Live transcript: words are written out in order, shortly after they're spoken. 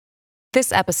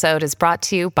This episode is brought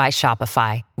to you by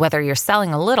Shopify. Whether you're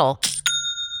selling a little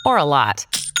or a lot,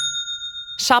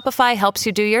 Shopify helps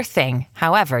you do your thing,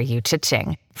 however you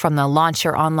cha-ching. From the launch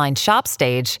your online shop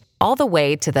stage, all the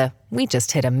way to the we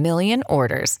just hit 1 million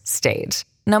orders stage.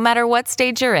 No matter what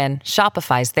stage you're in,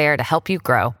 Shopify's there to help you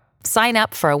grow. Sign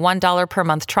up for a $1 per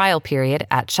month trial period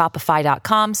at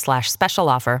shopify.com/special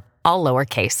offer, all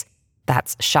lowercase.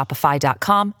 That's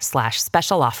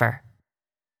shopify.com/special offer.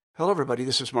 Hello, everybody.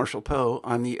 This is Marshall Poe.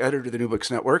 I'm the editor of the New Books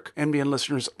Network. NBN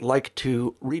listeners like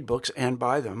to read books and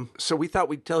buy them. So we thought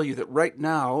we'd tell you that right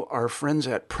now, our friends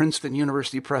at Princeton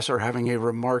University Press are having a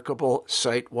remarkable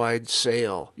site-wide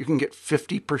sale. You can get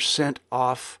 50%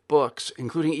 off books,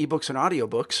 including ebooks and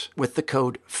audiobooks, with the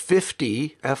code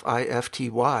 50,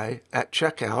 F-I-F-T-Y, at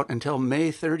checkout until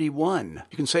May 31.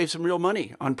 You can save some real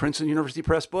money on Princeton University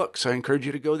Press books. I encourage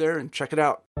you to go there and check it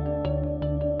out.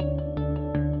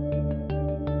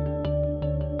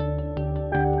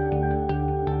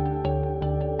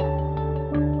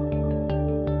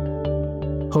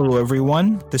 Hello,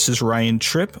 everyone. This is Ryan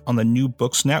Tripp on the New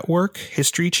Books Network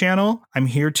History Channel. I'm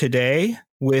here today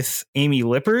with Amy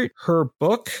Lippert. Her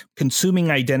book,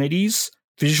 Consuming Identities,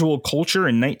 Visual Culture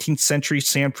in 19th Century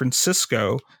San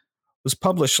Francisco, was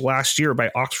published last year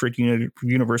by Oxford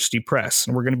University Press,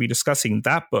 and we're going to be discussing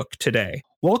that book today.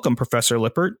 Welcome, Professor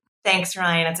Lippert. Thanks,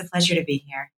 Ryan. It's a pleasure to be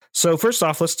here. So first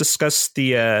off, let's discuss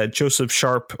the Joseph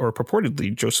Sharp, or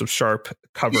purportedly Joseph Sharp,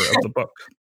 cover of the book.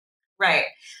 Right.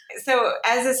 So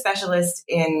as a specialist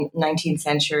in 19th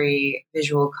century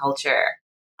visual culture,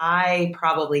 I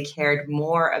probably cared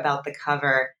more about the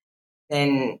cover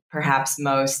than perhaps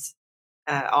most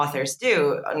authors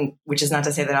do, which is not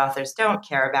to say that authors don't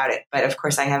care about it. But of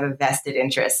course, I have a vested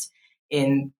interest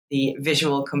in the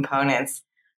visual components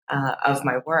of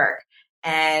my work.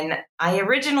 And I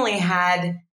originally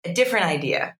had a different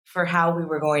idea for how we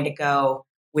were going to go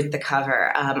with the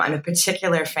cover. I'm a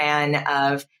particular fan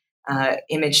of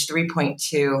image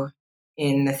 3.2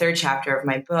 in the third chapter of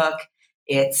my book.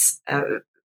 It's a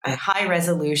high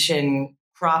resolution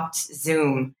cropped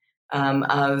zoom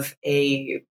of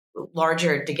a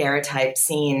larger daguerreotype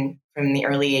scene from the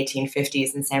early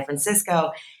 1850s in San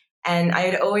Francisco. And I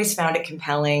had always found it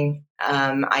compelling.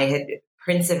 I had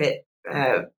prints of it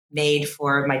made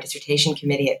for my dissertation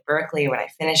committee at Berkeley when I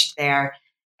finished there.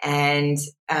 And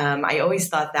I always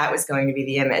thought that was going to be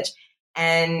the image.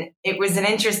 And it was an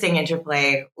interesting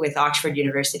interplay with Oxford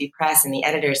University Press and the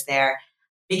editors there,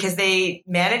 because they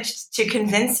managed to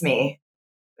convince me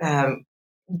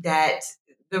that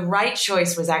the right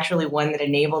choice was actually one that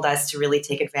enabled us to really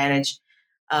take advantage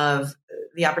of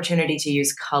the opportunity to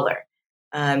use color,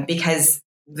 because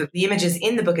the images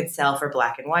in the book itself are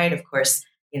black and white. Of course,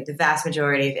 the vast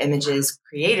majority of images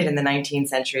created in the 19th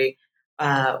century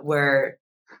were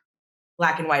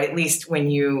black and white, at least when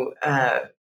you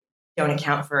don't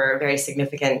account for a very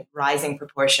significant rising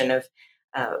proportion of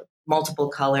multiple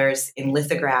colors in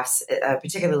lithographs,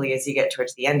 particularly as you get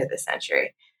towards the end of the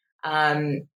century.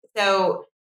 So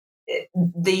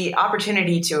the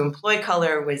opportunity to employ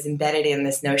color was embedded in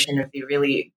this notion of the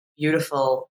really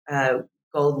beautiful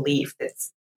gold leaf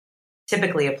that's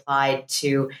typically applied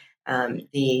to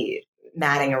the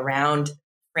matting around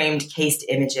framed cased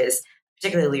images,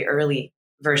 particularly early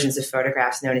versions of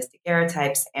photographs known as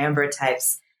daguerreotypes,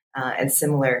 ambrotypes, and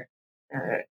similar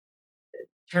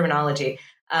terminology,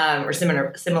 or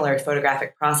similar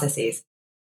photographic processes.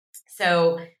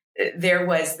 So there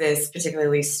was this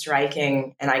particularly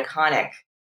striking and iconic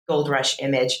gold rush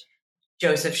image,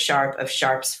 Joseph Sharp of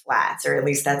Sharp's Flats, or at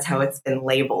least that's how it's been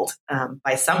labeled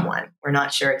by someone. We're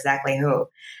not sure exactly who,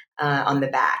 on the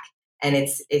back. And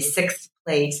it's a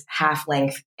 6-plate,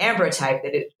 half-length ambrotype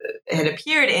that had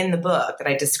appeared in the book that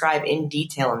I describe in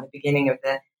detail in the beginning of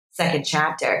the second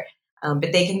chapter.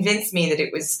 But they convinced me that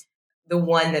it was the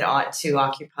one that ought to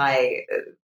occupy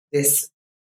this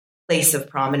place of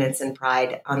prominence and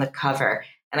pride on the cover.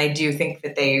 And I do think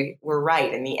that they were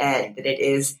right in the end, that it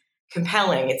is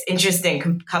compelling. It's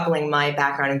interesting coupling my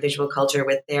background in visual culture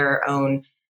with their own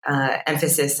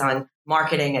emphasis on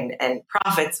marketing and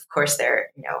profits. Of course,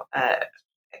 they're a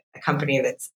company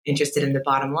that's interested in the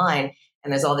bottom line.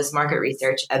 And there's all this market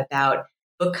research about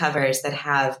book covers that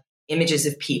have images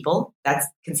of people. That's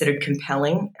considered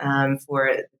compelling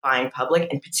for the buying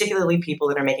public, and particularly people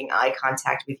that are making eye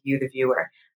contact with you, the viewer,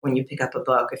 when you pick up a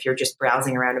book, if you're just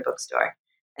browsing around a bookstore.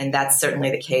 And that's certainly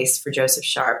the case for Joseph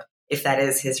Sharp, if that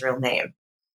is his real name.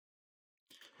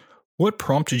 What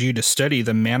prompted you to study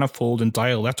the manifold and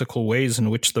dialectical ways in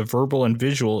which the verbal and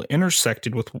visual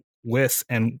intersected with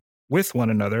and with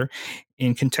one another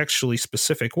in contextually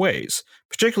specific ways,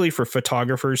 particularly for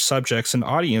photographers, subjects, and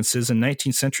audiences in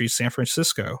 19th century San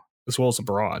Francisco, as well as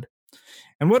abroad.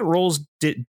 And what roles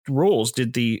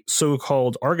did the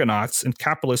so-called Argonauts and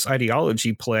capitalist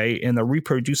ideology play in the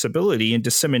reproducibility and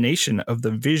dissemination of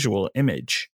the visual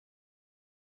image?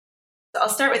 I'll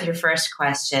start with your first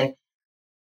question.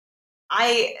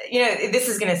 This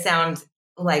is going to sound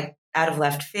like out of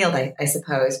left field, I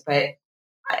suppose, but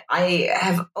I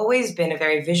have always been a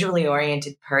very visually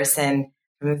oriented person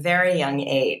from a very young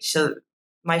age. So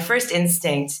my first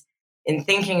instinct in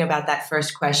thinking about that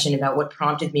first question about what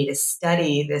prompted me to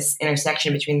study this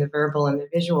intersection between the verbal and the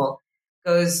visual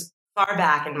goes far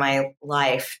back in my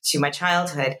life to my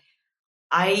childhood.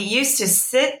 I used to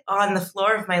sit on the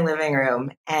floor of my living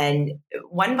room and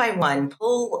one by one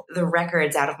pull the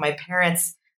records out of my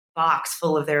parents' box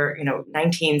full of their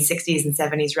 1960s and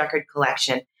 70s record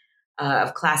collection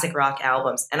of classic rock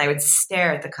albums, and I would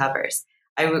stare at the covers.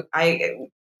 I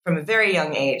from a very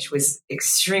young age, was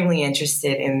extremely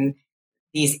interested in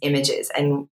these images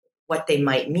and what they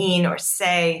might mean or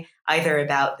say, either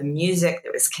about the music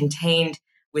that was contained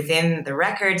within the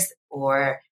records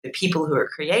or the people who were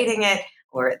creating it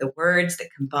or the words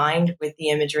that combined with the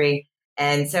imagery.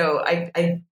 And so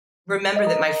I remember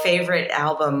that my favorite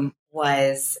album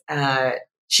was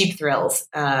Cheap Thrills,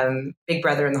 Big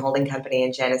Brother and the Holding Company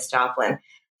and Janis Joplin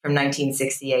from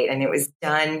 1968. And it was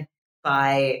done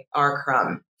by R.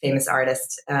 Crumb, famous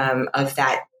artist of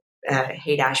that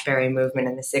Haight-Ashbury movement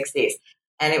in the 60s.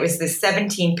 And it was the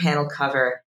 17-panel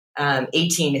cover,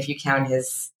 18 if you count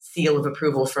his seal of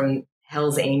approval from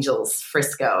Hell's Angels,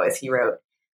 Frisco, as he wrote.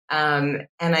 And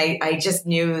I just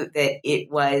knew that it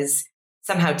was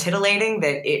somehow titillating,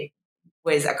 that it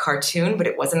was a cartoon, but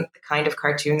it wasn't the kind of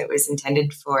cartoon that was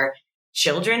intended for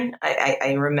children.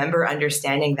 I remember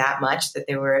understanding that much, that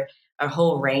there were a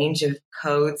whole range of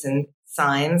codes and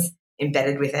signs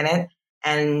embedded within it.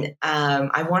 And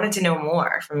I wanted to know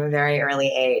more from a very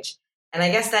early age. And I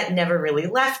guess that never really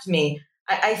left me.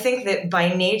 I think that by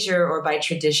nature or by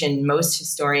tradition, most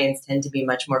historians tend to be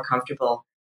much more comfortable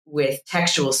with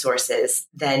textual sources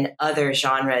than other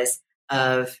genres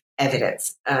of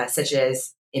evidence, such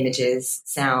as images,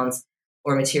 sounds,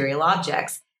 or material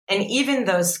objects. And even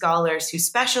those scholars who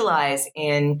specialize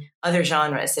in other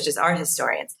genres, such as art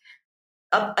historians,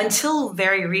 up until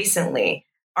very recently,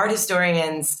 art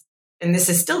historians, and this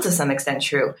is still to some extent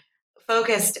true,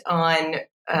 focused on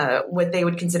what they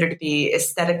would consider to be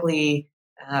aesthetically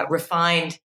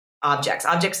refined objects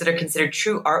that are considered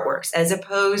true artworks, as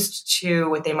opposed to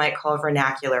what they might call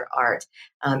vernacular art,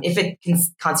 if it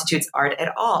constitutes art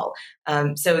at all.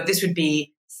 So this would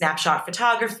be snapshot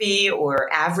photography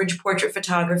or average portrait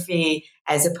photography,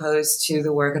 as opposed to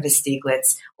the work of a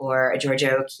Stieglitz or a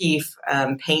Georgia O'Keeffe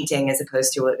painting, as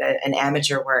opposed to an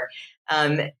amateur work.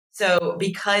 So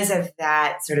because of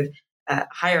that sort of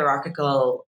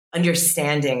hierarchical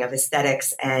understanding of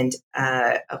aesthetics and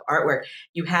of artwork,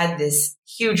 you had this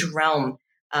huge realm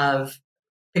of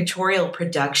pictorial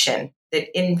production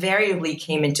that invariably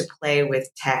came into play with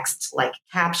texts like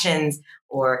captions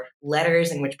or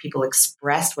letters in which people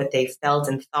expressed what they felt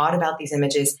and thought about these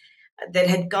images that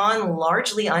had gone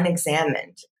largely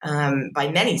unexamined by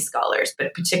many scholars,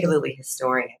 but particularly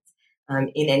historians,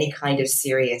 in any kind of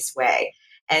serious way.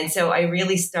 And so I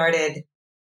really started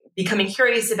becoming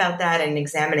curious about that and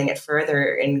examining it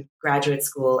further in graduate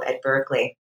school at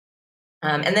Berkeley.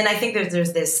 And then I think that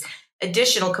there's this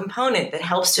additional component that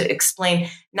helps to explain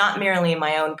not merely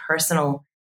my own personal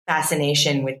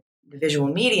fascination with the visual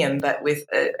medium, but with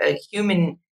a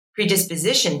human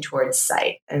predisposition towards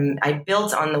sight. And I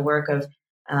built on the work of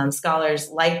scholars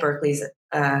like Berkeley's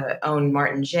own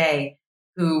Martin Jay,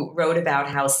 who wrote about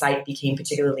how sight became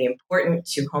particularly important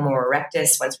to Homo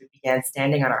erectus once we began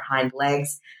standing on our hind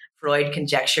legs. Freud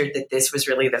conjectured that this was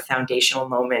really the foundational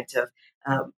moment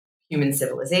of human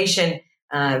civilization,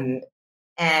 and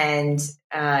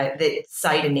that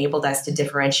sight enabled us to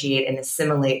differentiate and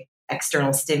assimilate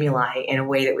external stimuli in a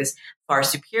way that was far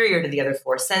superior to the other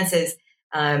four senses.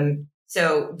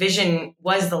 So vision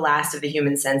was the last of the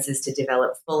human senses to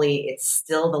develop fully. It's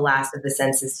still the last of the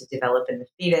senses to develop in the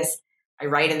fetus. I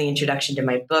write in the introduction to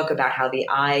my book about how the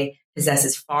eye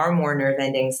possesses far more nerve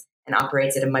endings and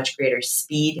operates at a much greater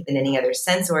speed than any other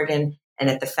sense organ and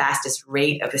at the fastest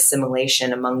rate of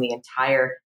assimilation among the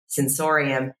entire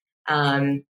sensorium.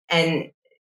 And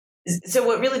so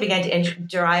what really began to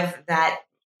derive that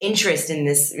interest in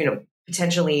this,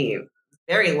 potentially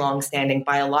very long-standing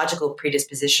biological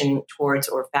predisposition towards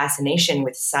or fascination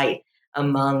with sight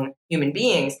among human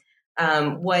beings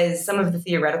was some of the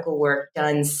theoretical work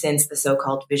done since the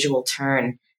so-called visual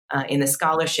turn in the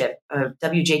scholarship.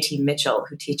 W.J.T. Mitchell,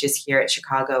 who teaches here at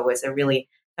Chicago, was a really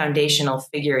foundational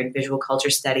figure in visual culture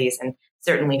studies. And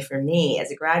certainly for me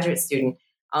as a graduate student,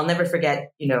 I'll never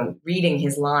forget, reading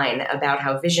his line about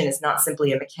how vision is not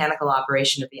simply a mechanical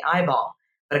operation of the eyeball,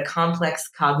 but a complex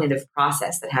cognitive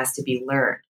process that has to be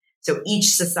learned. So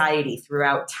each society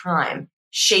throughout time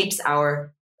shapes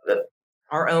our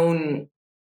own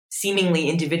seemingly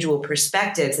individual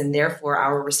perspectives and therefore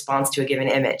our response to a given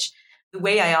image. The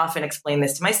way I often explain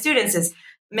this to my students is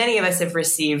many of us have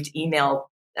received email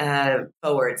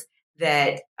forwards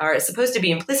that are supposed to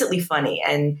be implicitly funny,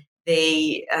 and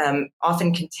they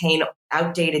often contain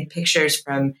outdated pictures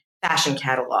from fashion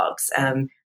catalogs.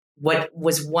 What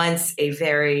was once a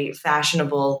very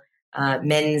fashionable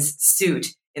men's suit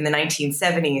in the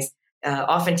 1970s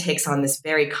often takes on this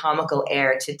very comical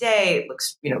air today. It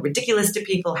looks, ridiculous to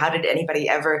people. How did anybody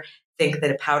ever think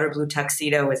that a powder blue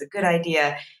tuxedo was a good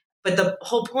idea? But the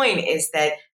whole point is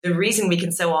that the reason we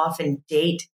can so often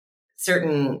date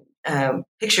certain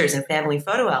pictures and family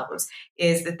photo albums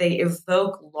is that they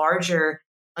evoke larger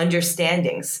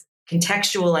understandings,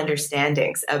 contextual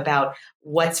understandings about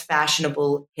what's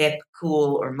fashionable, hip,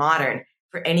 cool, or modern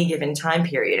for any given time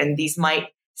period. And these might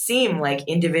seem like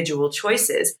individual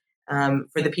choices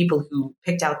for the people who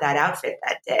picked out that outfit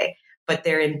that day, but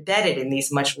they're embedded in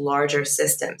these much larger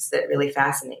systems that really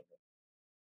fascinate me.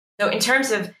 So in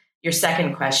terms of your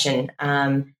second question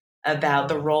about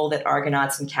the role that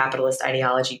Argonauts and capitalist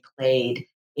ideology played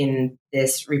in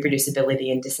this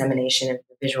reproducibility and dissemination of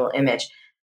the visual image,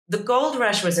 the gold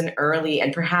rush was an early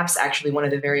and perhaps actually one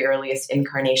of the very earliest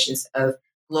incarnations of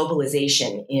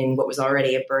globalization in what was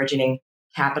already a burgeoning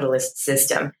capitalist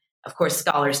system. Of course,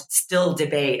 scholars still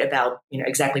debate about,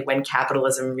 exactly when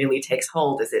capitalism really takes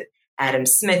hold. Is it Adam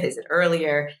Smith? Is it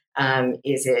earlier?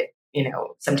 Is it,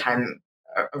 sometime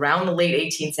around the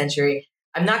late 18th century?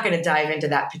 I'm not going to dive into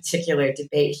that particular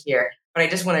debate here, but I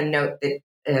just want to note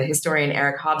that historian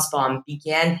Eric Hobsbawm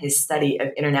began his study of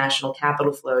international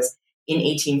capital flows in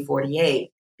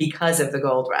 1848 because of the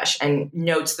gold rush, and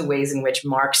notes the ways in which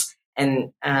Marx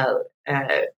and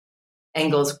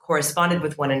Engels corresponded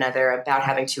with one another about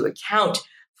having to account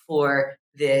for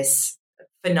this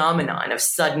phenomenon of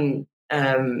sudden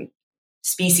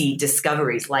species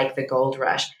discoveries like the gold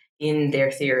rush in their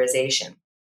theorization.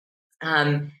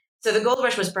 So the gold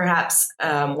rush was perhaps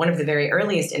one of the very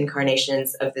earliest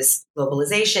incarnations of this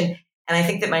globalization. And I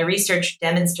think that my research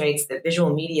demonstrates that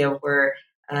visual media were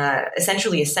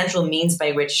essentially a central means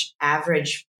by which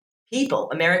average people,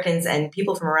 Americans and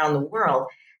people from around the world,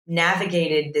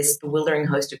 navigated this bewildering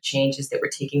host of changes that were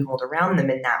taking hold around them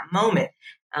in that moment.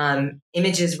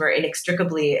 Images were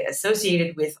inextricably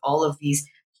associated with all of these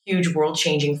huge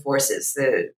world-changing forces,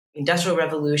 the Industrial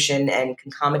Revolution and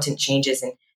concomitant changes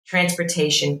in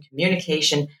transportation,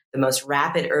 communication. The most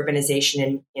rapid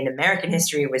urbanization in American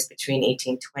history was between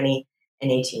 1820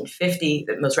 and 1850,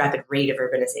 the most rapid rate of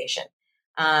urbanization.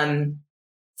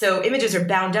 So images are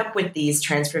bound up with these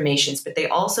transformations, but they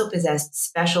also possessed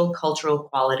special cultural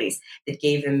qualities that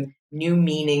gave them new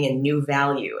meaning and new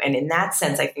value. And in that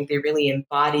sense, I think they really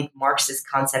embodied Marx's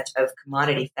concept of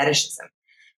commodity fetishism.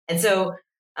 And so,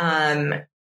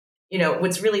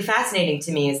 what's really fascinating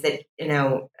to me is that,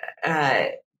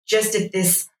 just at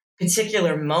this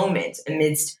particular moment,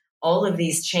 amidst all of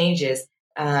these changes,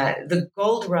 the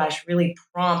gold rush really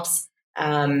prompts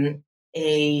a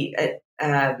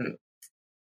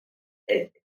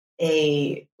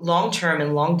long-term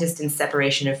and long-distance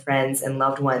separation of friends and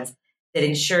loved ones that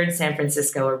ensured San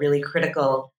Francisco a really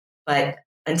critical, but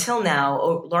until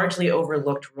now, largely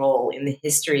overlooked role in the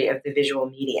history of the visual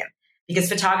medium. Because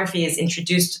photography is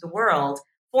introduced to the world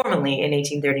formally in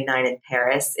 1839 in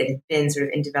Paris. It had been sort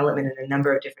of in development in a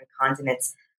number of different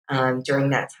continents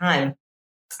during that time,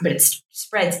 but it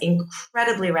spreads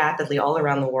incredibly rapidly all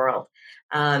around the world.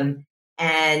 And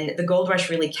the gold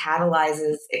rush really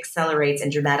catalyzes, accelerates,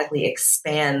 and dramatically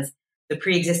expands the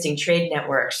pre-existing trade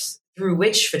networks through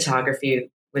which photography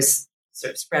was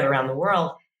sort of spread around the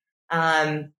world.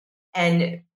 And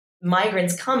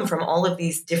migrants come from all of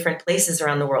these different places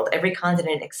around the world, every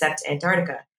continent except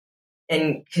Antarctica,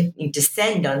 and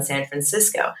descend on San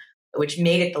Francisco, which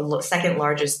made it the second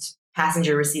largest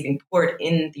passenger receiving port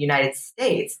in the United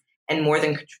States, and more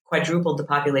than quadrupled the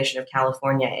population of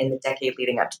California in the decade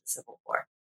leading up to the Civil War.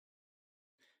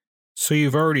 So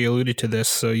you've already alluded to this,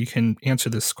 so you can answer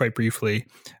this quite briefly.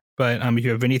 But if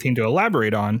you have anything to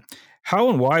elaborate on, how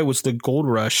and why was the Gold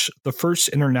Rush the first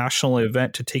international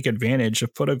event to take advantage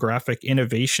of photographic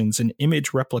innovations and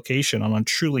image replication on a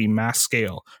truly mass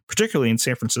scale, particularly in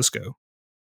San Francisco?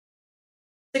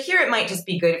 So here it might just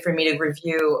be good for me to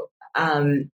review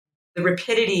the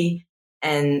rapidity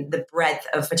and the breadth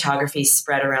of photography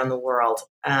spread around the world,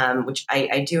 which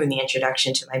I do in the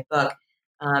introduction to my book.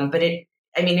 But it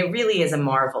really is a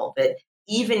marvel that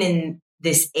even in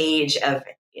this age of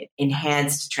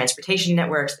enhanced transportation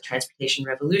networks, the transportation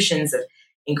revolutions, of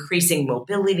increasing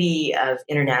mobility, of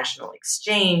international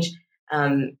exchange,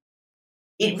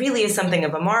 it really is something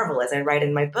of a marvel, as I write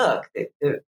in my book,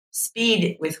 the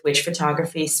speed with which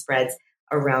photography spreads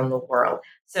around the world.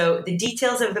 So the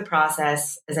details of the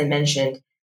process, as I mentioned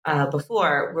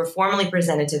before, were formally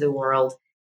presented to the world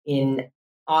in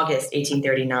August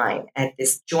 1839 at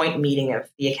this joint meeting of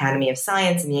the Academy of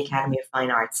Science and the Academy of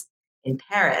Fine Arts in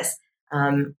Paris.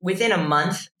 Within a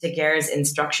month, Daguerre's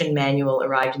instruction manual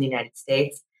arrived in the United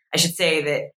States. I should say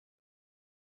that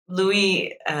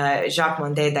Louis Jacques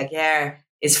Mondet Daguerre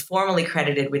is formally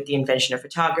credited with the invention of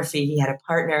photography. He had a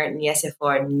partner,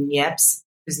 Nicéphore Niepce,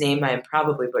 whose name I am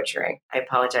probably butchering. I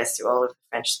apologize to all of the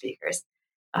French speakers.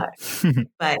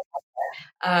 But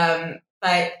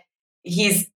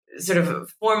he's sort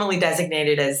of formally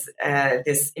designated as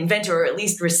this inventor, or at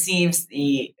least receives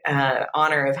the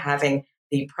honor of having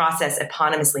the process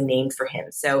eponymously named for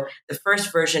him. So the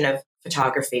first version of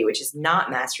photography, which is not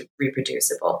mass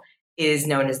reproducible, is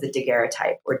known as the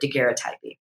daguerreotype or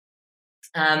daguerreotypy.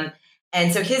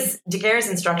 And so Daguerre's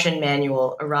instruction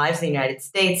manual arrives in the United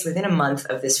States within a month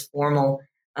of this formal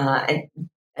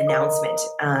announcement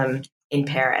in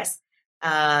Paris.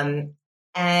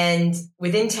 And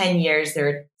within 10 years, there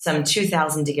are some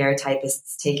 2,000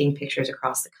 daguerreotypists taking pictures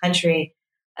across the country.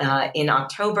 In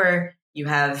October, you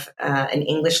have an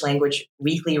English language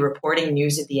weekly reporting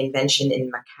news of the invention in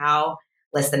Macau.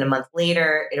 Less than a month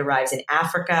later, it arrives in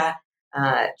Africa.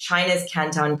 China's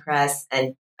Canton Press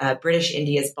and British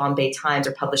India's Bombay Times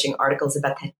are publishing articles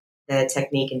about the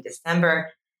technique in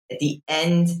December. At the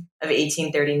end of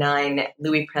 1839,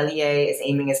 Louis Prelier is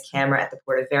aiming his camera at the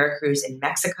port of Veracruz in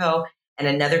Mexico, and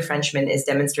another Frenchman is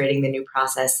demonstrating the new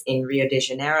process in Rio de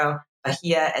Janeiro,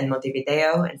 Bahia, and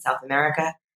Montevideo in South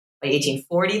America. By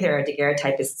 1840, there are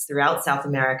daguerreotypists throughout South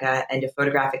America and a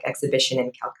photographic exhibition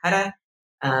in Calcutta.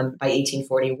 By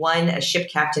 1841, a ship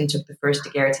captain took the first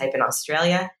daguerreotype in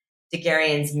Australia.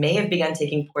 Daguerreans may have begun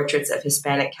taking portraits of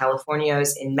Hispanic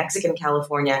Californios in Mexican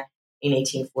California in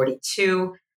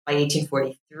 1842. By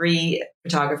 1843,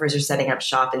 photographers are setting up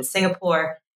shop in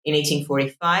Singapore. In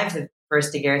 1845, the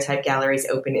first daguerreotype galleries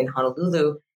opened in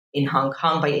Honolulu. In Hong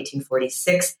Kong by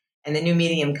 1846, and the new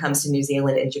medium comes to New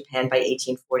Zealand and Japan by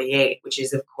 1848, which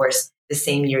is, of course, the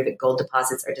same year that gold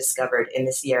deposits are discovered in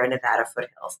the Sierra Nevada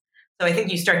foothills. So I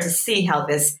think you start to see how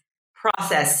this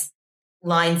process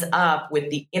lines up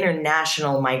with the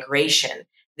international migration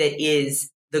that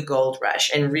is the gold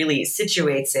rush and really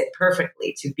situates it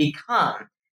perfectly to become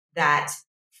that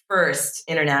first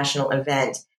international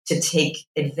event to take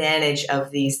advantage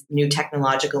of these new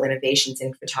technological innovations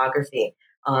in photography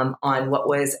on what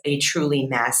was a truly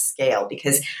mass scale,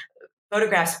 because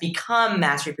photographs become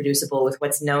mass reproducible with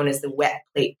what's known as the wet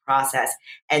plate process.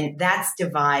 And that's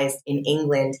devised in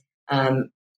England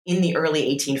in the early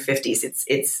 1850s.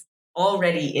 It's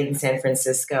already in San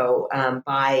Francisco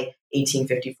by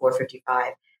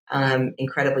 1854-55,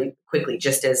 incredibly quickly,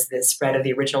 just as the spread of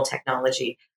the original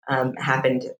technology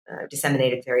happened,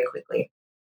 disseminated very quickly.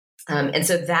 And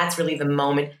so that's really the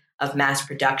moment of mass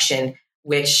production,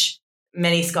 which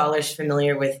many scholars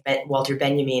familiar with Walter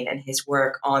Benjamin and his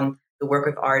work on the work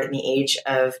of art in the age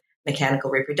of mechanical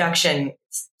reproduction,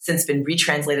 since been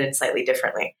retranslated slightly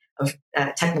differently, of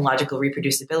technological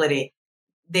reproducibility,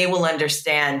 they will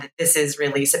understand that this is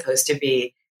really supposed to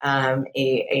be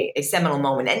a seminal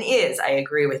moment, and is, I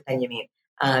agree with Benjamin,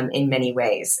 in many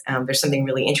ways. There's something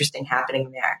really interesting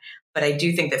happening there. But I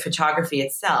do think that photography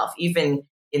itself, even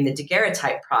in the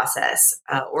daguerreotype process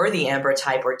or the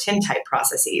ambrotype or tintype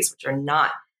processes, which are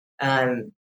not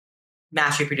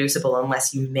mass reproducible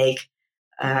unless you make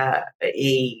a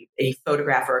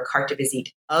photograph or a carte de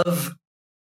visite of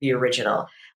the original,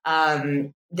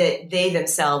 that they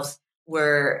themselves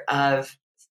were of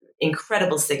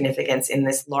incredible significance in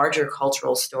this larger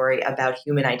cultural story about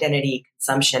human identity,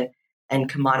 consumption, and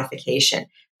commodification.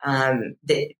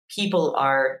 That people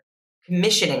are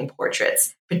commissioning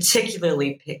portraits,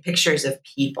 particularly pictures of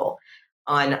people,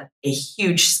 on a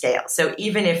huge scale. So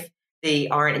even if they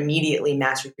aren't immediately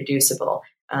mass reproducible,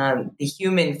 the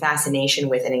human fascination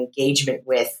with and engagement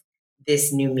with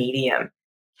this new medium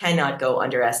cannot go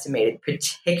underestimated,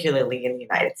 particularly in the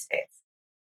United States.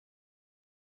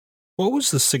 What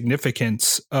was the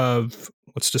significance of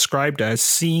what's described as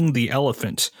seeing the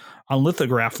elephant on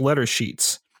lithograph letter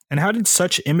sheets And how did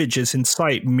such images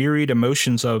incite myriad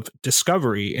emotions of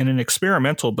discovery in an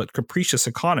experimental but capricious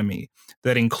economy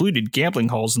that included gambling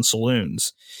halls and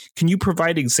saloons? Can you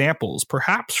provide examples,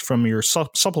 perhaps from your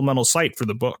supplemental site for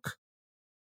the book?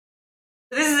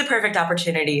 This is a perfect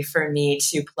opportunity for me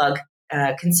to plug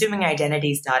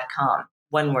consumingidentities.com.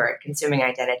 One word, Consuming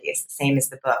Identities, same as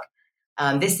the book.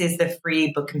 This is the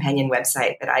free book companion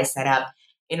website that I set up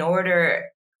in order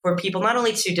for people not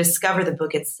only to discover the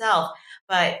book itself,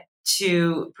 but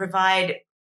to provide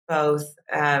both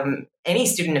any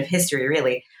student of history,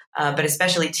 really, but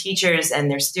especially teachers and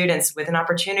their students with an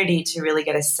opportunity to really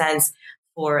get a sense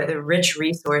for the rich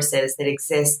resources that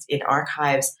exist in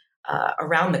archives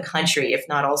around the country, if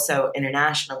not also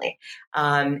internationally,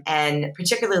 and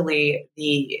particularly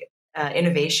the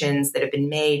innovations that have been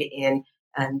made in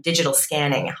digital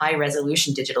scanning, high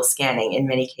resolution digital scanning in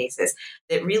many cases,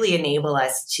 that really enable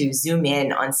us to zoom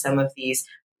in on some of these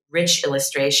rich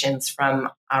illustrations from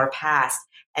our past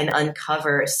and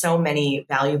uncover so many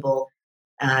valuable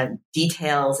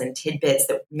details and tidbits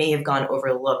that may have gone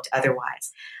overlooked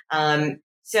otherwise.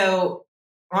 So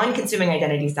on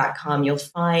consumingidentities.com, you'll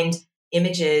find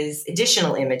images,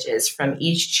 additional images from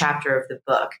each chapter of the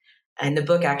book. And the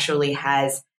book actually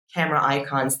has camera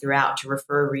icons throughout to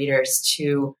refer readers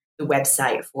to the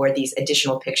website for these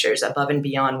additional pictures above and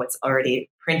beyond what's already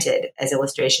printed as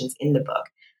illustrations in the book.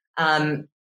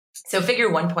 So figure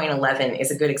 1.11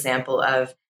 is a good example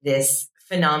of this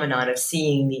phenomenon of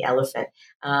seeing the elephant.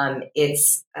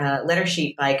 It's a letter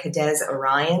sheet by Kadez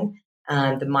Orion,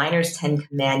 The Miner's 10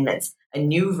 Commandments, a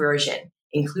new version,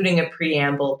 including a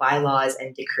preamble, bylaws,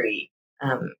 and decree,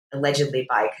 allegedly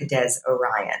by Kadez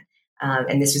Orion.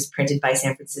 And this was printed by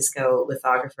San Francisco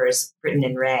lithographers Britton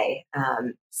and Ray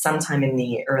sometime in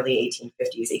the early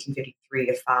 1850s, 1853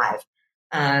 to 5.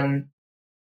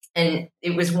 And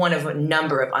it was one of a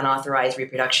number of unauthorized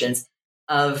reproductions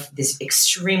of this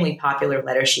extremely popular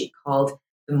letter sheet called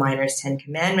The Miner's 10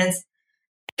 Commandments.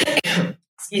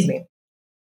 Excuse me.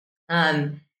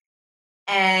 And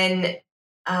it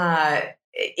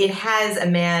has a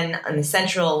man on the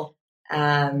central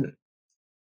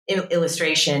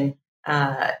illustration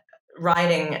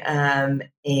riding an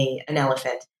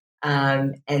elephant,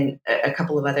 and a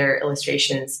couple of other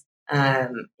illustrations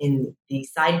in the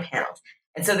side panels.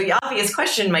 And so the obvious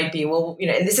question might be, well,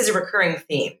 and this is a recurring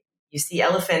theme. You see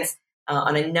elephants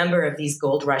on a number of these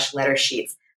Gold Rush letter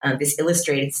sheets, this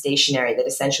illustrated stationery that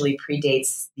essentially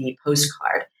predates the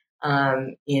postcard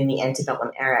in the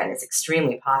antebellum era and is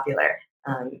extremely popular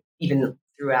even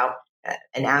throughout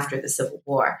and after the Civil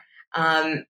War.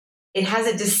 It has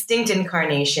a distinct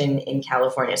incarnation in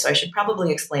California. So I should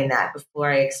probably explain that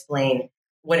before I explain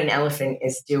what an elephant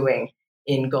is doing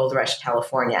in Gold Rush,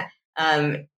 California.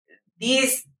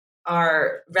 These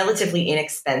are relatively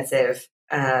inexpensive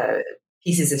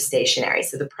pieces of stationery.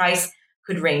 So the price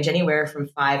could range anywhere from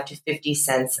 5 to 50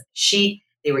 cents a sheet.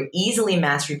 They were easily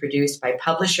mass reproduced by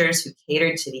publishers who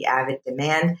catered to the avid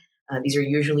demand. These are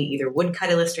usually either woodcut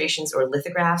illustrations or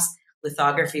lithographs.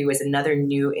 Lithography was another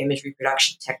new image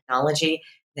reproduction technology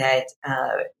that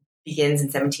begins in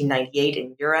 1798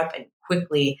 in Europe and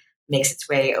quickly makes its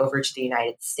way over to the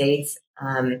United States.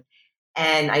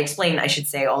 And I explain, I should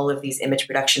say, all of these image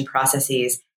production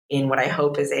processes in what I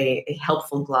hope is a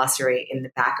helpful glossary in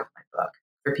the back of my book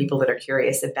for people that are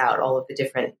curious about all of the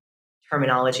different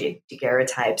terminology,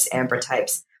 daguerreotypes,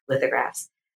 ambrotypes, lithographs.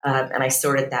 And I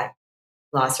sorted that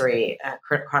glossary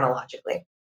chronologically.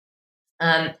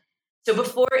 So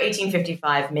before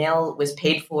 1855, mail was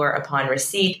paid for upon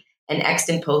receipt, and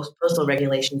extant postal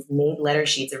regulations made letter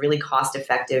sheets a really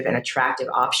cost-effective and attractive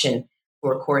option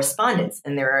for correspondence.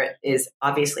 And there is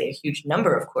obviously a huge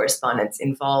number of correspondents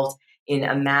involved in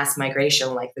a mass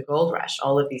migration like the Gold Rush,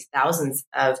 all of these thousands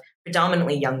of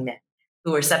predominantly young men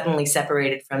who are suddenly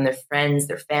separated from their friends,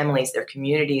 their families, their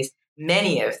communities,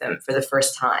 many of them for the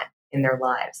first time in their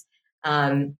lives.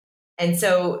 And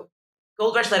so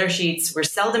Gold Rush letter sheets were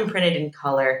seldom printed in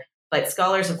color, but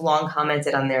scholars have long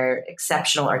commented on their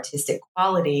exceptional artistic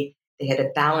quality. They had a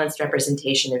balanced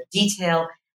representation of detail,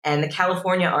 and the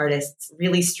California artists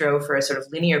really strove for a sort of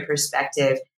linear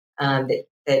perspective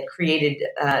that created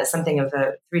something of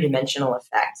a three-dimensional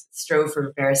effect, strove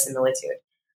for verisimilitude.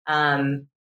 And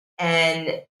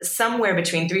somewhere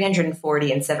between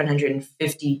 340 and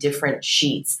 750 different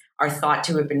sheets are thought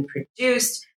to have been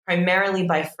produced primarily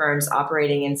by firms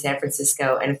operating in San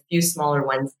Francisco and a few smaller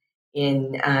ones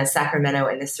in Sacramento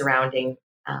and the surrounding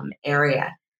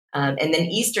area. And then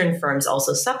Eastern firms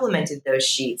also supplemented those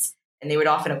sheets, and they would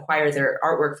often acquire their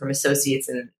artwork from associates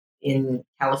in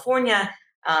California.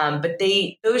 But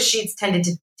those sheets tended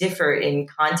to differ in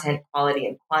content, quality,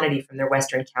 and quantity from their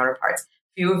Western counterparts.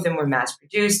 Few of them were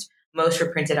mass-produced. Most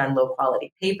were printed on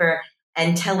low-quality paper.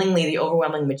 And tellingly, the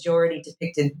overwhelming majority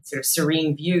depicted sort of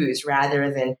serene views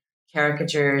rather than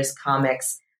caricatures,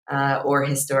 comics, or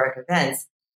historic events.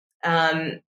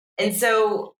 And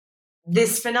so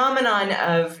this phenomenon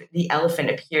of the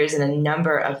elephant appears in a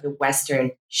number of the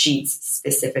Western sheets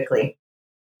specifically.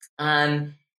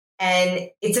 And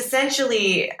it's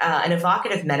essentially an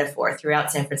evocative metaphor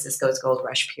throughout San Francisco's Gold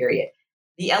Rush period.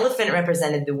 The elephant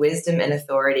represented the wisdom and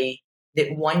authority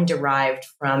that one derived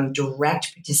from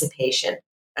direct participation,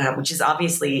 which is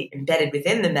obviously embedded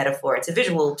within the metaphor. It's a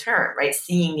visual term, right?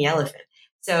 Seeing the elephant.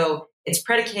 So it's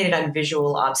predicated on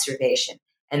visual observation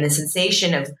and the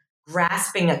sensation of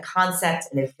grasping a concept,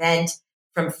 an event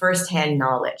from firsthand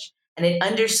knowledge. And it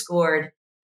underscored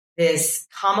this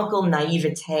comical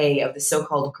naivete of the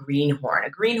so-called greenhorn. A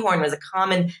greenhorn was a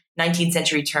common 19th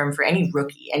century term for any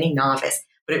rookie, any novice,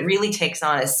 but it really takes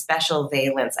on a special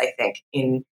valence, I think,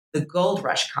 in the Gold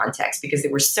Rush context, because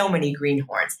there were so many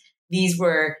greenhorns. These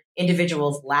were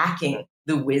individuals lacking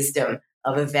the wisdom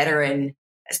of a veteran,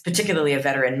 particularly a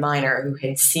veteran miner who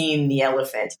had seen the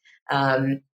elephant,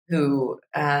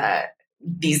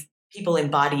 these people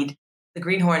embodied. The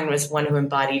greenhorn was one who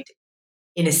embodied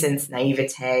innocence,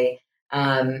 naivete,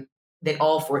 that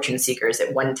all fortune seekers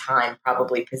at one time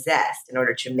probably possessed in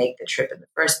order to make the trip in the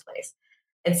first place.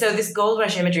 And so this Gold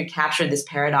Rush imagery captured this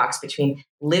paradox between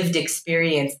lived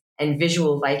experience and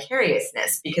visual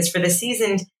vicariousness, because for the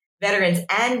seasoned veterans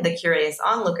and the curious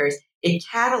onlookers, it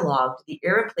cataloged the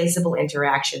irreplaceable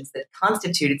interactions that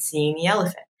constituted seeing the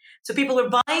elephant. So people are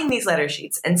buying these letter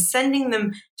sheets and sending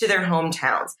them to their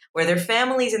hometowns where their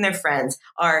families and their friends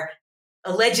are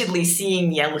allegedly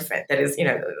seeing the elephant. That is,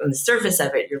 on the surface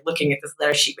of it, you're looking at this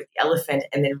letter sheet with the elephant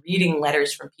and then reading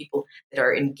letters from people that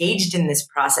are engaged in this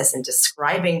process and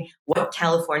describing what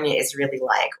California is really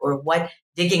like or what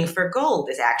digging for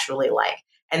gold is actually like.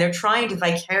 And they're trying to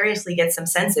vicariously get some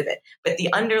sense of it. But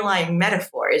the underlying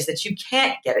metaphor is that you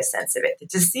can't get a sense of it. That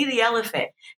to see the elephant,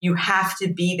 you have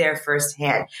to be there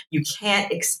firsthand. You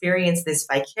can't experience this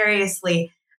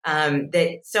vicariously.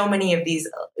 That so many of these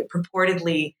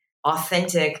purportedly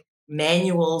authentic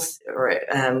manuals or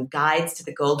guides to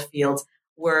the gold fields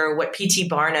were what P.T.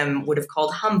 Barnum would have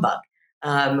called humbug,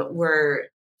 were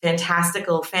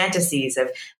fantastical fantasies of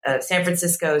San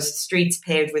Francisco's streets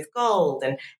paved with gold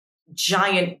and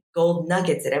giant gold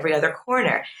nuggets at every other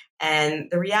corner. And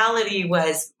the reality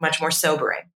was much more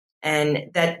sobering.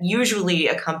 And that usually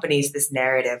accompanies this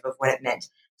narrative of what it meant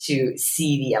to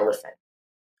see the elephant.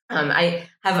 I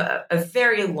have a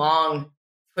very long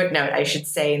footnote, I should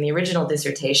say, in the original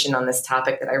dissertation on this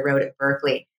topic that I wrote at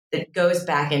Berkeley that goes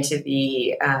back into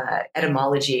the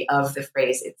etymology of the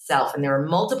phrase itself. And there are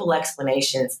multiple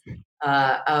explanations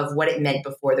of what it meant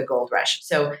before the gold rush.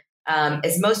 So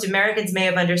as most Americans may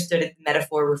have understood it, the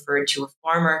metaphor referred to a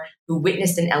farmer who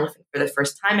witnessed an elephant for the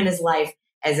first time in his life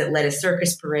as it led a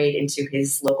circus parade into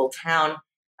his local town.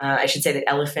 I should say that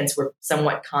elephants were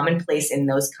somewhat commonplace in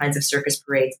those kinds of circus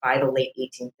parades by the late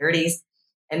 1830s.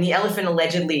 And the elephant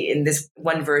allegedly, in this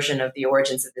one version of the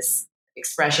origins of this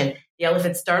expression, the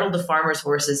elephant startled the farmer's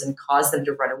horses and caused them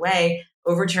to run away,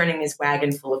 overturning his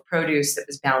wagon full of produce that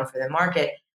was bound for the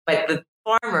market. But the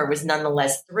farmer was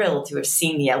nonetheless thrilled to have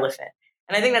seen the elephant.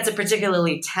 And I think that's a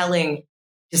particularly telling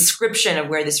description of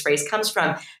where this phrase comes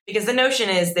from, because the notion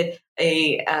is that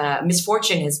a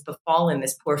misfortune has befallen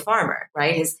this poor farmer,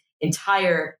 right? His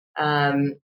entire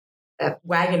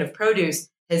wagon of produce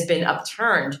has been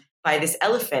upturned by this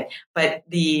elephant, but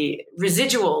the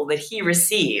residual that he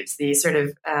receives, the sort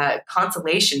of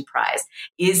consolation prize,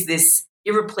 is this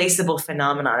irreplaceable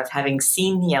phenomenon of having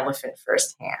seen the elephant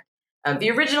firsthand.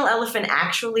 The original elephant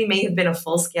actually may have been a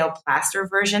full-scale plaster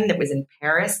version that was in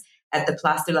Paris at the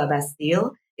Place de la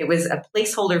Bastille. It was a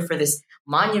placeholder for this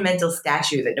monumental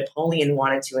statue that Napoleon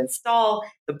wanted to install.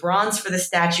 The bronze for the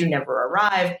statue never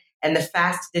arrived, and the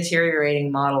fast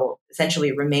deteriorating model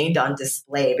essentially remained on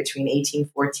display between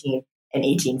 1814 and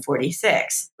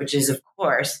 1846, which is, of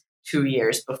course, 2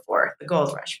 years before the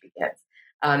gold rush begins.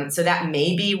 So that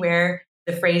may be where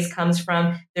the phrase comes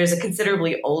from. There's a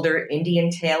considerably older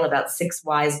Indian tale about 6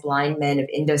 wise blind men of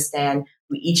Indostan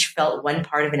who each felt one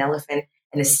part of an elephant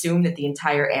and assumed that the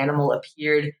entire animal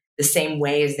appeared the same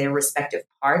way as their respective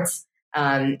parts.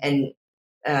 So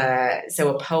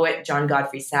a poet, John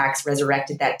Godfrey Saxe,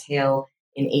 resurrected that tale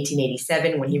in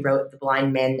 1887 when he wrote The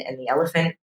Blind Men and the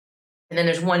Elephant. And then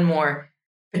there's one more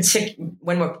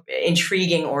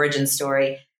intriguing origin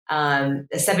story, a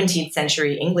 17th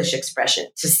century English expression,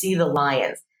 to see the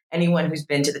lions. Anyone who's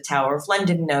been to the Tower of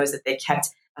London knows that they kept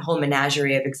a whole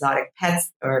menagerie of exotic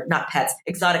pets, or not pets,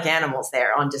 exotic animals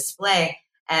there on display.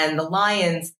 And the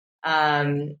lions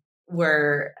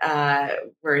were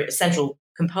a central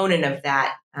component of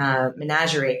that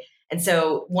menagerie. And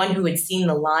so one who had seen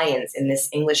the lions, in this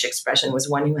English expression, was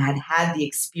one who had had the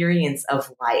experience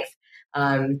of life.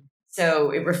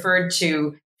 So it referred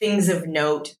to things of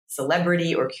note,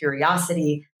 celebrity or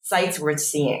curiosity, sights worth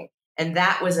seeing. And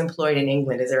that was employed in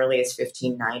England as early as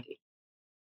 1590.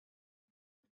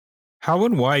 How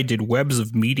and why did webs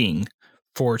of meaning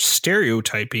for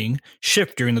stereotyping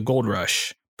shift during the gold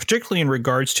rush, particularly in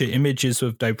regards to images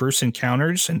of diverse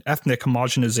encounters and ethnic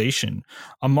homogenization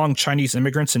among Chinese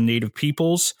immigrants and native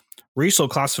peoples, racial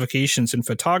classifications in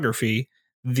photography,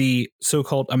 the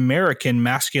so-called American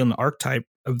masculine archetype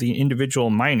of the individual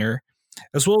miner,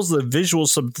 as well as the visual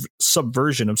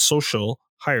subversion of social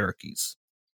hierarchies?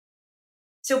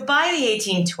 So by the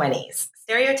 1820s,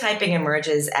 stereotyping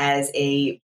emerges as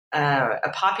a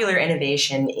popular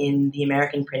innovation in the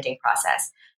American printing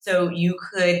process. So you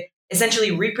could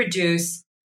essentially reproduce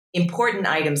important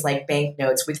items like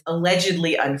banknotes with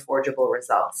allegedly unforgeable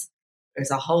results.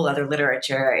 There's a whole other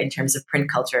literature in terms of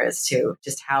print culture as to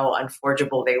just how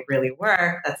unforgeable they really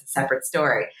were. That's a separate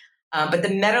story. But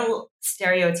the metal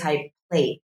stereotype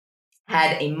plate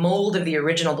had a mold of the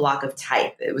original block of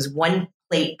type. It was one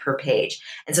plate per page.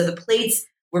 And so the plates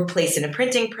were placed in a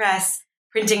printing press.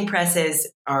 Printing presses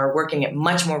are working at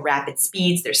much more rapid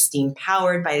speeds. They're steam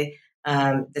powered by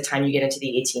the time you get into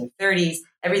the 1830s.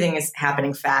 Everything is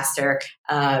happening faster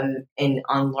and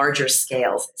on larger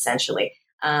scales, essentially.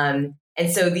 And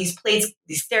so these plates,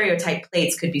 these stereotype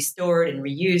plates, could be stored and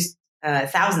reused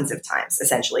thousands of times,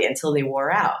 essentially, until they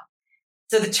wore out.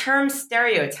 So the term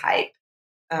stereotype,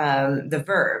 the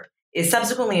verb, is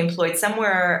subsequently employed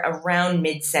somewhere around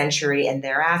mid-century and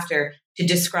thereafter to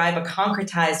describe a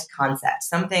concretized concept,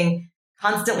 something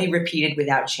constantly repeated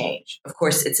without change. Of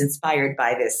course, it's inspired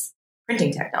by this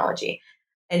printing technology.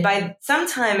 And by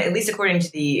sometime, at least according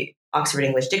to the Oxford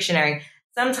English Dictionary,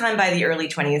 sometime by the early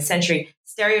 20th century,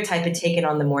 stereotype had taken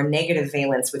on the more negative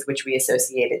valence with which we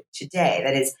associate it today.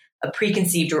 That is, a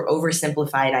preconceived or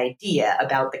oversimplified idea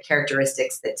about the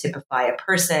characteristics that typify a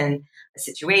person, a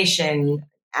situation,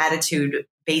 attitude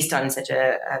based on such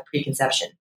a preconception.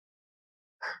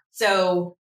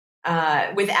 So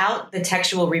without the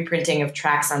textual reprinting of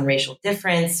tracks on racial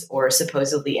difference or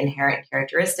supposedly inherent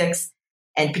characteristics,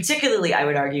 and particularly, I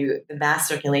would argue, the mass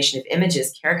circulation of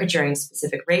images caricaturing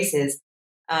specific races,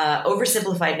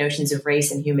 oversimplified notions of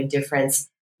race and human difference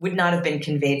would not have been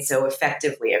conveyed so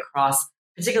effectively across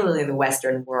particularly the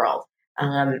Western world.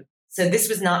 So this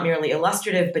was not merely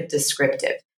illustrative, but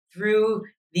descriptive. Through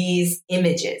these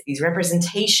images, these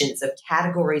representations of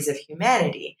categories of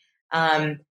humanity,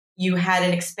 you had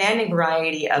an expanding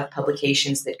variety of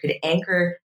publications that could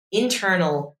anchor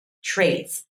internal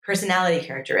traits, personality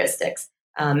characteristics,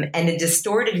 and a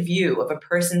distorted view of a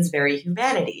person's very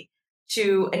humanity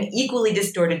to an equally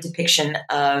distorted depiction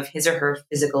of his or her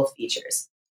physical features.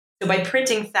 So by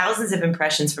printing thousands of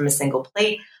impressions from a single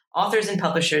plate, authors and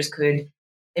publishers could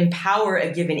empower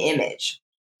a given image,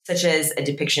 such as a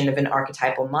depiction of an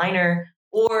archetypal miner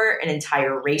or an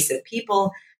entire race of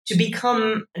people, to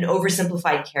become an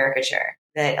oversimplified caricature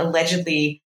that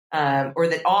allegedly or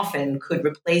that often could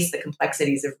replace the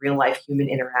complexities of real-life human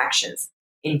interactions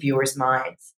in viewers'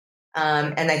 minds.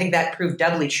 And I think that proved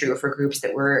doubly true for groups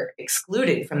that were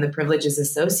excluded from the privileges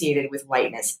associated with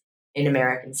whiteness in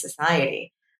American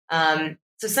society.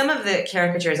 So some of the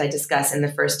caricatures I discuss in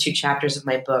the first two chapters of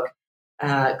my book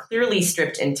clearly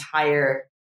stripped entire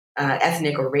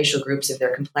ethnic or racial groups of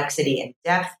their complexity and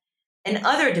depth, and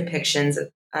other depictions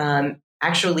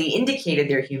actually indicated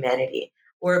their humanity,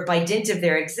 or by dint of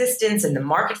their existence and the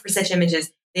market for such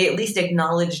images, they at least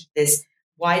acknowledged this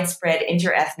widespread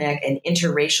interethnic and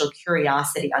interracial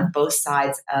curiosity on both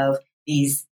sides of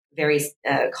these various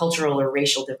cultural or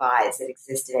racial divides that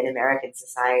existed in American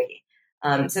society.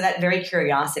 So that very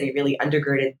curiosity really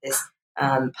undergirded this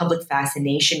public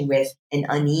fascination with and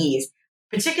unease,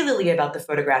 particularly about the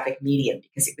photographic medium,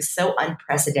 because it was so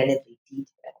unprecedentedly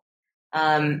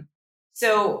detailed.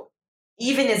 So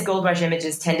even as Gold Rush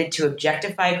images tended to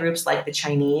objectify groups like the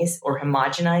Chinese or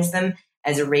homogenize them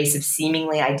as a race of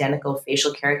seemingly identical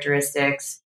facial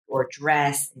characteristics or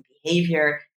dress and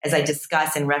behavior, as I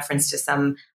discuss in reference to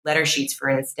some letter sheets, for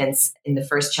instance, in the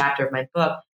first chapter of my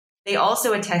book, they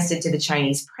also attested to the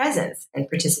Chinese presence and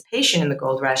participation in the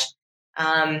Gold Rush.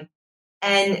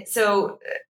 And so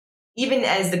even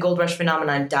as the Gold Rush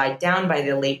phenomenon died down by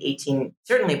the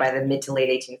certainly by the mid to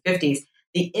late 1850s,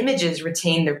 the images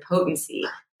retained their potency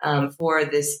for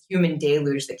this human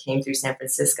deluge that came through San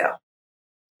Francisco.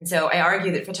 And so I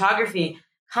argue that photography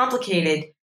complicated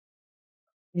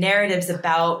narratives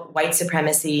about white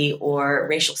supremacy or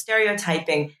racial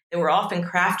stereotyping that were often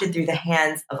crafted through the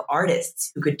hands of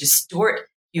artists who could distort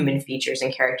human features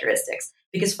and characteristics.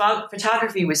 Because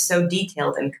photography was so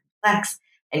detailed and complex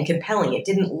and compelling, it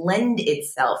didn't lend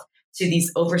itself to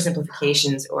these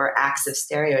oversimplifications or acts of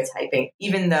stereotyping,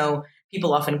 even though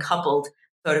people often coupled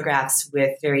photographs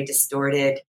with very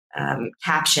distorted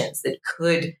captions that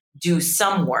could do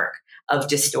some work of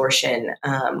distortion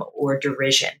or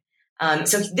derision.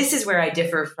 So this is where I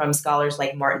differ from scholars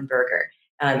like Martin Berger.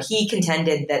 He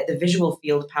contended that the visual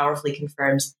field powerfully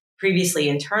confirms previously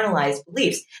internalized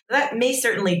beliefs. That may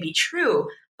certainly be true,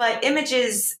 but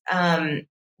images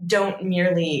don't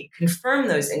merely confirm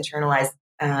those internalized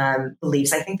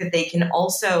beliefs. I think that they can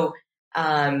also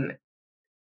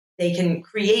they can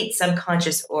create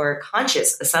subconscious or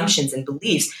conscious assumptions and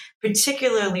beliefs,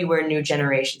 particularly where new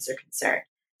generations are concerned.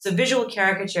 So visual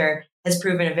caricature has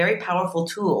proven a very powerful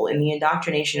tool in the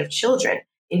indoctrination of children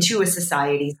into a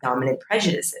society's dominant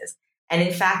prejudices, and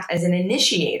in fact, as an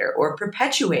initiator or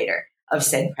perpetuator of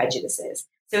said prejudices.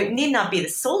 So it need not be the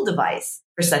sole device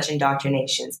for such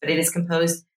indoctrinations, but it is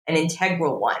composed an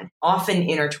integral one, often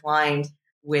intertwined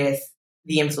with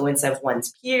the influence of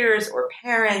one's peers or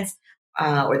parents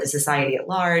or the society at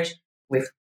large, with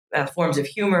forms of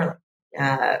humor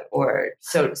or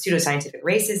pseudoscientific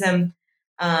racism.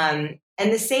 And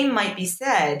the same might be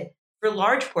said for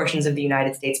large portions of the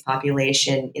United States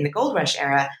population in the Gold Rush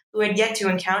era who had yet to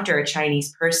encounter a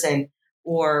Chinese person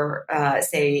or,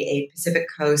 say, a Pacific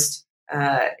Coast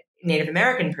Native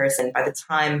American person by the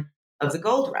time of the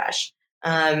Gold Rush.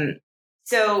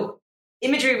 So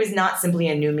imagery was not simply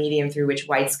a new medium through which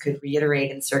whites could reiterate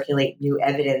and circulate new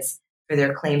evidence for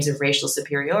their claims of racial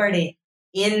superiority.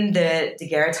 In the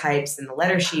daguerreotypes and the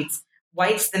letter sheets,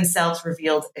 whites themselves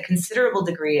revealed a considerable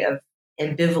degree of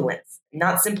ambivalence,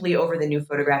 not simply over the new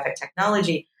photographic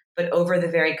technology, but over the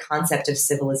very concept of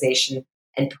civilization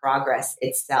and progress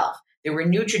itself. There were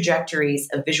new trajectories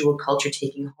of visual culture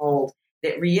taking hold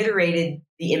that reiterated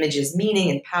the image's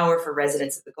meaning and power for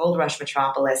residents of the Gold Rush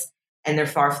metropolis and their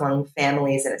far-flung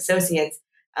families and associates.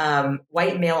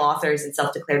 White male authors and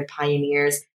self-declared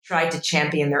pioneers tried to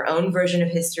champion their own version of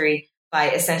history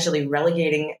by essentially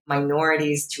relegating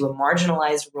minorities to a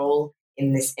marginalized role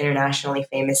in this internationally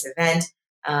famous event.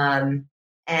 And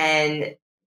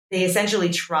they essentially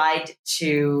tried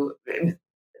to,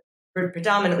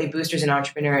 predominantly boosters and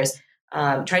entrepreneurs,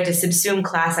 tried to subsume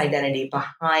class identity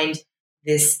behind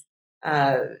this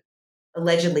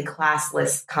allegedly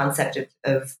classless concept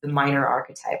of the miner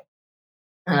archetype.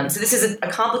 So this is a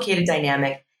complicated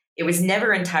dynamic. It was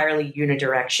never entirely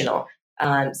unidirectional.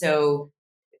 So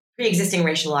pre-existing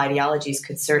racial ideologies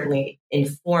could certainly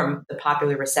inform the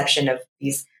popular reception of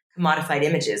these commodified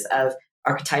images of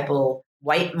archetypal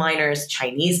white miners,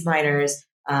 Chinese miners,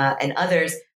 and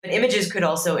others. But images could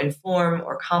also inform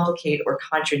or complicate or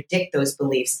contradict those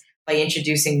beliefs by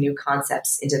introducing new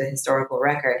concepts into the historical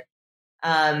record.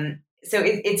 So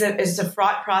it's a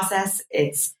fraught process.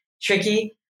 It's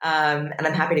tricky, and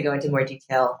I'm happy to go into more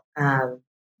detail.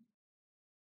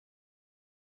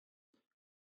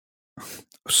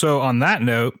 So on that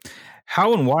note,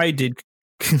 how and why did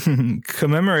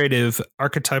commemorative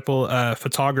archetypal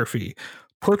photography,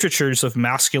 portraitures of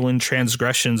masculine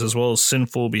transgressions as well as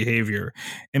sinful behavior,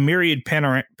 and myriad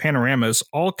panoramas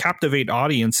all captivate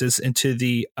audiences into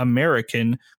the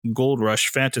American Gold Rush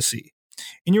fantasy?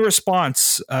 In your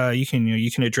response, you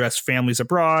can address families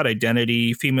abroad,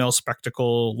 identity, female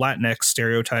spectacle, Latinx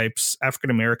stereotypes, African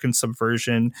American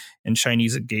subversion, and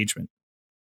Chinese engagement.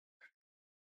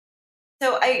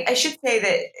 So I should say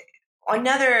that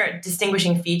another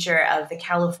distinguishing feature of the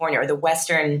California or the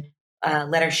Western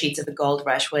letter sheets of the Gold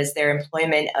Rush was their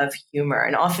employment of humor,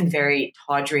 and often very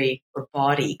tawdry or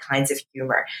bawdy kinds of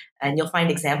humor. And you'll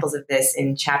find examples of this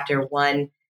in Chapter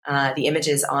 1, the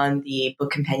images on the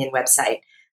Book Companion website.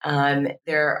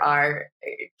 There are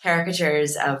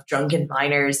caricatures of drunken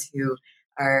miners who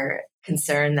are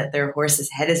concerned that their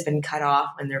horse's head has been cut off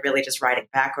when they're really just riding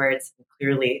backwards and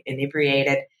clearly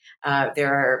inebriated.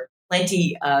 There are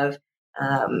plenty of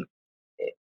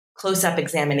close-up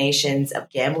examinations of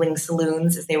gambling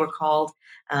saloons, as they were called,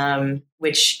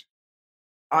 which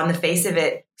on the face of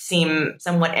it seem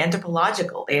somewhat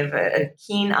anthropological. They have a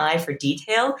keen eye for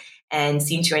detail and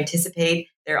seem to anticipate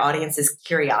their audience's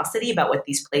curiosity about what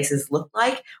these places look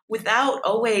like without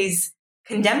always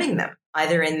condemning them,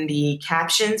 either in the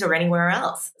captions or anywhere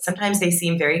else. Sometimes they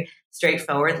seem very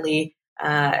straightforwardly,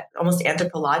 almost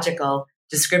anthropological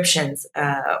descriptions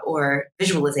or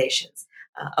visualizations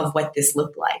of what this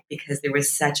looked like, because there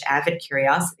was such avid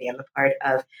curiosity on the part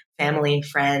of family,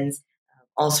 friends,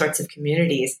 all sorts of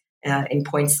communities in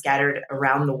points scattered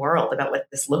around the world about what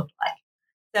this looked like.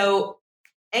 So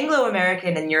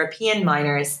Anglo-American and European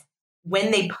miners,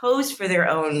 when they posed for their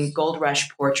own gold rush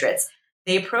portraits,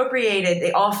 they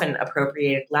often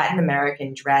appropriated Latin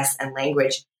American dress and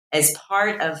language as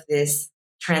part of this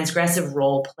transgressive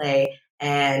role play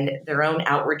and their own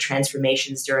outward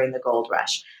transformations during the gold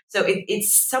rush. So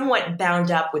it's somewhat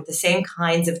bound up with the same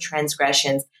kinds of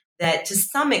transgressions that, to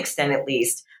some extent at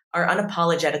least, are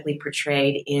unapologetically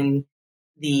portrayed in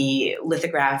the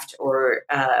lithographed or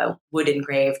wood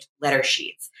engraved letter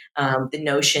sheets. The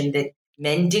notion that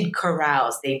men did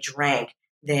carouse, they drank,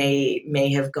 they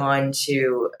may have gone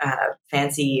to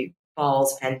fancy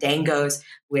balls, fandangos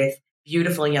with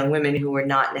beautiful young women who were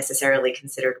not necessarily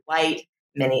considered white.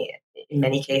 In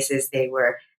many cases, they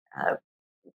were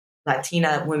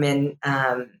Latina women,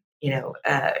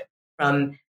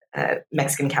 from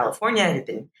Mexican California, had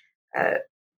been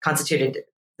constituted.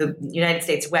 The United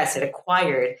States West had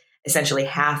acquired essentially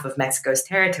half of Mexico's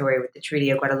territory with the Treaty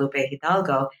of Guadalupe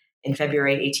Hidalgo in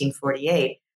February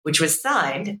 1848, which was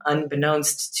signed,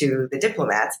 unbeknownst to the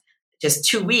diplomats, just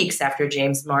 2 weeks after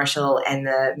James Marshall and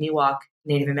the Miwok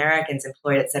Native Americans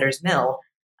employed at Sutter's Mill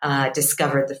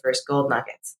discovered the first gold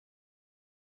nuggets.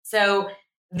 So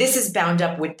this is bound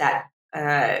up with that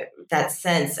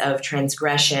sense of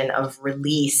transgression, of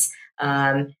release,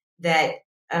 that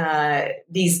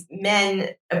these men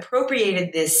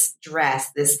appropriated this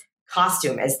dress, this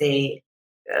costume, as they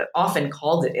often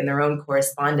called it in their own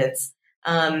correspondence,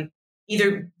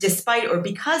 either despite or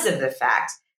because of the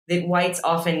fact that whites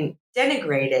often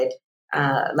denigrated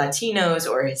Latinos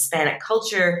or Hispanic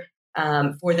culture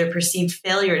for their perceived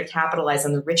failure to capitalize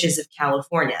on the riches of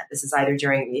California. This is either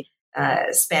during the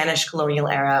Spanish colonial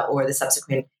era or the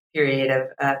subsequent period of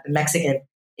the Mexican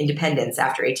independence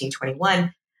after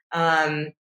 1821.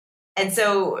 And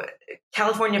so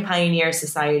California Pioneer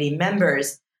Society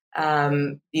members,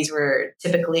 these were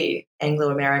typically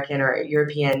Anglo-American or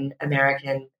European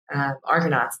American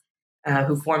Argonauts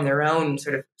who formed their own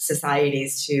sort of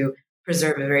societies to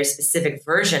preserve a very specific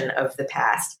version of the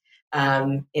past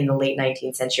in the late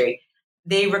 19th century.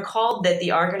 They recalled that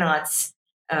the Argonauts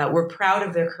were proud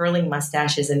of their curling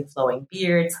mustaches and flowing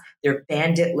beards, their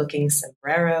bandit-looking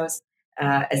sombreros,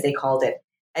 as they called it,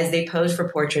 as they posed for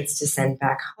portraits to send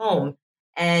back home.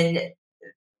 And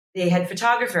they had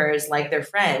photographers like their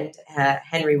friend,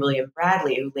 Henry William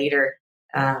Bradley, who later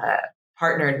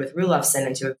partnered with Rulofsson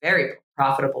into a very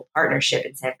profitable partnership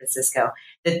in San Francisco,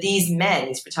 that these men,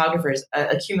 these photographers,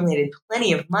 accumulated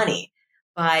plenty of money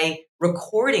by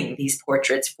recording these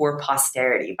portraits for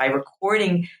posterity, by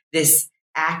recording this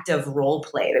act of role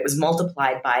play that was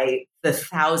multiplied by the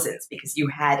thousands, because you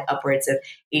had upwards of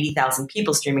 80,000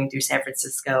 people streaming through San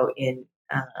Francisco in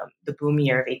the boom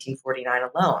year of 1849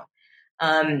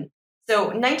 alone.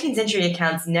 So 19th century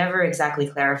accounts never exactly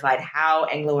clarified how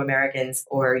Anglo-Americans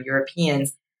or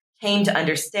Europeans came to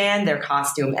understand their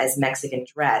costume as Mexican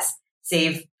dress,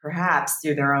 save perhaps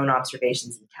through their own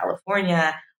observations in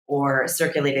California or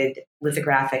circulated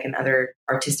lithographic and other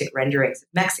artistic renderings of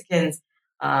Mexicans,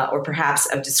 or perhaps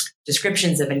of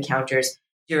descriptions of encounters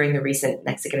during the recent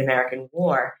Mexican-American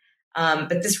War.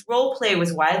 But this role play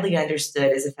was widely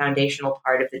understood as a foundational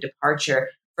part of the departure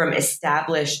from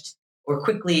established or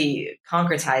quickly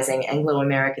concretizing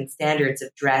Anglo-American standards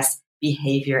of dress,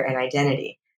 behavior, and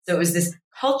identity. So it was this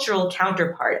cultural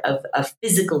counterpart of a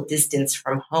physical distance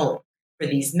from home for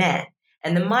these men.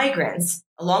 And the migrants,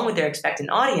 along with their expectant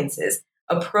audiences,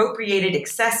 appropriated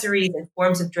accessories and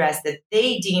forms of dress that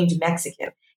they deemed Mexican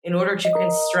in order to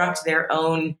construct their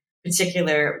own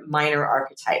particular minor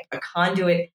archetype, a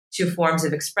conduit to forms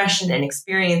of expression and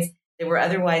experience that were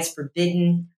otherwise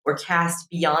forbidden or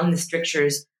cast beyond the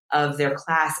strictures of their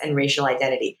class and racial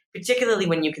identity, particularly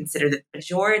when you consider that the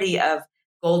majority of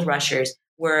gold rushers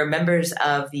were members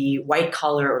of the white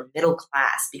collar or middle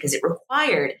class, because it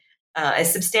required a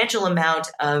substantial amount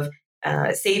of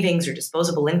savings or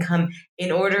disposable income in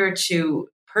order to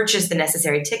purchase the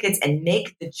necessary tickets and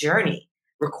make the journey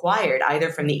required, either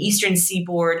from the eastern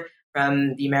seaboard,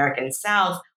 from the American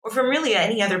South, or from really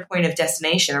any other point of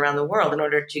destination around the world in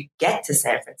order to get to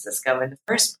San Francisco in the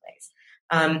first place.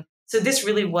 So this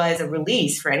really was a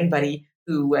release for anybody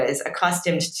who was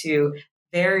accustomed to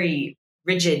very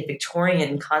rigid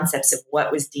Victorian concepts of what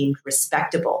was deemed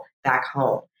respectable back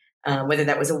home, whether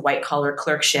that was a white-collar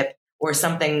clerkship or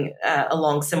something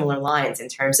along similar lines in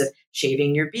terms of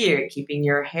shaving your beard, keeping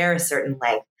your hair a certain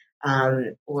length,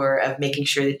 or of making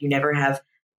sure that you never have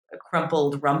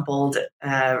crumpled, rumpled,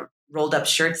 rolled up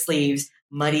shirt sleeves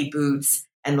muddy boots,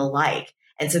 and the like.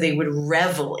 And so they would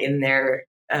revel in their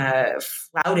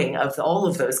flouting of all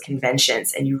of those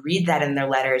conventions. And you read that in their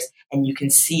letters, and you can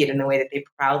see it in the way that they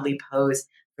proudly pose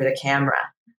for the camera.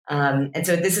 And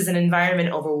so this is an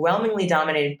environment overwhelmingly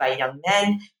dominated by young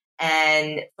men,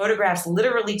 and photographs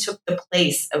literally took the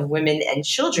place of women and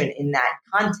children in that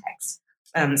context.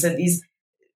 So these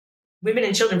women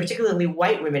and children, particularly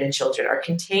white women and children, are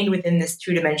contained within this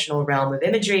two-dimensional realm of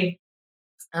imagery.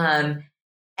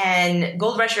 And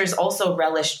gold rushers also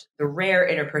relished the rare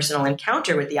interpersonal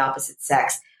encounter with the opposite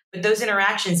sex. But those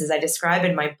interactions, as I describe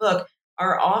in my book,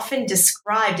 are often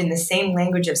described in the same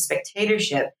language of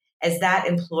spectatorship as that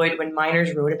employed when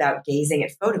miners wrote about gazing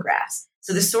at photographs.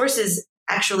 So the sources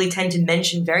actually tend to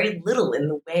mention very little in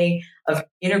the way of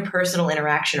interpersonal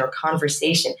interaction or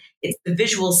conversation. It's the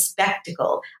visual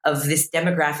spectacle of this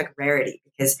demographic rarity,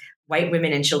 because white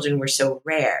women and children were so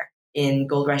rare in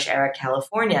Gold Rush era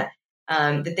California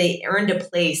that they earned a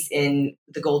place in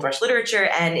the Gold Rush literature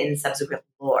and in subsequent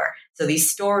lore. So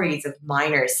these stories of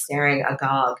miners staring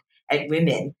agog at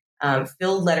women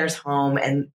filled letters home,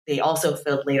 and they also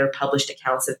filled later published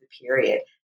accounts of the period,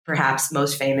 perhaps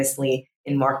most famously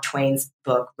in Mark Twain's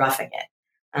book, Roughing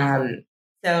It.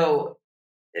 So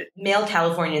male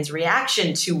Californians'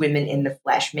 reaction to women in the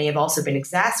flesh may have also been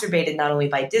exacerbated not only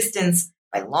by distance,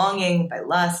 by longing, by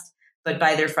lust, but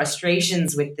by their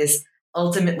frustrations with this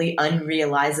ultimately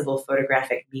unrealizable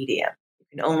photographic medium. You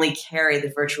can only carry the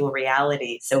virtual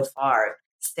reality so far,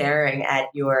 staring at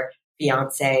your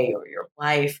fiance or your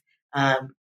wife.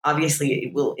 Obviously,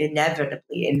 it will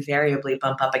inevitably, invariably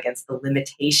bump up against the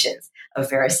limitations of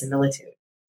verisimilitude.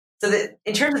 So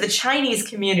in terms of the Chinese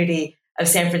community of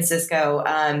San Francisco,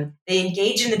 they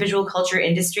engaged in the visual culture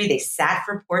industry. They sat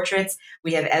for portraits.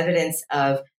 We have evidence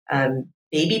of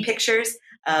baby pictures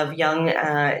of young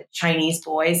Chinese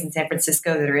boys in San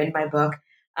Francisco that are in my book.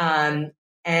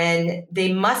 And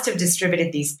they must have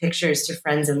distributed these pictures to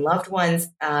friends and loved ones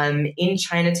in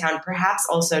Chinatown, perhaps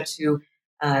also to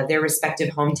their respective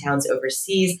hometowns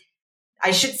overseas. I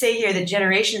should say here that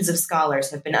generations of scholars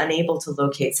have been unable to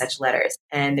locate such letters.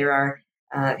 And there are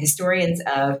historians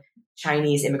of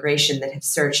Chinese immigration that have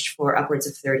searched for upwards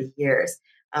of 30 years.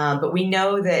 But we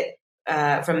know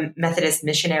that from Methodist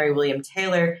missionary William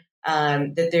Taylor,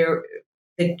 that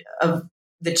of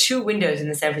the two windows in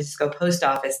the San Francisco post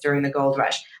office during the gold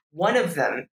rush, one of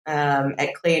them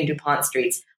at Clay and DuPont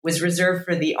Streets was reserved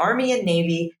for the Army and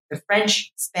Navy, the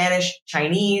French, Spanish,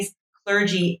 Chinese,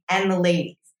 clergy, and the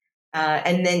ladies.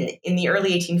 And then in the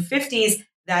early 1850s,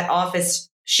 that office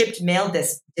shipped mail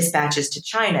dispatches to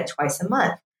China twice a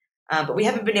month. But we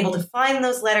haven't been able to find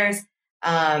those letters.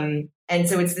 And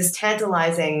so it's this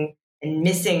tantalizing and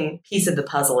missing piece of the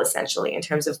puzzle, essentially, in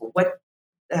terms of what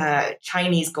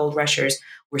Chinese gold rushers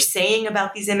were saying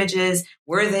about these images.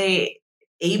 Were they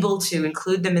able to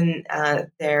include them in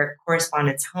their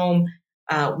correspondence home?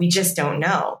 We just don't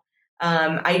know.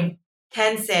 I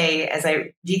can say, as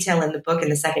I detail in the book in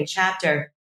the second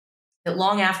chapter, that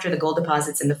long after the gold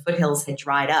deposits in the foothills had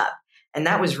dried up, and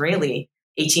that was really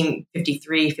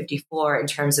 1853, 54 in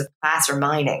terms of placer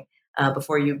mining,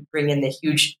 before you bring in the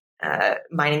huge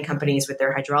mining companies with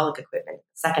their hydraulic equipment,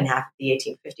 the second half of the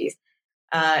 1850s,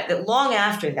 that long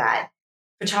after that,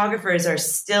 photographers are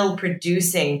still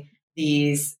producing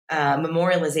these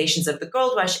memorializations of the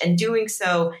gold rush, and doing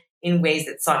so in ways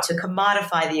that sought to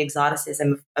commodify the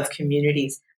exoticism of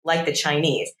communities like the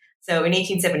Chinese. So in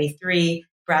 1873,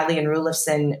 Bradley and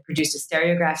Rulifson produced a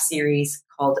stereograph series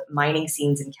called Mining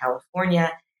Scenes in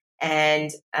California. And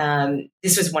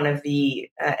this was one of the,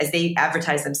 as they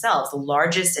advertised themselves, the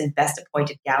largest and best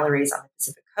appointed galleries on the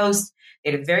Pacific Coast.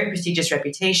 They had a very prestigious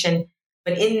reputation.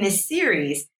 But in this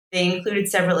series, they included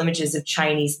several images of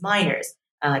Chinese miners,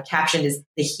 captioned as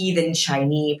the heathen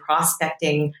Chinese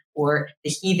prospecting, or the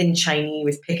heathen Chinese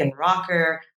with pick and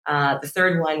rocker. The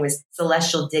third one was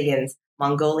Celestial Diggins,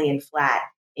 Mongolian Flat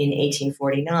in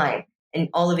 1849. And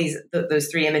all of those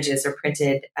three images are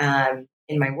printed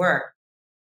in my work.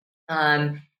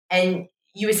 And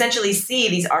you essentially see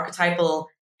these archetypal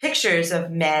pictures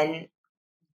of men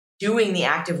doing the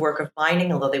active work of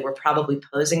mining, although they were probably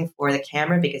posing for the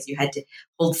camera because you had to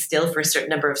hold still for a certain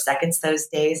number of seconds those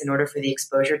days in order for the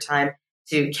exposure time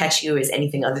to catch you as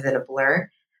anything other than a blur.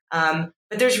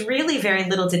 But there's really very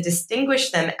little to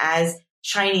distinguish them as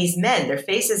Chinese men. Their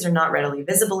faces are not readily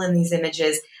visible in these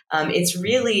images. It's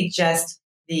really just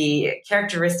the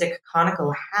characteristic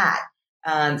conical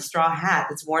hat, straw hat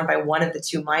that's worn by one of the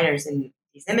two miners in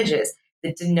these images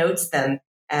that denotes them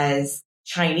as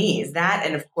Chinese. That,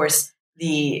 and of course,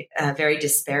 the very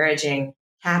disparaging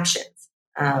captions,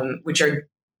 which are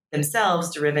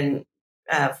themselves driven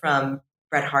from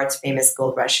Bret Hart's famous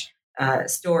Gold Rush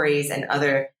stories and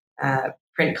other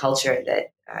print culture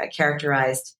that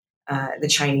characterized the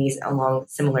Chinese along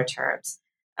similar terms.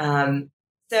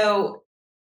 So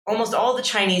almost all the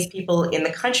Chinese people in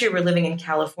the country were living in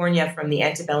California from the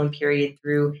antebellum period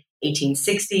through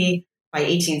 1860. By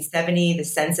 1870, the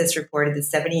census reported that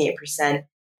 78%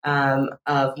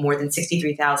 of more than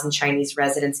 63,000 Chinese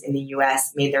residents in the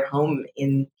U.S. made their home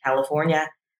in California.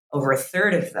 Over a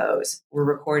third of those were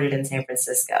recorded in San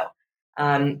Francisco.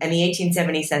 And the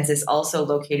 1870 census also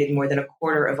located more than a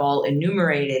quarter of all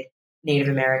enumerated Native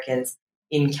Americans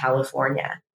in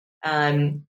California.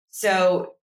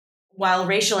 So while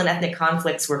racial and ethnic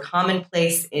conflicts were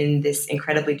commonplace in this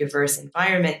incredibly diverse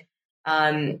environment,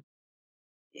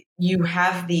 you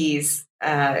have these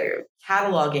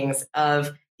catalogings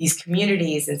of these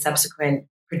communities and subsequent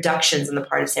productions on the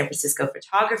part of San Francisco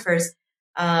photographers.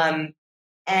 And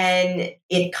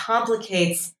it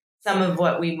complicates some of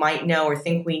what we might know or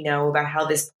think we know about how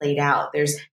this played out.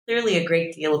 There's clearly a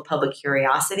great deal of public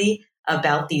curiosity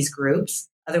about these groups.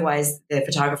 Otherwise, the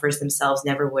photographers themselves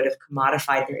never would have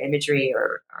commodified their imagery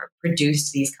or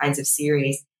produced these kinds of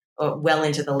series well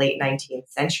into the late 19th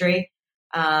century.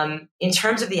 In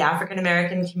terms of the African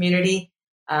American community,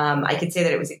 I could say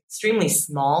that it was extremely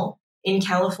small in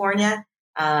California,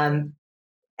 but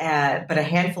a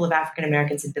handful of African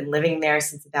Americans had been living there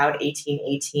since about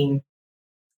 1818.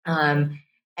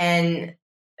 And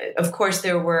of course,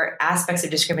 there were aspects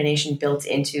of discrimination built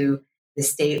into the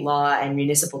state law and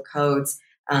municipal codes.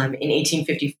 In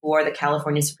 1854, the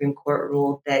California Supreme Court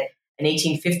ruled that an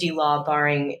 1850 law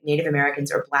barring Native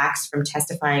Americans or Blacks from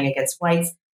testifying against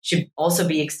whites should also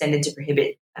be extended to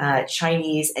prohibit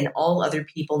Chinese and all other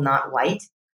people not white,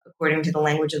 according to the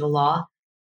language of the law.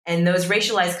 And those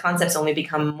racialized concepts only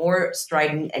become more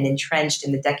strident and entrenched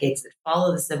in the decades that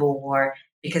follow the Civil War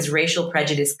because racial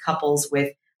prejudice couples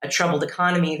with a troubled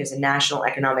economy. There's a national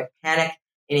economic panic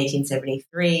in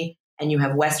 1873, and you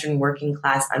have Western working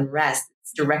class unrest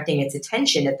directing its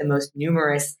attention at the most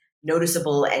numerous,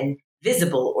 noticeable, and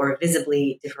visible or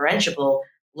visibly differentiable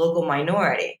local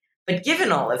minority. But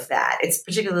given all of that, it's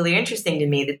particularly interesting to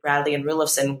me that Bradley and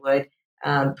Rulofson would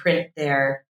print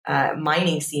their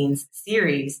mining scenes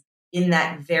series in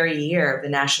that very year of the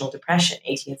National Depression,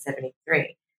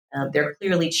 1873. They're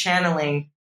clearly channeling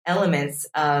elements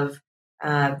of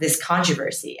this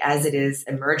controversy as it is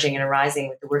emerging and arising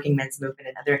with the working men's movement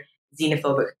and other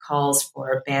xenophobic calls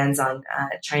for bans on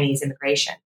Chinese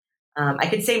immigration. I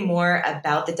could say more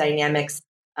about the dynamics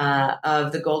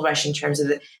of the gold rush in terms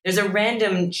of there's a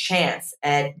random chance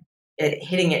at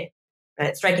hitting it,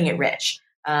 at striking it rich.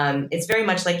 It's very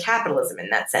much like capitalism in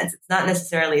that sense. It's not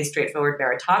necessarily a straightforward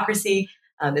meritocracy.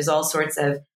 There's all sorts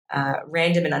of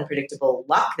random and unpredictable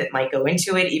luck that might go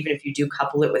into it, even if you do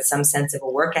couple it with some sense of a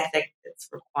work ethic that's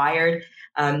required.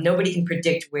 Nobody can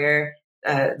predict where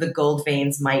the gold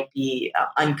veins might be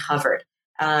uncovered.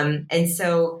 And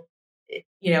so,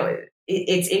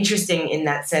 it's interesting in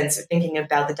that sense of thinking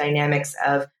about the dynamics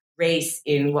of race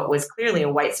in what was clearly a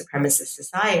white supremacist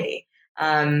society.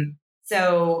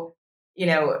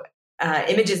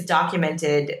 Images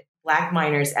documented Black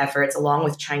miners' efforts along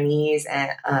with Chinese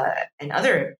and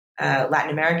other Latin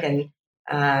American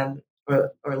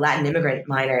or Latin immigrant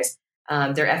miners,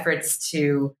 their efforts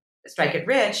to strike it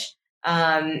rich.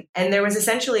 And there was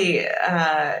essentially,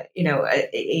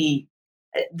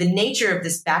 the nature of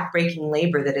this backbreaking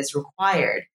labor that is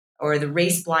required, or the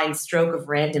race-blind stroke of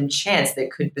random chance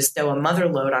that could bestow a mother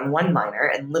lode on one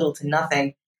miner and little to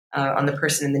nothing on the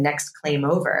person in the next claim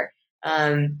over.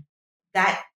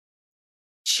 That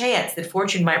chance that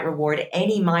fortune might reward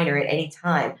any miner at any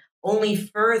time only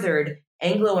furthered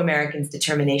Anglo-Americans'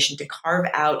 determination to carve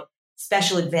out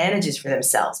special advantages for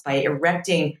themselves by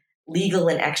erecting legal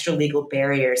and extra-legal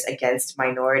barriers against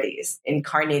minorities,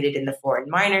 incarnated in the foreign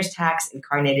miners tax,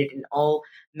 incarnated in all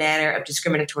manner of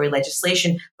discriminatory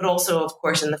legislation, but also, of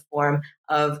course, in the form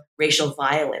of racial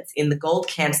violence in the gold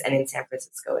camps and in San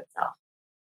Francisco itself.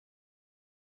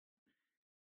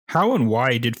 How and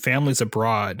why did families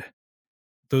abroad,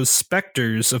 those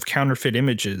specters of counterfeit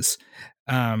images,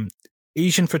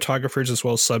 Asian photographers as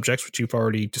well as subjects, which you've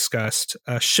already discussed,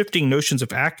 shifting notions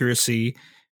of accuracy,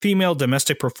 female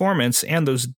domestic performance, and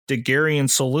those Daguerrean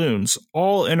saloons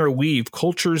all interweave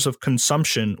cultures of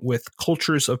consumption with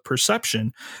cultures of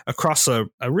perception across a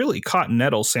really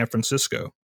continental San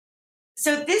Francisco?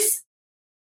 So this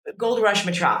gold rush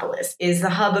metropolis is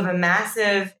the hub of a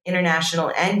massive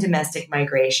international and domestic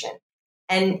migration,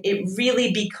 and it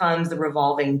really becomes the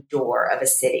revolving door of a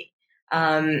city.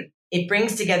 It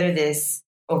brings together this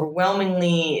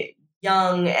overwhelmingly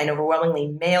young and overwhelmingly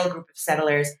male group of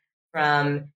settlers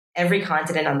from every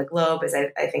continent on the globe, as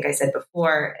I think I said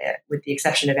before, with the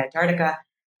exception of Antarctica.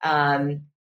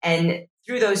 And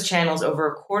through those channels,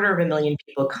 over 250,000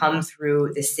 people come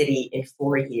through the city in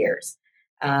 4 years.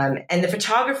 And the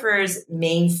photographer's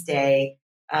mainstay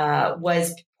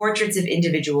was portraits of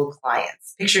individual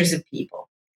clients, pictures of people.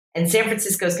 And San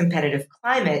Francisco's competitive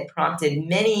climate prompted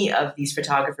many of these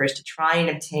photographers to try and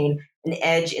obtain an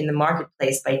edge in the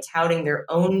marketplace by touting their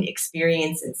own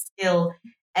experience and skill,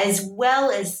 as well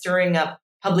as stirring up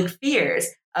public fears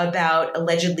about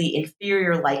allegedly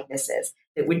inferior likenesses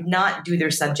that would not do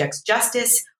their subjects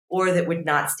justice or that would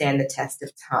not stand the test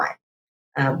of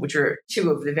time, which are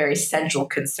two of the very central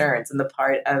concerns on the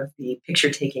part of the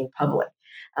picture-taking public,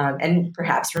 and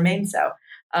perhaps remain so.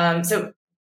 So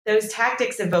those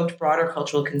tactics evoked broader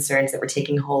cultural concerns that were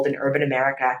taking hold in urban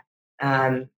America,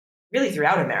 really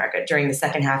throughout America during the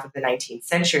second half of the 19th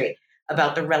century,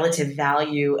 about the relative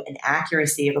value and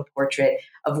accuracy of a portrait,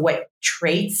 of what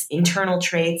traits, internal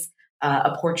traits,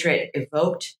 a portrait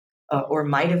evoked or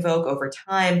might evoke over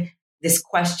time, this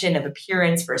question of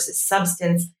appearance versus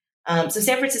substance. So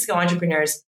San Francisco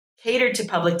entrepreneurs catered to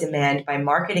public demand by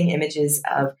marketing images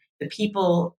of the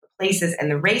people, places, and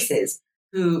the races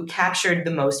who captured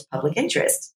the most public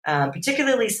interest,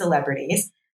 particularly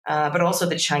celebrities, but also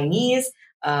the Chinese,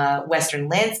 Western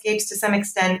landscapes to some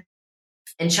extent.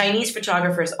 And Chinese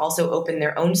photographers also opened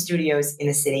their own studios in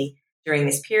the city during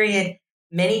this period.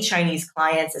 Many Chinese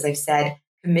clients, as I've said,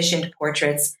 commissioned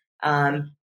portraits. So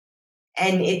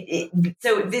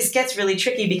this gets really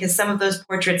tricky because some of those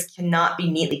portraits cannot be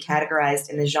neatly categorized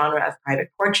in the genre of private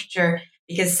portraiture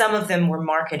because some of them were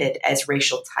marketed as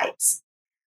racial types.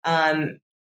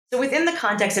 So within the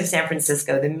context of San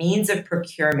Francisco, the means of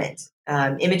procurement,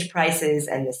 image prices,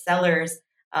 and the sellers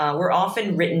were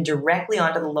often written directly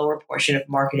onto the lower portion of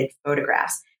marketed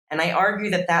photographs. And I argue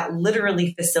that that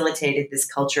literally facilitated this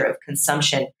culture of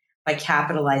consumption by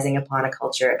capitalizing upon a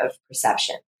culture of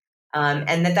perception.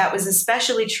 And that was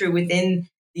especially true within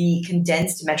the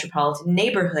condensed metropolitan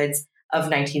neighborhoods of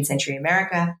 19th century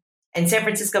America. And San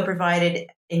Francisco provided,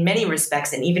 in many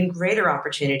respects, an even greater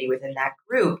opportunity within that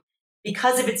group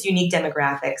because of its unique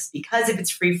demographics, because of its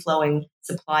free-flowing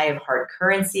supply of hard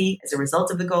currency as a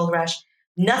result of the gold rush.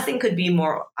 Nothing could be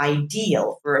more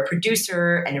ideal for a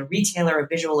producer and a retailer of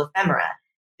visual ephemera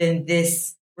than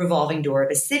this revolving door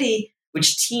of a city,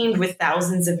 which teemed with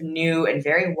thousands of new and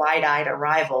very wide-eyed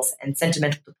arrivals and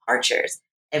sentimental departures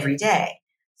every day.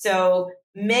 So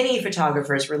many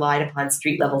photographers relied upon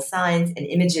street-level signs and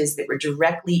images that were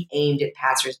directly aimed at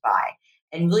passersby.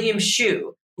 And William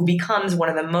Shu, who becomes one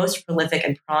of the most prolific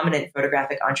and prominent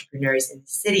photographic entrepreneurs in the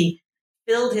city,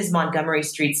 filled his Montgomery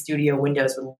Street studio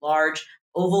windows with large,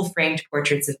 oval-framed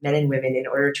portraits of men and women in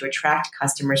order to attract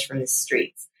customers from the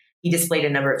streets. He displayed a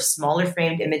number of smaller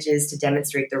framed images to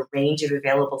demonstrate the range of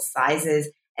available sizes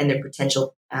and their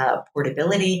potential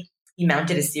portability. He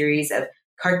mounted a series of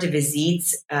carte de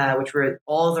visites, which were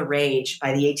all the rage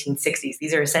by the 1860s.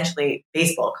 These are essentially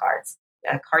baseball cards,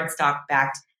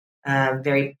 cardstock-backed,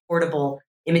 very portable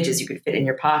images you could fit in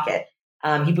your pocket.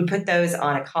 He would put those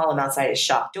on a column outside his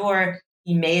shop door.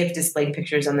 He may have displayed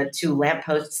pictures on the 2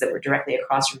 lampposts that were directly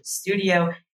across from the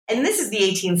studio. And this is the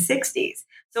 1860s.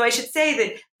 So I should say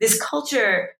that this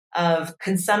culture of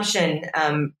consumption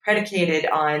predicated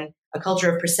on a culture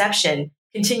of perception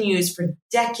continues for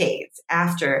decades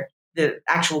after the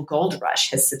actual gold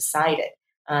rush has subsided.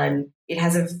 It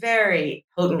has a very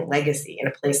potent legacy in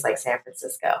a place like San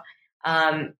Francisco.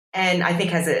 And I think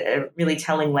has a really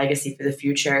telling legacy for the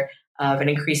future of an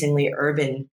increasingly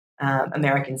urban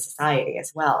American society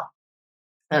as well.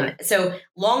 So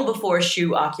long before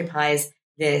Shu occupies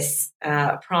this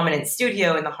prominent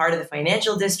studio in the heart of the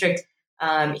financial district,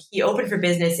 he opened for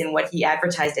business in what he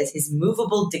advertised as his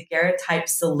movable daguerreotype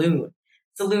saloon.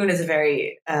 Saloon is a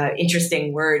very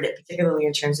interesting word, particularly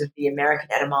in terms of the American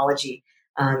etymology.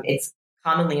 It's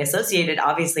commonly associated,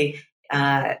 obviously,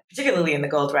 particularly in the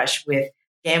gold rush, with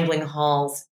gambling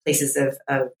halls, places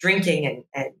of drinking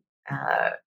and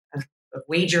of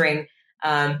wagering.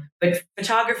 But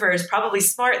photographers probably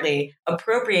smartly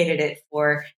appropriated it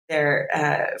for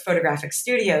their photographic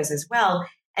studios as well.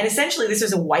 And essentially, this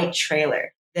was a white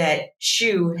trailer that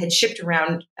Shu had shipped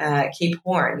around Cape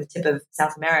Horn, the tip of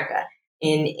South America,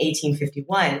 in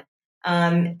 1851.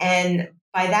 And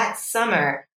by that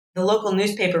summer, the local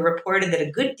newspaper reported that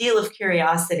a good deal of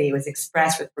curiosity was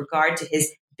expressed with regard to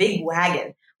his big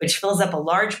wagon, which fills up a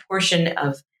large portion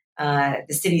of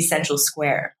the city's central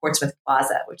square, Portsmouth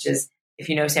Plaza, which is, if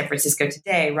you know San Francisco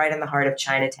today, right in the heart of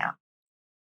Chinatown.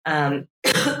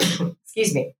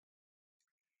 Excuse me.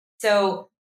 So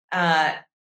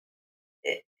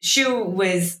Shu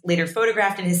was later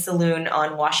photographed in his saloon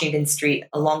on Washington Street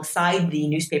alongside the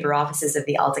newspaper offices of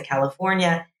the Alta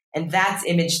California. And that's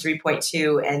image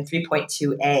 3.2 and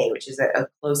 3.2a, which is a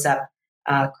close-up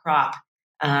crop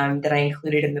that I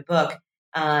included in the book.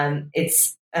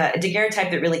 It's a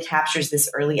daguerreotype that really captures this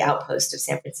early outpost of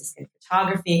San Franciscan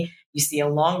photography. You see a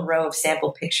long row of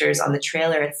sample pictures on the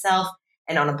trailer itself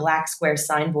and on a black square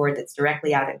signboard that's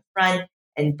directly out in front.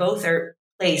 And both are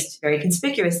placed very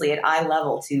conspicuously at eye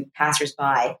level to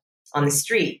passersby on the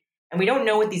street. And we don't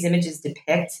know what these images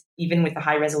depict, even with the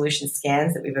high resolution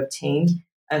scans that we've obtained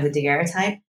of the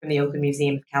daguerreotype from the Oakland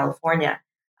Museum of California.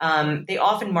 They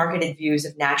often marketed views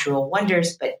of natural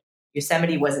wonders, but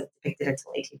Yosemite wasn't depicted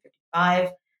until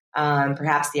 1855.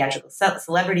 Perhaps theatrical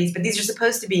celebrities, but these are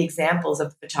supposed to be examples of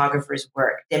the photographer's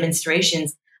work,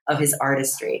 demonstrations of his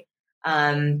artistry.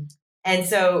 And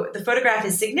so the photograph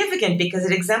is significant because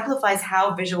it exemplifies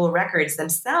how visual records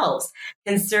themselves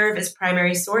can serve as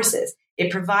primary sources.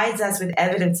 It provides us with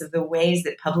evidence of the ways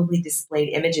that publicly displayed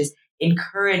images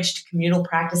encouraged communal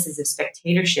practices of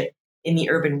spectatorship in the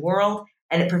urban world,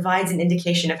 and it provides an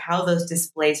indication of how those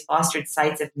displays fostered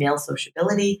sites of male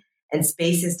sociability and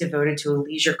spaces devoted to a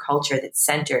leisure culture that's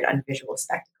centered on visual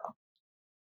spectacle.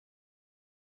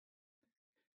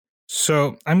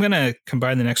 So I'm going to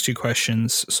combine the next two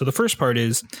questions. So the first part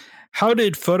is, how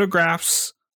did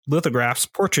photographs, lithographs,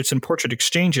 portraits, and portrait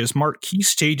exchanges mark key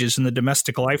stages in the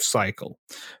domestic life cycle,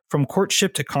 from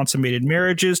courtship to consummated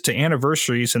marriages to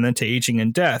anniversaries and then to aging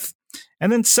and death?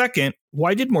 And then second,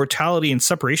 why did mortality and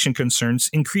separation concerns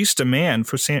increase demand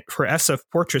for SF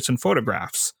portraits and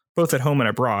photographs, both at home and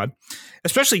abroad,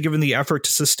 especially given the effort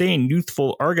to sustain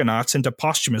youthful Argonauts into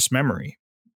posthumous memory?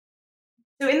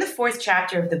 So in the fourth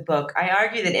chapter of the book, I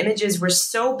argue that images were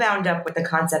so bound up with the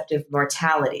concept of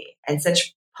mortality and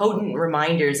such potent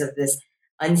reminders of this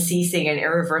unceasing and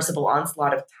irreversible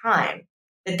onslaught of time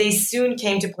that they soon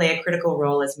came to play a critical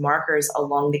role as markers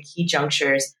along the key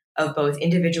junctures of both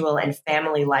individual and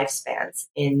family lifespans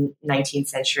in 19th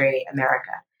century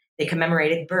America. They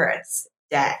commemorated births,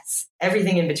 deaths,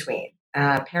 everything in between.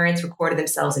 Parents recorded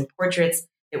themselves in portraits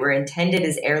that were intended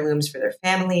as heirlooms for their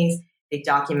families. They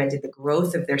documented the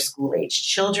growth of their school-aged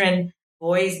children.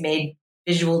 Boys made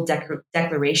visual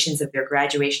declarations of their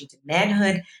graduation to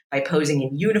manhood by posing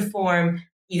in uniform,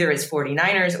 either as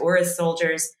 49ers or as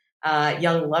soldiers.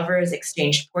 Young lovers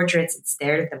exchanged portraits and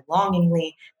stared at them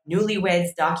longingly.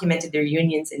 Newlyweds documented their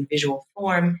unions in visual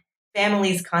form.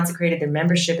 Families consecrated their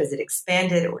membership as it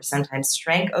expanded or sometimes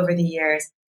shrank over the years.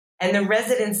 And the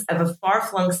residents of a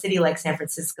far-flung city like San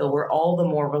Francisco were all the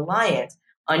more reliant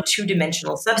on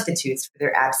two-dimensional substitutes for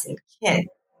their absent kin.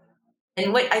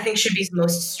 And what I think should be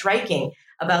most striking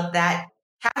about that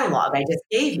catalog I just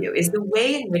gave you is the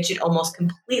way in which it almost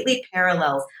completely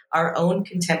parallels our own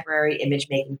contemporary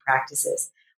image-making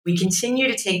practices. We continue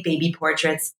to take baby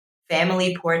portraits,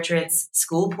 family portraits,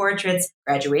 school portraits,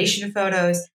 graduation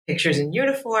photos, pictures in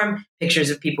uniform, pictures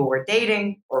of people we're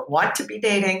dating or want to be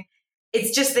dating.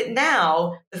 It's just that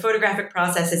now the photographic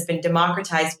process has been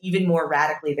democratized even more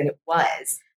radically than it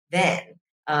was then,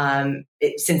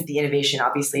 since the innovation,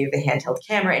 obviously, of the handheld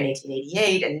camera in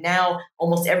 1888. And now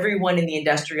almost everyone in the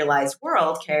industrialized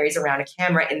world carries around a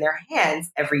camera in their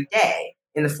hands every day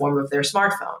in the form of their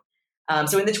smartphone.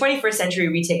 So in the 21st century,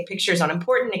 we take pictures on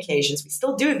important occasions. We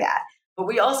still do that, but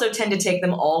we also tend to take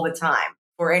them all the time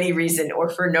for any reason or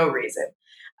for no reason.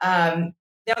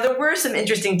 Now, there were some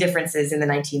interesting differences in the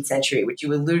 19th century, which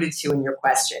you alluded to in your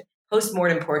question.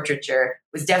 Postmortem portraiture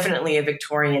was definitely a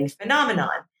Victorian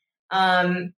phenomenon.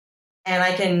 And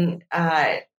I can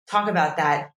talk about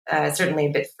that certainly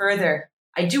a bit further.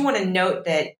 I do want to note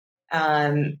that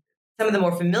some of the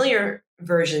more familiar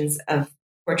versions of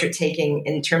portrait taking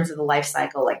in terms of the life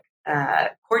cycle, like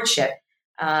courtship,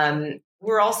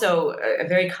 were also a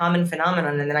very common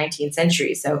phenomenon in the 19th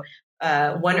century. So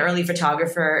one early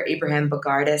photographer, Abraham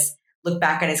Bogardus, looked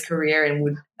back on his career and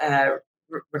would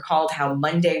recalled how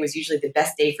Monday was usually the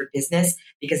best day for business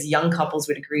because young couples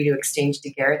would agree to exchange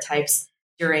daguerreotypes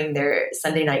during their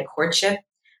Sunday night courtship.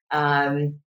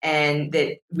 And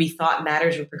that we thought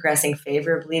matters were progressing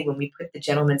favorably when we put the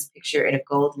gentleman's picture in a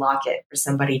gold locket for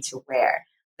somebody to wear.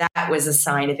 That was a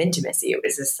sign of intimacy. It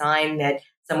was a sign that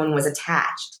someone was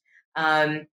attached.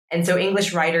 And so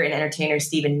English writer and entertainer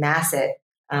Stephen Massett,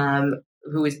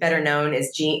 who is better known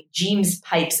as James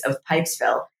Pipes of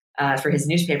Pipesville for his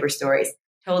newspaper stories,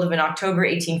 told of an October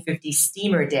 1850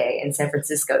 steamer day in San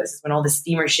Francisco. This is when all the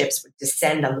steamer ships would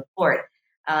descend on the port.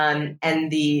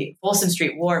 And the Folsom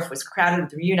Street Wharf was crowded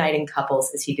with reuniting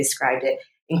couples, as he described it,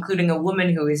 including a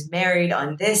woman who was married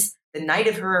on this, the night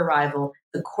of her arrival,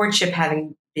 the courtship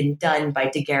having been done by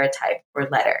daguerreotype or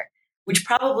letter, which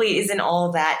probably isn't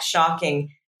all that shocking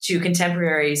to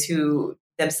contemporaries who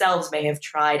themselves may have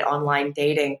tried online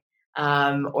dating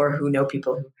or who know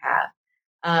people who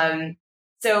have.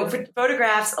 So for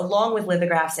photographs, along with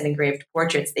lithographs and engraved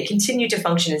portraits, they continue to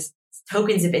function as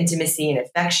tokens of intimacy and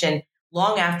affection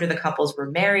long after the couples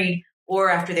were married or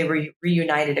after they were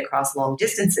reunited across long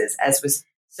distances, as was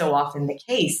so often the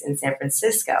case in San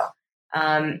Francisco.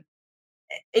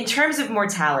 In terms of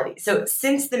mortality, so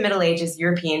since the Middle Ages,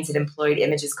 Europeans had employed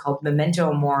images called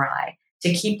memento mori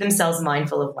to keep themselves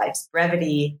mindful of life's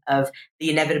brevity, of the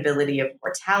inevitability of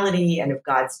mortality, and of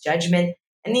God's judgment.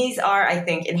 And these are, I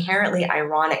think, inherently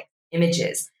ironic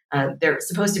images. They're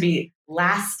supposed to be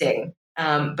lasting,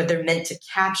 but they're meant to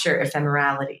capture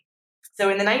ephemerality. So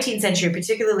in the 19th century,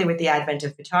 particularly with the advent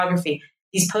of photography,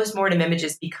 these postmortem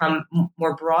images become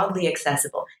more broadly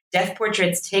accessible. Death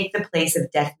portraits take the place of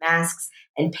death masks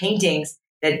and paintings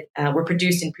that were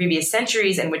produced in previous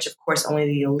centuries and which, of course, only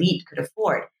the elite could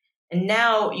afford. And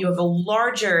now you have a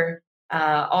larger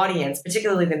audience,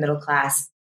 particularly the middle class,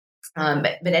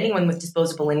 but anyone with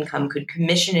disposable income could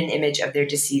commission an image of their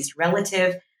deceased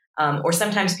relative, or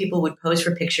sometimes people would pose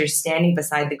for pictures standing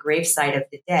beside the gravesite of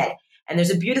the dead. And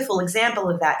there's a beautiful example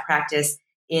of that practice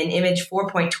in image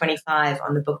 4.25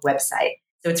 on the book website.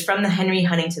 So it's from the Henry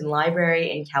Huntington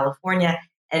Library in California,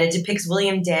 and it depicts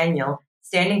William Daniel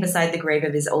standing beside the grave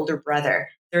of his older brother,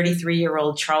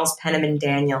 33-year-old Charles Penniman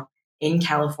Daniel, in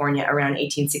California around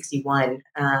 1861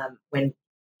 when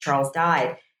Charles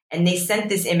died. And they sent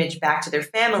this image back to their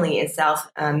family in South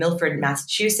Milford,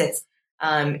 Massachusetts.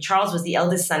 Charles was the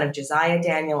eldest son of Josiah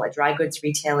Daniel, a dry goods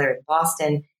retailer in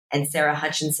Boston, and Sarah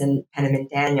Hutchinson Penniman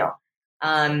Daniel.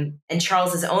 And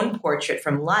Charles's own portrait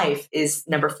from life is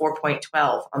number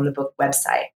 4.12 on the book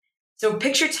website. So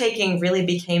picture taking really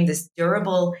became this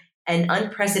durable and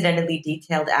unprecedentedly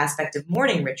detailed aspect of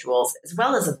mourning rituals, as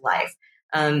well as of life.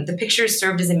 The pictures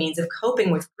served as a means of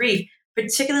coping with grief,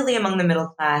 particularly among the middle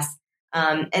class,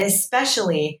 and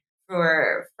especially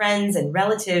for friends and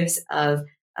relatives of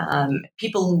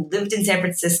people who lived in San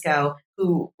Francisco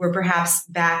who were perhaps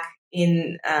back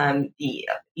in the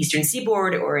Eastern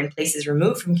Seaboard or in places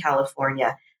removed from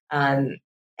California.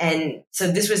 And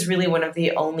so this was really one of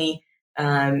the only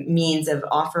means of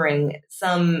offering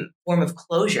some form of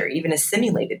closure, even a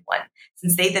simulated one,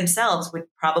 since they themselves would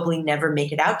probably never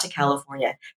make it out to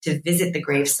California to visit the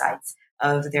grave sites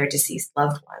of their deceased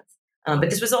loved ones. But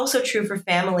this was also true for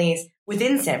families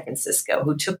within San Francisco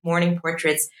who took mourning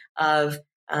portraits of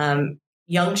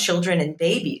young children and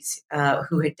babies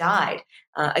who had died,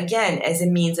 again, as a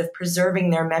means of preserving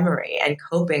their memory and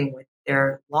coping with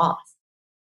their loss.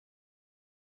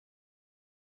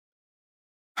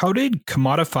 How did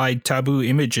commodified taboo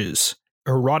images,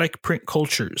 erotic print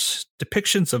cultures,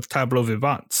 depictions of tableaux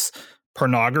vivants,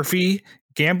 pornography,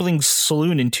 gambling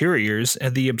saloon interiors,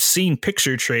 and the obscene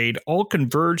picture trade all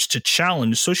converge to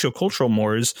challenge sociocultural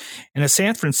mores in a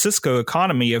San Francisco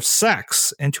economy of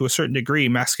sex and, to a certain degree,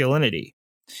 masculinity?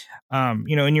 In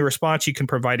your response, you can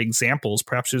provide examples,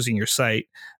 perhaps using your site.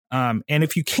 And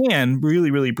if you can,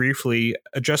 really, really briefly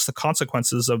address the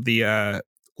consequences of the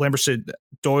Lamberson,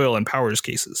 Doyle, and Powers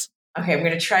cases. Okay, I'm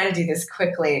going to try to do this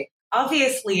quickly.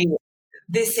 Obviously,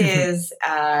 this is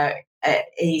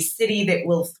a city that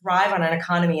will thrive on an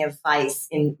economy of vice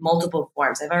in multiple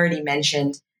forms. I've already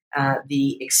mentioned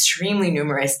the extremely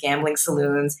numerous gambling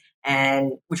saloons,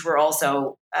 and which were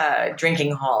also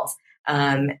drinking halls.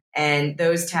 And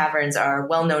those taverns are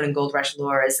well known in Gold Rush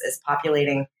lore as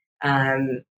populating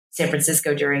San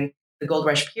Francisco during the Gold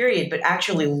Rush period, but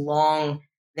actually long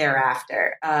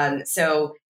thereafter.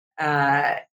 So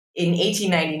in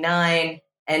 1899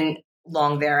 and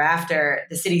long thereafter,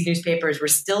 the city's newspapers were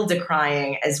still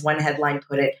decrying, as one headline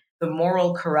put it, the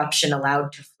moral corruption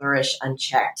allowed to flourish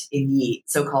unchecked in the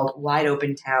so-called wide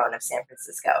open town of San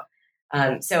Francisco.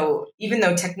 So even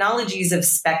though technologies of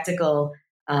spectacle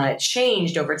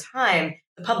changed over time,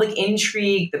 the public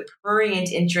intrigue, the prurient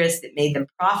interest that made them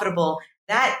profitable,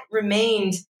 that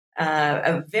remained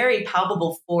a very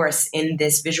palpable force in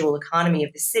this visual economy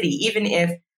of the city, even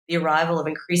if the arrival of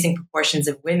increasing proportions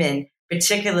of women,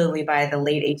 particularly by the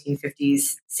late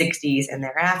 1850s, 60s, and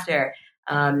thereafter,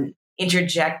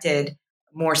 interjected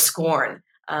more scorn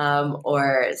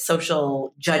or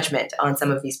social judgment on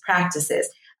some of these practices.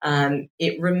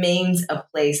 It remains a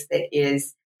place that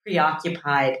is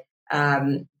preoccupied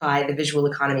by the visual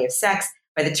economy of sex.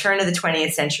 By the turn of the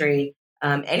 20th century,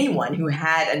 anyone who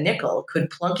had a nickel could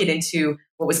plunk it into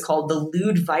what was called the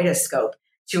lewd vitascope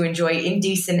to enjoy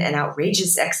indecent and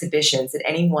outrageous exhibitions at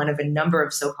any one of a number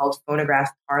of so-called phonograph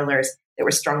parlors that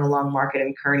were strung along Market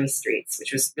and Kearny streets,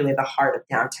 which was really the heart of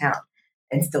downtown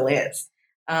and still is.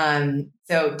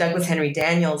 So Douglas Henry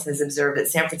Daniels has observed that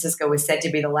San Francisco was said to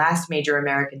be the last major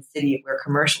American city where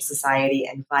commercial society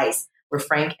and vice were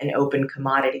frank and open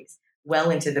commodities well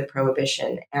into the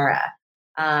Prohibition era.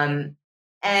 And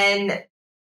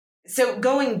so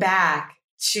going back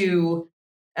to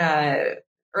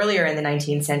earlier in the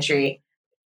 19th century,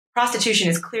 prostitution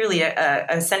is clearly an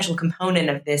essential component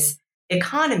of this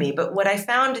economy. But what I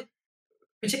found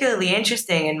particularly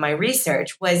interesting in my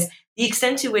research was the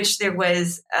extent to which there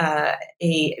was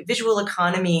a visual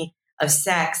economy of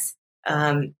sex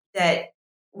that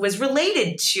was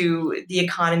related to the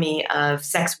economy of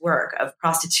sex work, of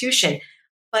prostitution,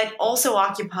 but also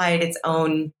occupied its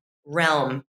own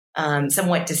realm,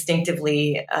 somewhat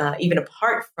distinctively, even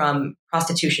apart from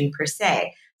prostitution per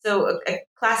se. So a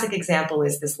classic example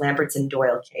is this Lambertson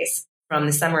Doyle case from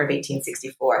the summer of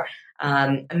 1864.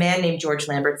 A man named George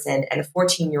Lambertson and a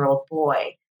 14-year-old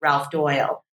boy, Ralph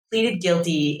Doyle, pleaded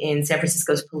guilty in San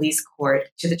Francisco's police court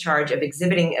to the charge of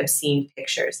exhibiting obscene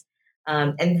pictures.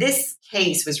 And this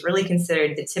case was really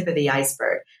considered the tip of the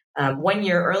iceberg. 1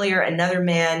 year earlier, another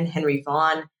man, Henry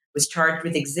Vaughn, was charged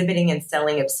with exhibiting and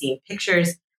selling obscene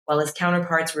pictures, while his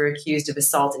counterparts were accused of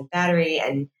assault and battery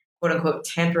and, quote unquote,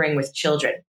 tampering with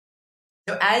children.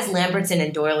 So as Lambertson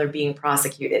and Doyle are being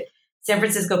prosecuted, San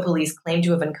Francisco police claim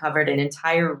to have uncovered an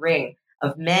entire ring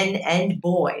of men and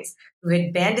boys who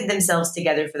had banded themselves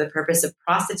together for the purpose of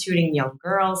prostituting young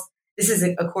girls. This is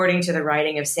according to the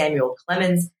writing of Samuel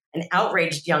Clemens, an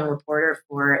outraged young reporter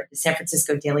for the San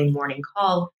Francisco Daily Morning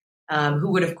Call,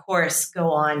 who would, of course,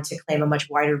 go on to claim a much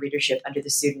wider readership under the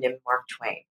pseudonym Mark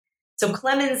Twain. So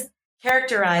Clemens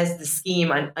characterized the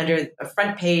scheme under a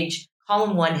front page,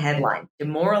 column 1 headline,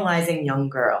 Demoralizing Young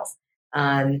Girls.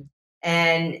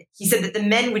 And he said that the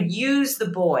men would use the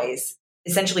boys,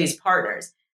 essentially as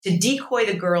partners, to decoy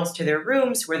the girls to their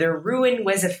rooms where their ruin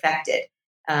was effected,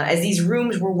 as these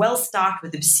rooms were well stocked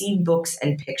with obscene books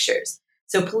and pictures.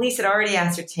 So police had already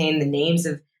ascertained the names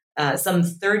of some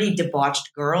 30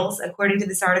 debauched girls, according to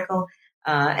this article,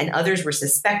 and others were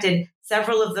suspected,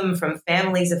 several of them from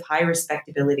families of high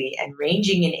respectability and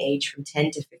ranging in age from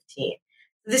 10 to 15.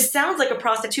 This sounds like a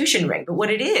prostitution ring, but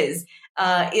what it is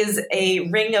a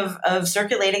ring of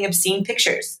circulating obscene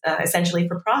pictures, essentially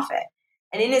for profit.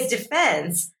 And in his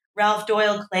defense, Ralph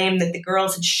Doyle claimed that the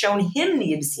girls had shown him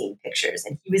the obscene pictures,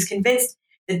 and he was convinced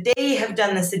that they have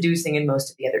done the seducing in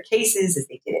most of the other cases, as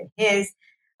they did in his.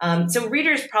 So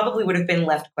readers probably would have been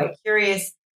left quite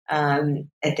curious at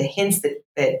the hints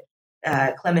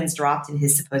that Clemens dropped in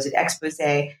his supposed expose,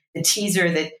 the teaser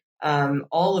that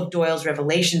all of Doyle's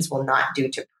revelations will not do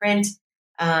to print.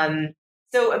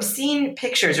 So obscene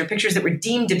pictures, or pictures that were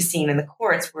deemed obscene in the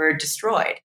courts, were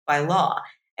destroyed by law.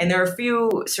 And there are a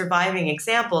few surviving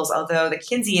examples, although the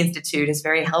Kinsey Institute has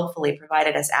very helpfully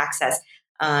provided us access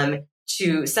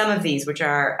to some of these, which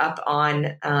are up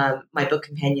on my book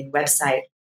companion website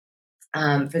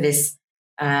for this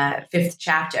 5th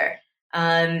chapter.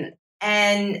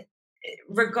 And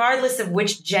regardless of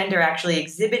which gender actually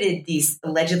exhibited these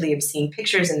allegedly obscene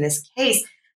pictures in this case,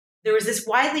 there was this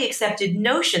widely accepted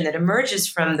notion that emerges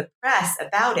from the press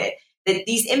about it, that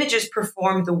these images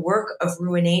perform the work of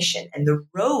ruination and the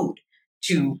road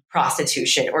to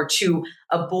prostitution, or to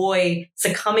a boy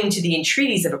succumbing to the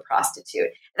entreaties of a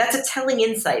prostitute. That's a telling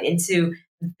insight into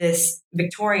this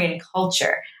Victorian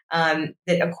culture, that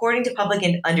according to public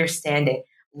understanding,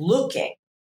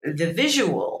 the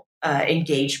visual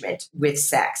engagement with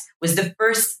sex was the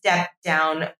first step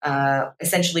down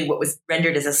essentially what was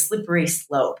rendered as a slippery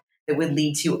slope that would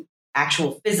lead to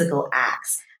actual physical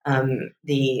acts.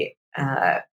 The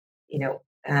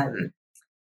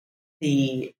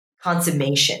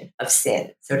consummation of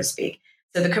sin, so to speak.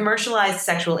 So the commercialized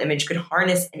sexual image could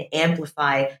harness and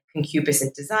amplify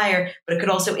concupiscent desire, but it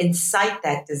could also incite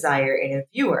that desire in a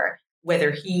viewer, whether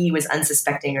he was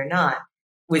unsuspecting or not,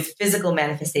 with physical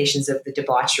manifestations of the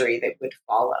debauchery that would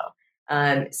follow.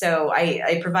 So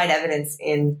I provide evidence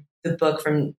in the book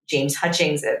from James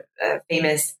Hutchings, a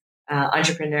famous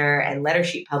entrepreneur and letter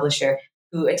sheet publisher,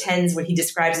 who attends what he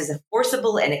describes as a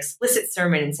forcible and explicit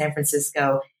sermon in San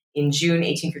Francisco in June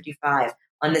 1855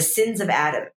 on the sins of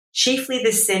Adam, chiefly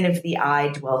the sin of the eye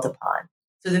dwelt upon.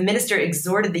 So the minister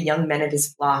exhorted the young men of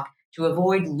his flock to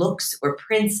avoid looks or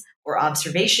prints or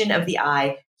observation of the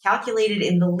eye calculated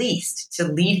in the least to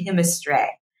lead him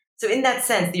astray. So in that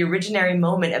sense, the originary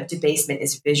moment of debasement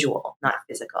is visual, not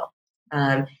physical.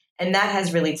 And that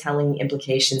has really telling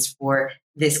implications for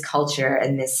this culture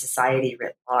and this society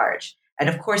writ large. And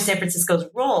of course, San Francisco's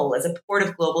role as a port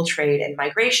of global trade and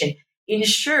migration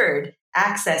ensured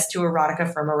access to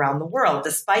erotica from around the world,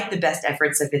 despite the best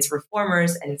efforts of its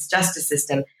reformers and its justice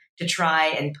system to try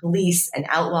and police and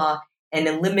outlaw and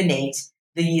eliminate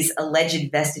these alleged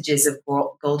vestiges of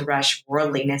gold rush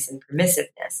worldliness and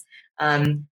permissiveness.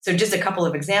 So just a couple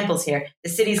of examples here. The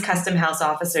city's custom house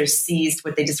officers seized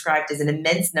what they described as an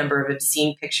immense number of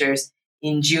obscene pictures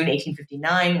in June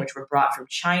 1859, which were brought from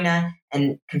China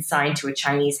and consigned to a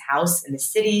Chinese house in the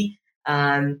city.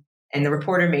 And the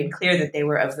reporter made clear that they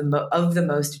were of the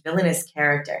most villainous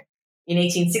character. In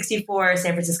 1864,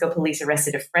 San Francisco police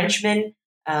arrested a Frenchman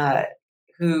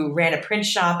who ran a print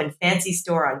shop and fancy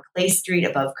store on Clay Street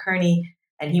above Kearny,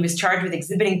 and he was charged with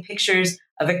exhibiting pictures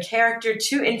of a character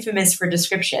too infamous for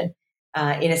description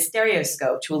in a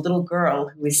stereoscope to a little girl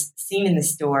who was seen in the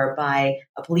store by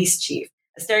a police chief.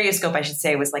 A stereoscope, I should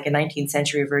say, was like a 19th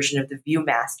century version of the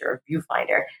Viewmaster or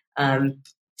Viewfinder.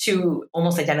 Two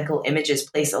almost identical images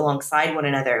placed alongside one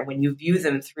another. And when you view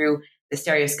them through the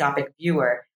stereoscopic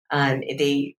viewer,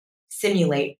 they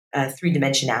simulate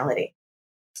three-dimensionality.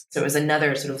 So it was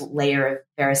another sort of layer of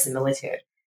verisimilitude.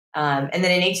 And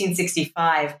then in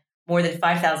 1865, more than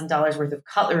 $5,000 worth of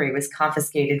cutlery was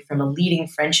confiscated from a leading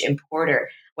French importer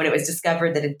when it was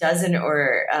discovered that a dozen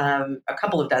or a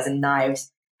couple of dozen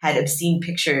knives had obscene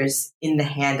pictures in the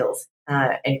handles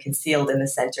and concealed in the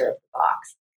center of the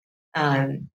box.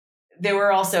 There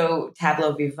were also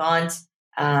tableau vivant,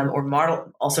 or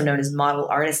model, also known as model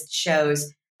artist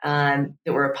shows, that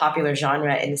were a popular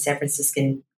genre in the San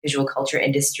Franciscan visual culture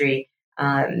industry.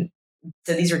 So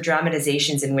these were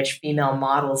dramatizations in which female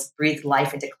models breathed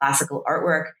life into classical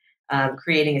artwork,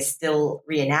 creating a still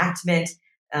reenactment.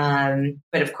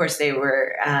 But of course, they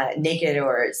were naked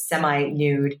or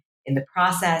semi-nude in the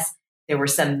process. There were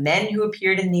some men who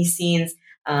appeared in these scenes,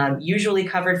 usually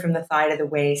covered from the thigh to the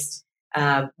waist.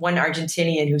 One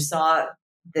Argentinian who saw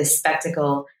this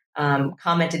spectacle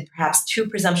commented perhaps too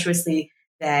presumptuously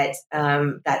that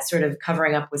that sort of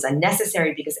covering up was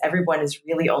unnecessary because everyone is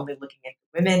really only looking at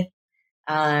the women.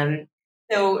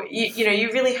 So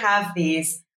you really have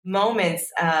these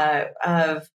moments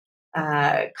of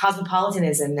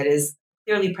cosmopolitanism that is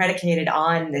clearly predicated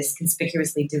on this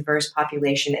conspicuously diverse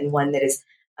population, and one that is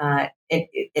at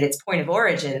its point of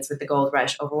origins with the gold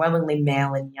rush overwhelmingly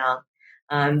male and young,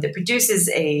 that produces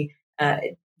a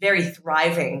very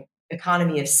thriving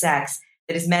economy of sex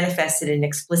that is manifested in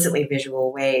explicitly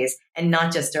visual ways, and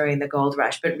not just during the gold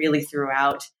rush, but really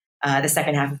throughout the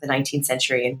second half of the 19th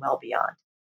century and well beyond.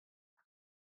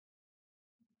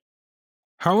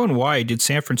 How and why did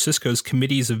San Francisco's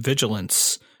committees of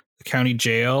vigilance, the county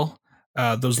jail,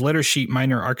 those letter sheet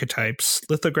minor archetypes,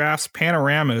 lithographs,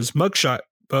 panoramas, mugshot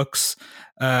books,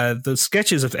 the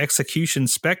sketches of execution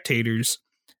spectators,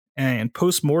 and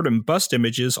post-mortem bust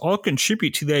images all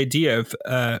contribute to the idea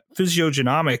of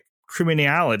physiognomic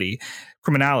criminality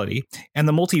and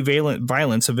the multivalent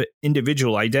violence of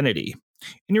individual identity.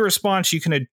 In your response, you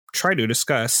can try to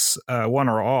discuss one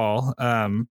or all,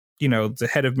 the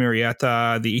head of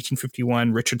Murrieta, the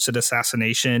 1851 Richardson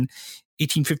assassination,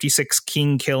 1856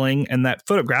 King killing, and that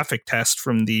photographic test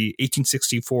from the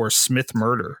 1864 Smith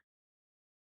murder.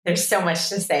 There's so much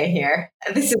to say here.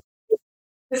 This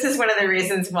is one of the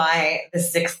reasons why the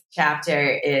 6th chapter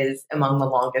is among the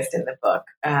longest in the book,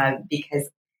 because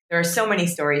there are so many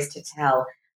stories to tell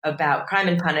about crime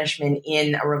and punishment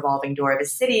in a revolving door of a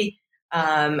city,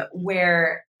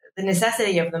 where the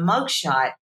necessity of the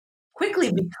mugshot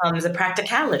quickly becomes a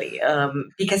practicality,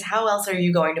 because how else are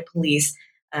you going to police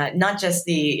not just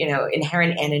the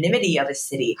inherent anonymity of a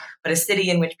city, but a city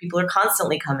in which people are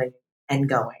constantly coming and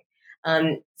going?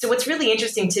 So what's really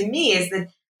interesting to me is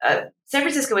that San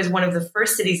Francisco is one of the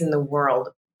first cities in the world,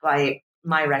 by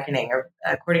my reckoning, or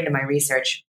according to my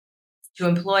research, to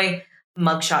employ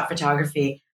mugshot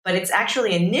photography. But it's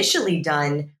actually initially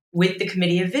done with the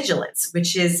Committee of Vigilance,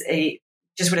 which is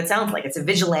just what it sounds like. It's a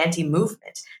vigilante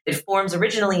movement that forms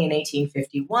originally in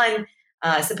 1851,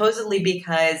 supposedly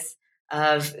because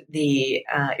of the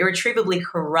irretrievably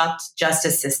corrupt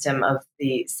justice system of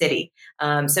the city.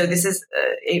 So this is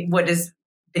what has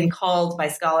been called by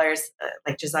scholars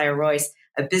like Josiah Royce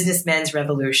a businessman's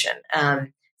revolution.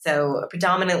 So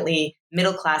predominantly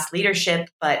middle-class leadership,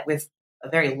 but with a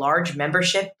very large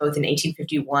membership, both in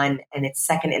 1851 and its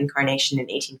second incarnation in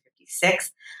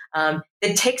 1856,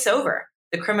 that takes over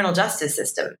the criminal justice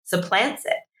system, supplants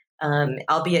it,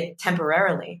 albeit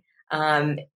temporarily,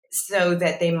 so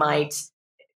that they might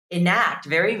enact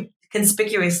very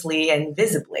conspicuously and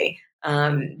visibly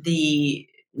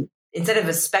instead of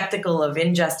a spectacle of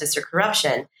injustice or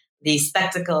corruption, the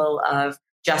spectacle of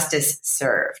justice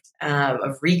served,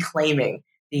 of reclaiming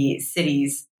the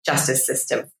city's justice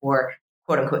system for,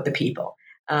 quote unquote, the people.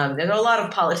 There's a lot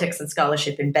of politics and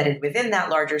scholarship embedded within that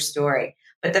larger story.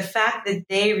 But the fact that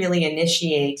they really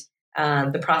initiate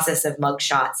the process of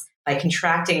mugshots by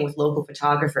contracting with local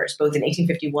photographers, both in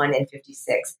 1851 and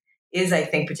 56, is, I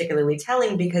think, particularly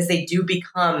telling because they do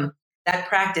become, that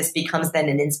practice becomes then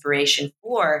an inspiration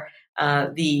for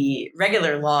the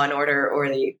regular law and order or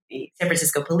the San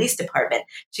Francisco Police Department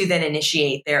to then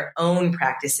initiate their own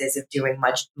practices of doing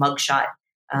mugshot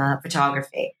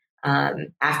photography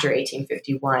after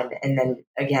 1851 and then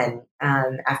again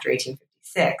after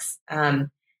 1856.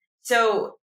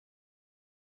 So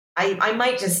I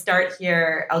might just start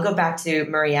here. I'll go back to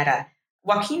Murrieta.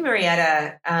 Joaquin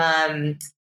Murrieta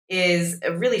is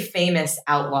a really famous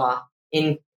outlaw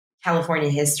in California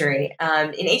history. In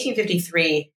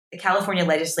 1853, the California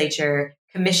legislature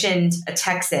commissioned a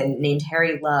Texan named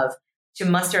Harry Love to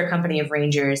muster a company of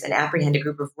rangers and apprehend a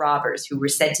group of robbers who were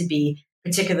said to be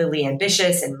particularly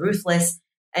ambitious and ruthless.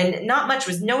 And not much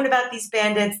was known about these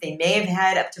bandits. They may have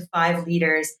had up to 5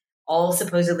 leaders, all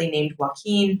supposedly named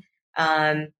Joaquin.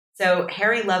 So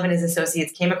Harry Love and his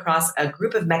associates came across a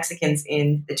group of Mexicans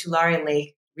in the Tulare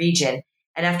Lake region.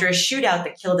 And after a shootout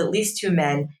that killed at least 2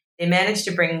 men, they managed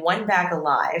to bring one back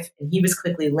alive, and he was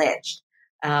quickly lynched,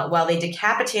 while they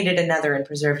decapitated another and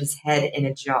preserved his head in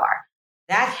a jar.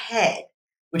 That head,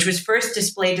 which was first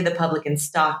displayed to the public in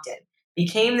Stockton,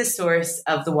 became the source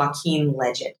of the Joaquin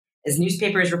legend, as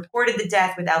newspapers reported the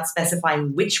death without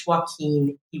specifying which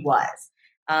Joaquin he was.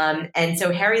 And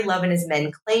so Harry Love and his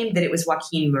men claimed that it was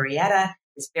Joaquin Murrieta,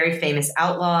 this very famous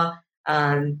outlaw,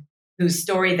 whose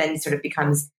story then sort of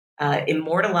becomes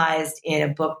immortalized in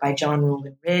a book by John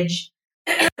Roland Ridge.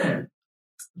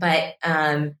 But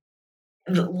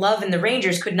Love and the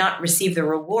Rangers could not receive the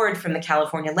reward from the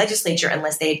California legislature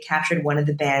unless they had captured one of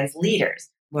the band's leaders,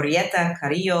 Murrieta,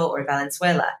 Carrillo, or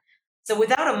Valenzuela. So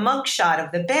without a mugshot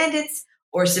of the bandits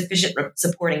or sufficient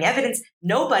supporting evidence,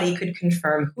 nobody could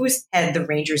confirm whose head the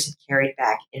Rangers had carried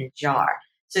back in a jar.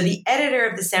 So the editor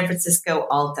of the San Francisco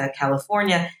Alta,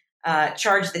 California,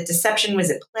 charged that deception was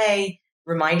at play,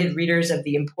 reminded readers of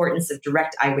the importance of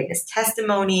direct eyewitness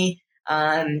testimony.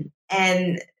 And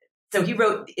so he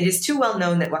wrote, "It is too well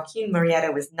known that Joaquin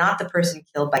Murrieta was not the person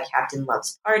killed by Captain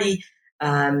Love's party."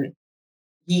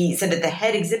 He said that the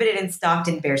head exhibited in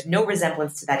Stockton bears no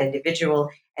resemblance to that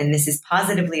individual, and this is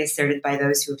positively asserted by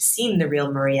those who have seen the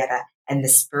real Murrieta and the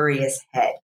spurious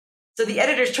head. So the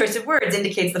editor's choice of words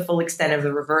indicates the full extent of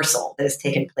the reversal that has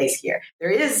taken place here.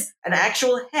 There is an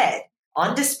actual head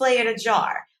on display in a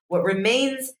jar. What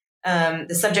remains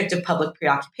the subject of public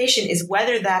preoccupation is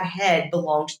whether that head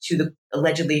belonged to the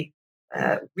allegedly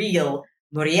real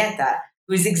Murrieta,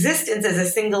 whose existence as a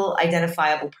single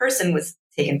identifiable person was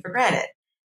taken for granted.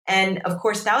 And of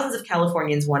course, thousands of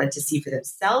Californians wanted to see for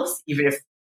themselves, even if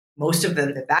most of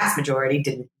them, the vast majority,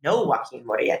 didn't know Joaquin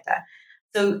Murrieta.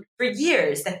 So for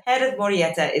years, the head of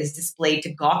Murrieta is displayed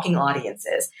to gawking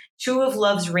audiences. 2 of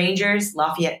Love's Rangers,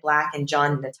 Lafayette Black and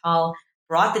John Natal,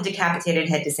 brought the decapitated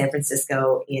head to San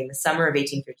Francisco in the summer of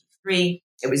 1853.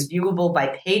 It was viewable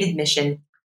by paid admission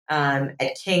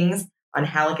at King's on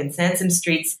Halleck and Sansom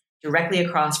Streets, directly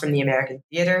across from the American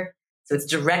Theater. So it's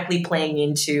directly playing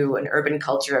into an urban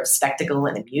culture of spectacle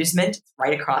and amusement. It's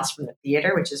right across from the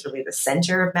theater, which is really the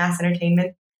center of mass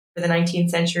entertainment for the 19th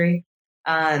century.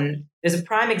 There's a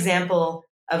prime example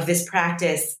of this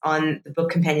practice on the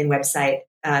Book Companion website.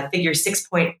 Figure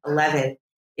 6.11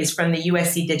 is from the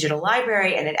USC Digital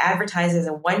Library, and it advertises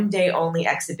a one-day-only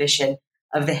exhibition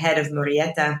of the head of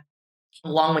Murrieta,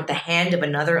 along with the hand of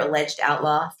another alleged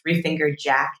outlaw, Three-Fingered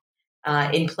Jack,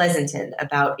 in Pleasanton,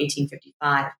 about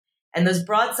 1855. And those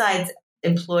broadsides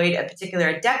employed a particular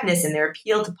adeptness in their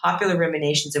appeal to popular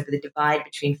ruminations over the divide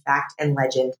between fact and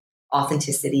legend,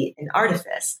 authenticity and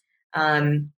artifice.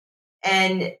 And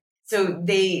so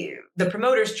the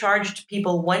promoters charged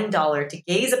people $1 to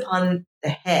gaze upon the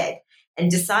head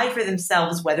and decide for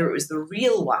themselves whether it was the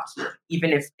real Joaquin,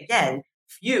 even if, again,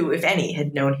 few, if any,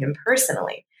 had known him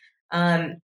personally.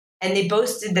 And they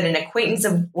boasted that an acquaintance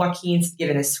of Joaquin's had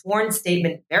given a sworn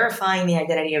statement verifying the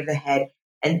identity of the head,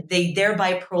 and they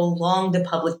thereby prolonged the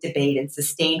public debate and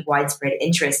sustained widespread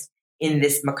interest in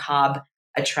this macabre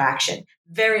attraction,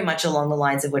 very much along the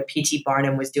lines of what P.T.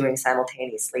 Barnum was doing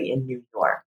simultaneously in New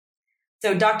York.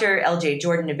 So Dr. L.J.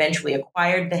 Jordan eventually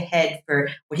acquired the head for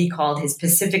what he called his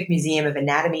Pacific Museum of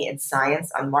Anatomy and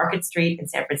Science on Market Street in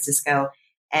San Francisco.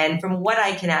 And from what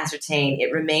I can ascertain,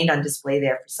 it remained on display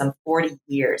there for some 40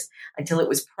 years until it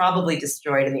was probably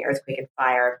destroyed in the earthquake and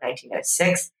fire of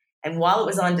 1906. And while it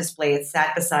was on display, it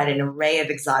sat beside an array of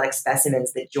exotic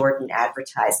specimens that Jordan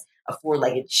advertised: a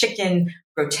 4-legged chicken,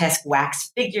 grotesque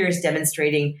wax figures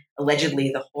demonstrating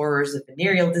allegedly the horrors of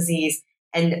venereal disease,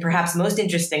 and perhaps most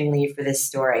interestingly for this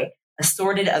story,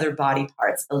 assorted other body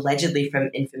parts allegedly from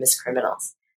infamous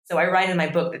criminals. So I write in my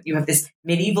book that you have this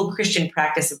medieval Christian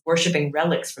practice of worshiping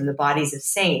relics from the bodies of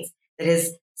saints that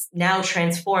has now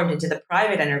transformed into the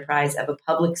private enterprise of a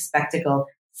public spectacle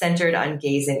centered on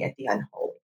gazing at the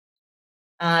unholy.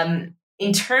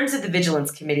 In terms of the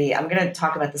Vigilance Committee, I'm going to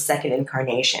talk about the second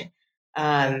incarnation.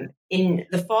 In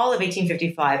the fall of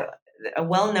 1855, a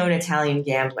well-known Italian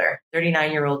gambler,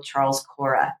 39-year-old Charles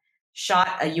Cora,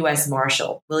 shot a U.S.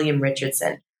 Marshal, William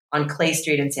Richardson, on Clay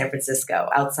Street in San Francisco,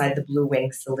 outside the Blue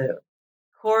Wing Saloon.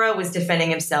 Cora was defending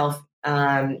himself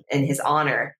in his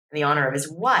honor, in the honor of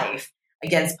his wife,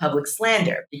 against public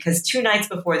slander, because 2 nights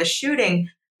before the shooting,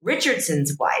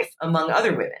 Richardson's wife, among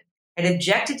other women, had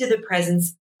objected to the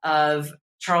presence of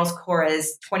Charles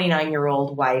Cora's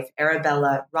 29-year-old wife,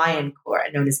 Arabella Ryan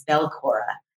Cora, known as Belle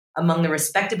Cora, among the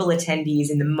respectable attendees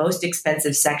in the most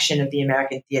expensive section of the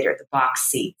American theater, the box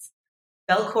seats.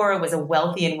 Belle Cora was a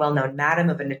wealthy and well-known madam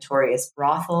of a notorious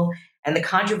brothel, and the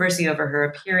controversy over her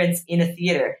appearance in a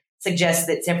theater suggests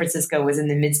that San Francisco was in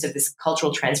the midst of this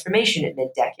cultural transformation at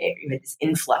mid-decade. You had this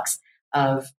influx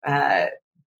of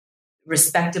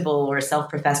respectable or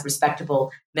self-professed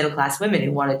respectable middle-class women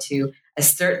who wanted to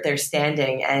assert their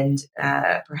standing and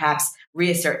perhaps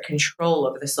reassert control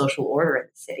over the social order in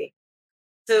the city.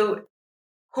 So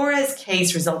Cora's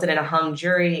case resulted in a hung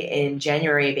jury in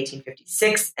January of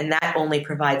 1856, and that only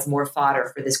provides more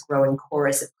fodder for this growing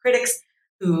chorus of critics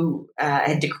who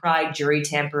had decried jury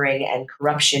tampering and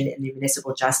corruption in the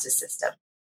municipal justice system.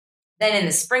 Then in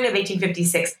the spring of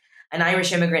 1856, an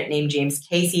Irish immigrant named James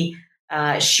Casey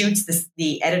shoots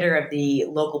the editor of the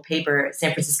local paper,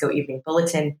 San Francisco Evening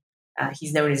Bulletin.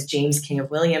 He's known as James King of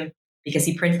William because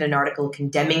he printed an article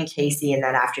condemning Casey in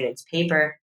that afternoon's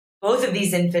paper. Both of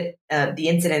these the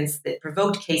incidents that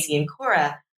provoked Casey and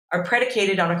Cora are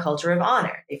predicated on a culture of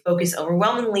honor. They focus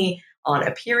overwhelmingly on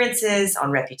appearances, on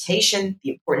reputation,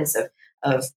 the importance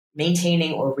of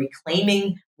maintaining or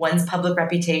reclaiming one's public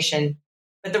reputation.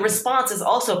 But the response is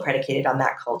also predicated on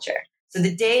that culture. So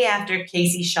the day after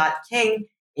Casey shot King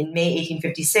in May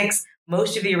 1856,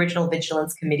 most of the original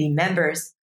Vigilance Committee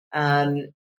members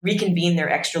reconvened their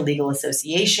extra-legal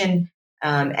association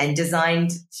and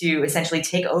designed to essentially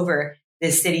take over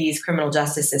the city's criminal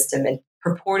justice system and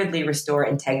purportedly restore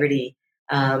integrity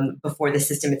before the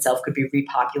system itself could be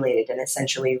repopulated and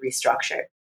essentially restructured.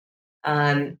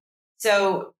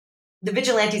 So the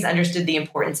vigilantes understood the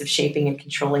importance of shaping and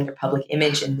controlling their public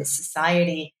image in this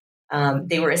society.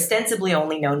 They were ostensibly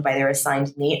only known by their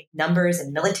assigned numbers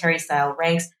and military-style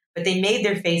ranks, but they made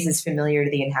their faces familiar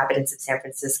to the inhabitants of San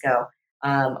Francisco,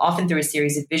 often through a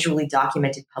series of visually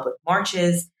documented public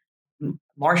marches,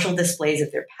 martial displays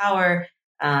of their power,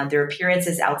 their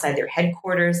appearances outside their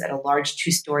headquarters at a large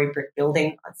 2-story brick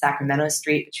building on Sacramento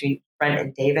Street between Front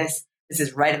and Davis. This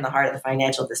is right in the heart of the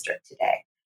financial district today.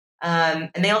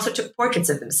 And they also took portraits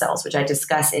of themselves, which I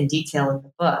discuss in detail in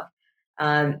the book.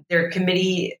 Their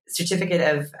committee certificate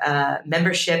of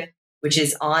membership, which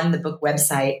is on the book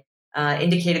website,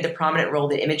 indicated the prominent role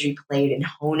that imagery played in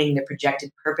honing the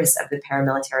projected purpose of the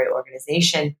paramilitary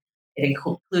organization. It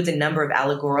includes a number of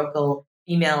allegorical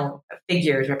female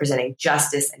figures representing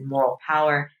justice and moral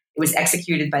power. It was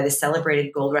executed by the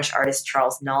celebrated Gold Rush artist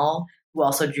Charles Knoll, who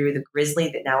also drew the grizzly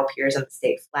that now appears on the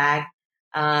state flag.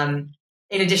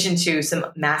 In addition to some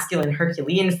masculine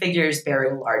Herculean figures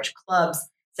bearing large clubs,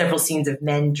 several scenes of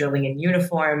men drilling in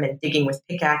uniform and digging with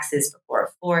pickaxes before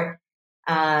a fort.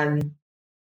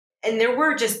 And there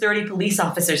were just 30 police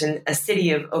officers in a city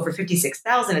of over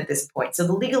 56,000 at this point. So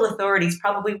the legal authorities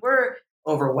probably were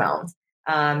overwhelmed,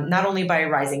 not only by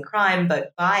rising crime,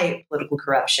 but by political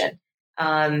corruption.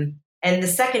 And the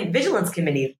Second Vigilance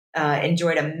Committee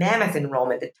enjoyed a mammoth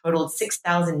enrollment that totaled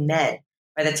 6,000 men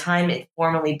by the time it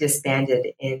formally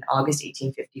disbanded in August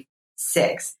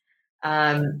 1856.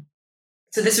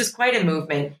 So this was quite a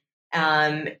movement,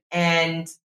 and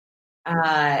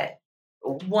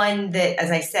one that,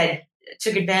 as I said,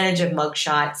 took advantage of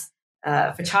mugshots,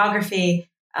 photography.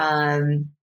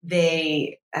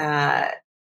 They,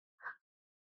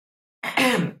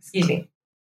 excuse me.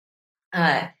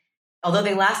 Although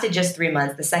they lasted just 3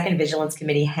 months, the Second Vigilance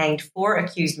Committee hanged 4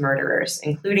 accused murderers,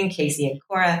 including Casey and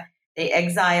Cora. They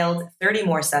exiled 30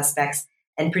 more suspects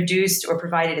and produced or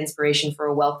provided inspiration for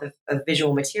a wealth of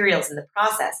visual materials in the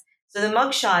process. So the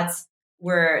mugshots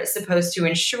were supposed to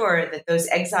ensure that those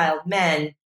exiled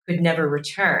men could never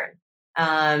return.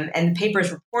 And the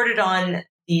papers reported on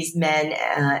these men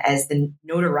as the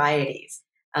notorieties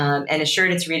and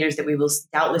assured its readers that we will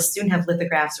doubtless soon have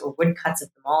lithographs or woodcuts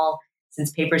of them all,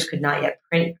 since papers could not yet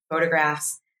print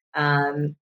photographs.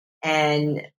 And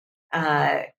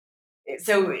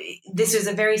So this was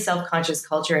a very self-conscious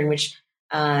culture in which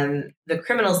the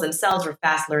criminals themselves were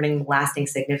fast learning the lasting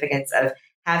significance of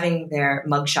having their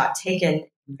mugshot taken,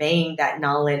 conveying that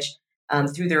knowledge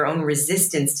through their own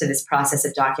resistance to this process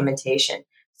of documentation.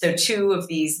 So two of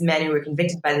these men who were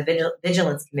convicted by the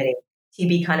Vigilance Committee,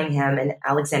 T.B. Cunningham and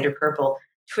Alexander Purple,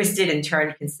 twisted and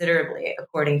turned considerably,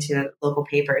 according to local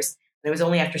papers. And it was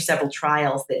only after several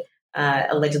trials that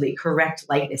allegedly correct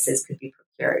likenesses could be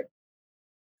procured.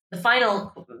 The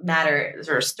final matter,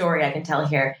 sort of story I can tell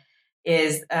here,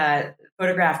 is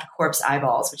photographed corpse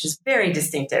eyeballs, which is very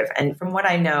distinctive. And from what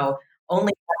I know,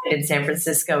 only happened in San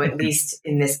Francisco, at least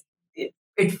in this.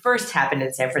 It first happened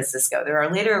in San Francisco. There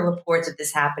are later reports of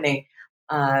this happening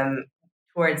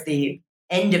towards the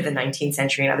end of the 19th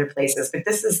century in other places. But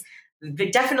this is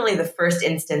definitely the first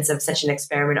instance of such an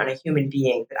experiment on a human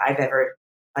being that I've ever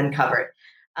uncovered.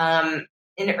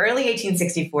 In early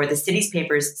 1864, the city's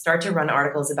papers start to run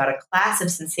articles about a class of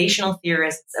sensational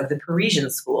theorists of the Parisian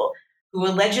school who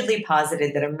allegedly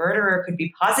posited that a murderer could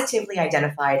be positively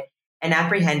identified and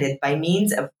apprehended by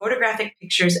means of photographic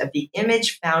pictures of the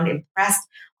image found impressed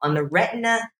on the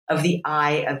retina of the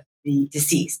eye of the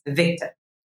deceased, the victim.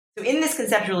 So in this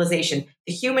conceptualization,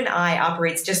 the human eye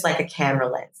operates just like a camera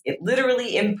lens. It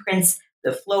literally imprints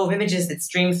the flow of images that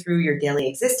stream through your daily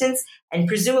existence and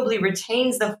presumably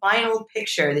retains the final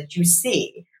picture that you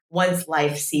see once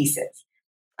life ceases.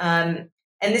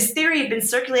 And this theory had been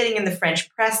circulating in the French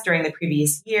press during the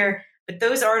previous year, but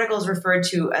those articles referred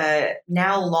to a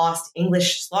now lost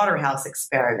English slaughterhouse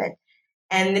experiment.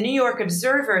 And the New York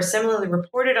Observer similarly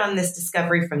reported on this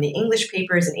discovery from the English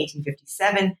papers in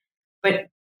 1857. But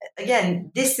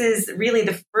again, this is really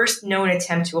the first known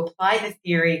attempt to apply the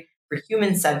theory for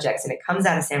human subjects, and it comes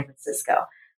out of San Francisco.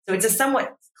 So it's a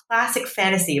somewhat classic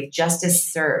fantasy of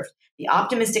justice served, the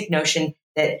optimistic notion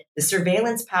that the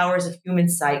surveillance powers of human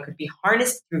sight could be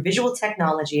harnessed through visual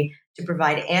technology to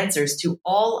provide answers to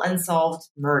all unsolved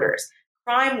murders.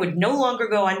 Crime would no longer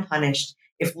go unpunished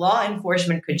if law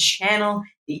enforcement could channel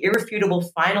the irrefutable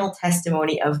final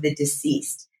testimony of the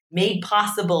deceased, made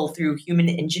possible through human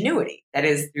ingenuity, that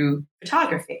is, through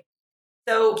photography.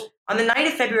 So on the night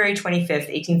of February 25th,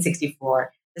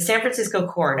 1864, the San Francisco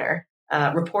coroner,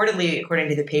 reportedly, according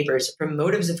to the papers, from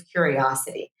motives of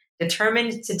curiosity,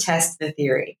 determined to test the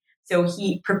theory. So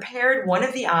he prepared one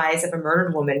of the eyes of a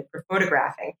murdered woman for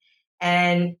photographing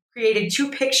and created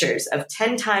two pictures of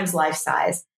 10 times life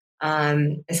size,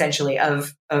 essentially,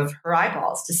 of her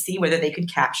eyeballs to see whether they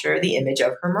could capture the image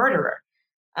of her murderer.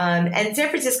 And San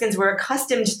Franciscans were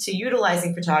accustomed to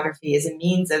utilizing photography as a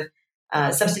means of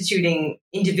substituting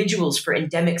individuals for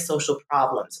endemic social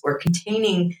problems or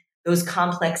containing those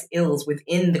complex ills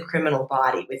within the criminal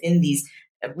body, within these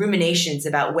ruminations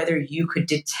about whether you could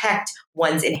detect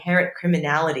one's inherent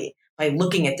criminality by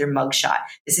looking at their mugshot.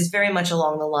 This is very much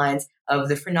along the lines of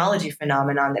the phrenology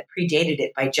phenomenon that predated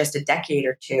it by just a decade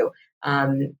or two,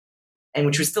 and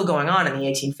which was still going on in the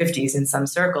 1850s in some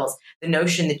circles, the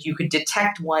notion that you could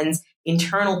detect one's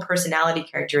internal personality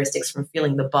characteristics from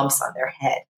feeling the bumps on their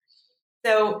head.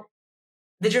 So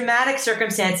the dramatic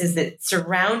circumstances that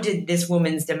surrounded this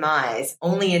woman's demise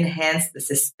only enhanced the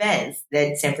suspense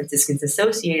that San Franciscans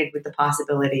associated with the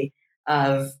possibility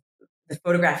of the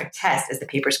photographic test, as the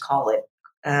papers call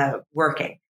it,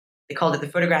 working. They called it the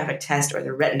photographic test or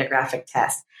the retinographic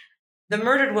test. The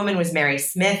murdered woman was Mary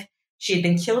Smith. She had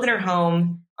been killed in her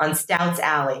home on Stouts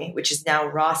Alley, which is now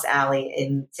Ross Alley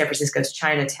in San Francisco's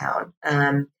Chinatown,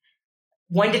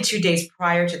 1 to 2 days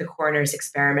prior to the coroner's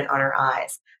experiment on her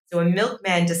eyes. So a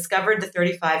milkman discovered the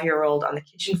 35-year-old on the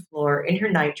kitchen floor in her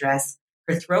nightdress.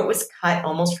 Her throat was cut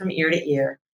almost from ear to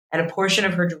ear, and a portion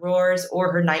of her drawers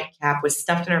or her nightcap was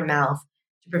stuffed in her mouth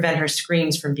to prevent her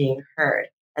screams from being heard,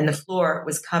 and the floor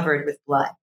was covered with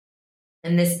blood.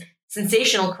 And this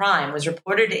sensational crime was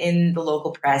reported in the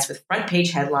local press with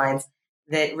front-page headlines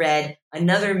that read,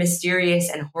 "Another mysterious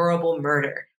and horrible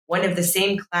murder, one of the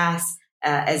same class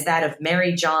as that of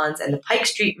Mary Johns and the Pike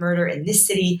Street murder in this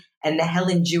city and the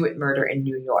Helen Jewett murder in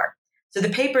New York." So the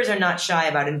papers are not shy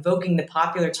about invoking the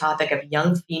popular topic of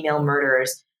young female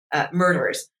murderers,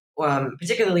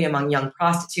 particularly among young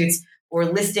prostitutes, or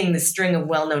listing the string of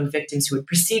well-known victims who had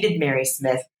preceded Mary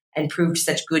Smith and proved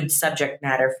such good subject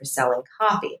matter for selling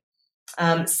copy.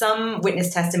 Some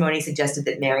witness testimony suggested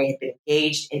that Mary had been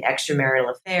engaged in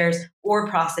extramarital affairs or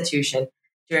prostitution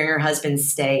during her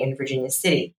husband's stay in Virginia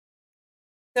City.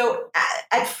 So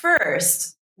at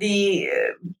first, the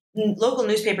local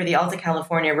newspaper, the Alta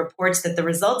California, reports that the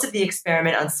results of the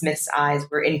experiment on Smith's eyes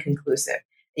were inconclusive.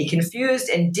 A confused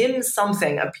and dim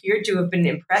something appeared to have been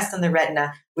impressed on the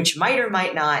retina, which might or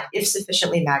might not, if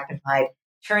sufficiently magnified,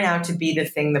 turn out to be the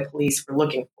thing the police were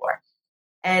looking for.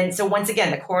 And so once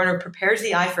again, the coroner prepares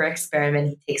the eye for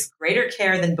experiment. He takes greater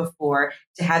care than before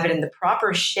to have it in the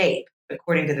proper shape,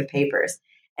 according to the papers,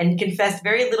 and confessed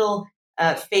very little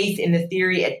faith in the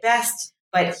theory at best.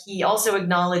 But he also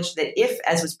acknowledged that if,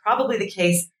 as was probably the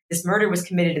case, this murder was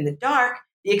committed in the dark,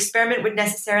 the experiment would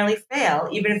necessarily fail,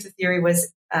 even if the theory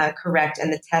was correct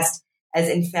and the test as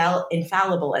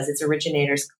infallible as its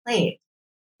originators claimed.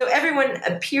 So everyone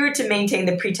appeared to maintain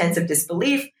the pretense of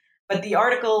disbelief, but the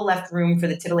article left room for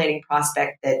the titillating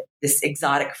prospect that this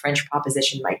exotic French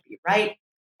proposition might be right.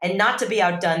 And not to be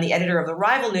outdone, the editor of the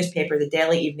rival newspaper, the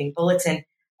Daily Evening Bulletin,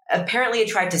 apparently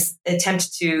tried to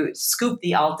attempt to scoop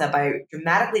the Alta by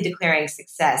dramatically declaring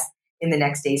success in the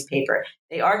next day's paper.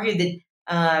 They argued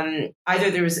that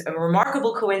either there was a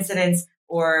remarkable coincidence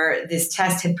or this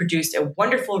test had produced a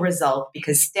wonderful result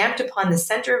because stamped upon the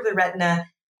center of the retina,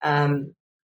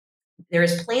 there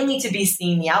is plainly to be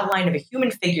seen the outline of a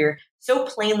human figure so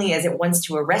plainly as it wants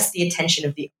to arrest the attention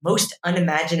of the most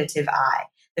unimaginative eye.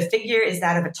 The figure is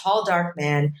that of a tall, dark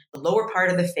man, the lower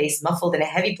part of the face muffled in a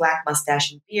heavy black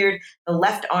mustache and beard, the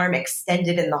left arm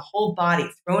extended and the whole body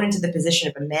thrown into the position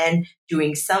of a man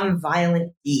doing some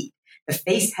violent deed. The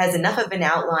face has enough of an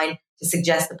outline to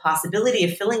suggest the possibility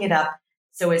of filling it up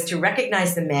so as to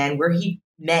recognize the man where he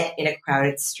met in a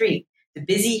crowded street. The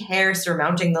busy hair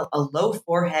surmounting a low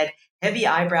forehead, heavy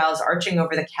eyebrows arching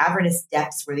over the cavernous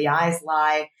depths where the eyes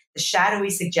lie, the shadowy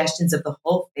suggestions of the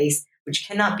whole face, which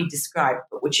cannot be described,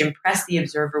 but which impress the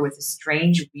observer with a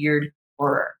strange, weird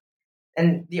horror.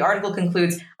 And the article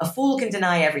concludes, a fool can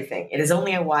deny everything. It is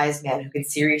only a wise man who can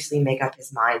seriously make up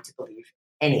his mind to believe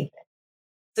anything.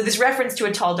 So this reference to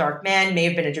a tall, dark man may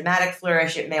have been a dramatic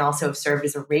flourish. It may also have served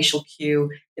as a racial cue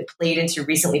that played into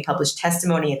recently published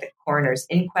testimony at the coroner's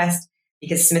inquest,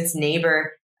 because Smith's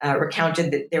neighbor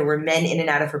recounted that there were men in and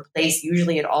out of her place,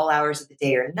 usually at all hours of the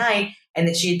day or night, and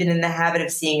that she had been in the habit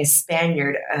of seeing a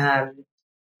Spaniard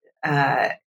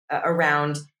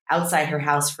around outside her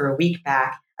house for a week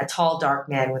back, a tall, dark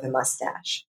man with a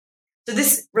mustache. So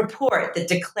this report that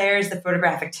declares the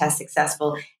photographic test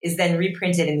successful is then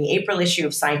reprinted in the April issue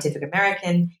of Scientific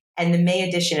American and the May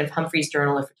edition of Humphrey's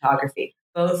Journal of Photography,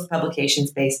 both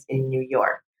publications based in New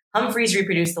York. Humphreys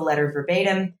reproduced the letter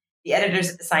verbatim. The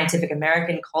editors at the Scientific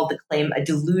American called the claim a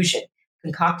delusion,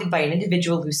 concocted by an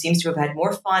individual who seems to have had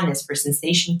more fondness for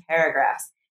sensation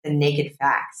paragraphs than naked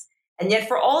facts. And yet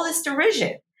for all this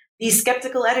derision, these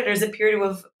skeptical editors appear to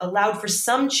have allowed for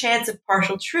some chance of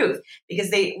partial truth,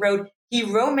 because they wrote, he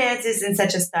romances in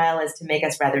such a style as to make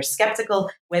us rather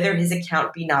skeptical whether his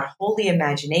account be not wholly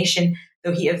imagination,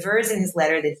 though he avers in his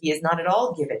letter that he is not at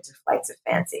all given to flights of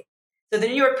fancy. So the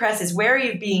New York press is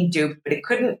wary of being duped, but it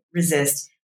couldn't resist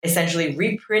essentially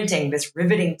reprinting this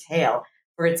riveting tale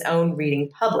for its own reading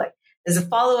public. There's a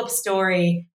follow-up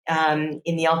story in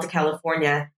the Alta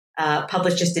California,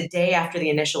 published just a day after the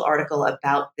initial article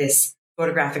about this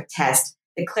photographic test,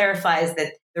 that clarifies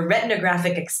that the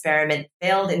retinographic experiment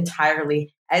failed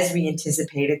entirely as we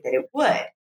anticipated that it would.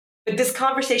 But this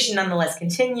conversation nonetheless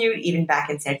continued, even back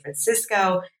in San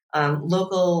Francisco.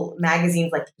 Local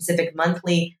magazines like the Pacific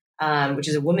Monthly, which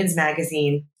is a women's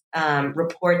magazine,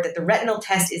 report that the retinal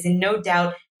test is in no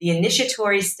doubt the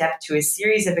initiatory step to a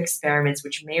series of experiments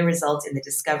which may result in the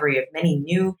discovery of many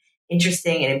new,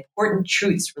 interesting, and important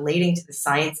truths relating to the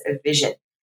science of vision.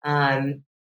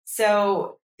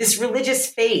 So this religious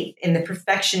faith in the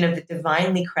perfection of the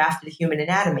divinely crafted human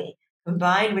anatomy,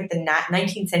 combined with the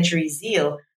 19th century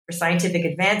zeal for scientific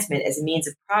advancement as a means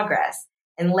of progress,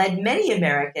 and led many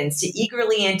Americans to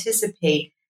eagerly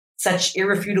anticipate such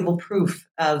irrefutable proof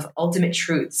of ultimate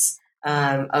truths,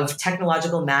 of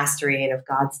technological mastery, and of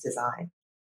God's design.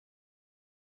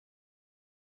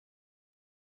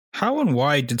 How and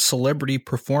why did celebrity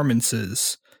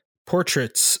performances,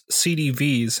 portraits,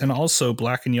 CDVs, and also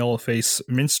black and yellow face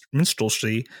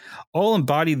minstrelsy all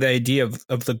embody the idea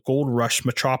of the gold rush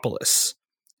metropolis?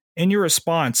 In your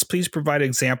response, please provide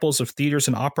examples of theaters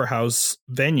and opera house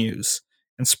venues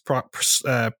and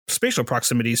spatial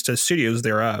proximities to studios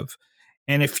thereof.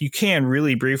 And if you can,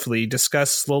 really briefly,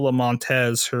 discuss Lola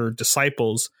Montez, her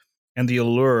disciples, and the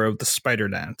allure of the spider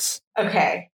dance.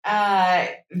 Okay. I'm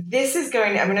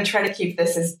going to try to keep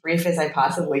this as brief as I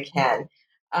possibly can.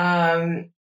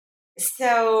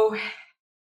 So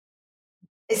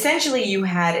essentially, you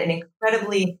had an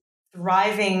incredibly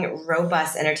thriving,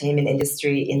 robust entertainment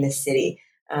industry in the city,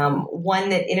 one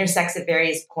that intersects at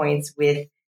various points with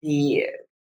the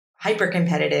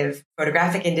hyper-competitive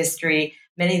photographic industry.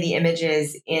 Many of the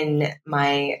images in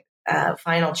my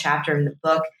final chapter in the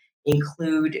book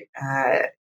include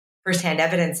firsthand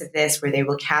evidence of this, where they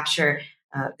will capture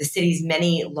the city's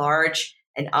many large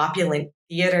and opulent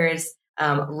theaters,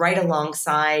 right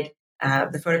alongside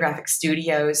the photographic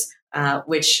studios,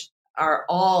 which are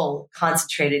all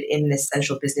concentrated in this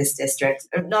central business district.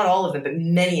 Not all of them, but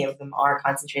many of them are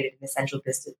concentrated in the central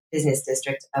business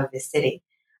district of the city.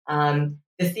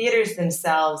 The theaters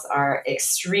themselves are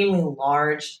extremely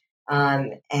large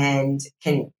and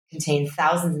can contain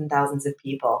thousands and thousands of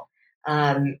people.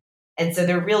 And so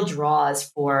they're real draws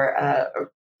for a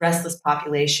restless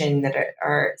population that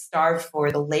are starved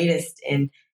for the latest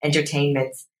in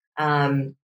entertainments.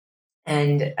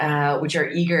 And which are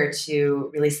eager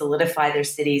to really solidify their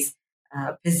city's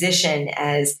position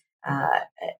as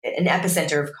an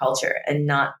epicenter of culture and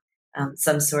not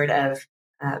some sort of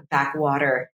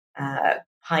backwater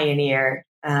pioneer,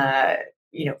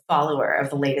 follower of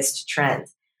the latest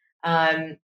trends.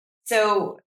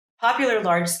 So popular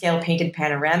large-scale painted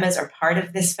panoramas are part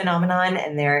of this phenomenon,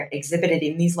 and they're exhibited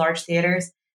in these large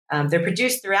theaters. They're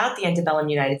produced throughout the antebellum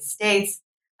United States,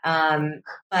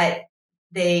 but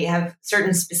they have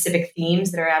certain specific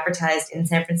themes that are advertised in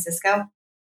San Francisco.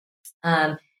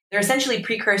 They're essentially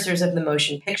precursors of the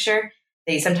motion picture.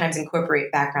 They sometimes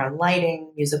incorporate background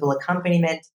lighting, musical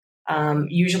accompaniment,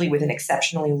 usually with an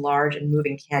exceptionally large and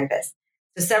moving canvas.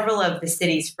 So several of the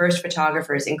city's first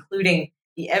photographers, including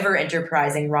the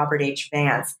ever-enterprising Robert H.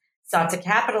 Vance, sought to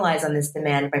capitalize on this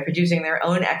demand by producing their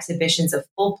own exhibitions of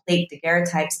full-plate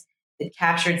daguerreotypes that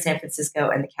captured San Francisco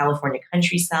and the California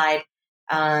countryside.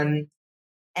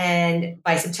 And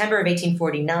by September of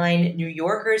 1849, New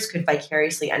Yorkers could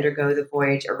vicariously undergo the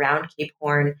voyage around Cape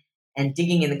Horn and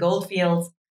digging in the gold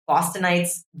fields.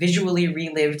 Bostonites visually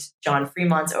relived John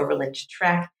Fremont's overland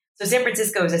trek. So San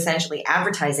Francisco is essentially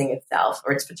advertising itself,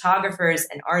 or its photographers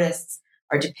and artists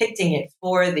are depicting it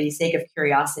for the sake of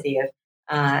curiosity of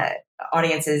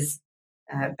audiences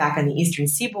back on the Eastern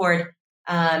Seaboard.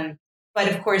 But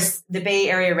of course, the Bay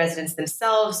Area residents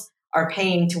themselves are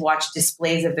paying to watch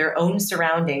displays of their own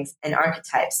surroundings and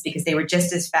archetypes because they were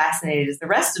just as fascinated as the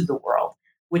rest of the world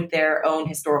with their own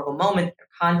historical moment, their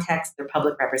context, their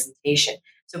public representation.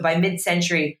 So by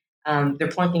mid-century, they're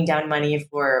plunking down money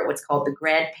for what's called the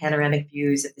grand panoramic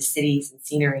views of the cities and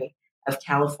scenery of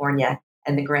California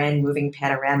and the grand moving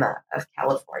panorama of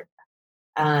California.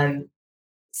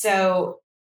 So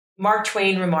Mark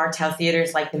Twain remarked how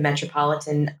theaters like the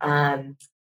Metropolitan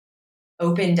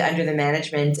opened under the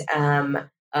management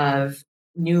of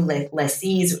New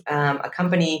Lessees, a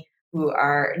company who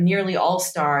are nearly all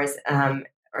stars,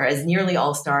 or as nearly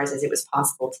all stars as it was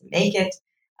possible to make it.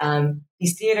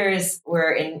 These theaters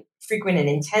were in frequent and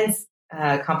intense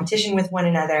competition with one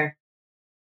another.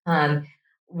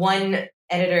 One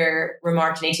editor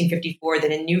remarked in 1854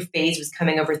 that a new phase was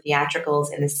coming over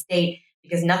theatricals in the state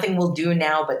because nothing will do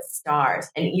now but stars,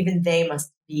 and even they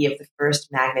must be of the first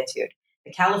magnitude.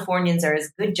 The Californians are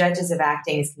as good judges of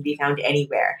acting as can be found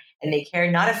anywhere, and they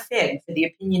care not a fig for the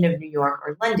opinion of New York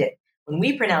or London. When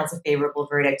we pronounce a favorable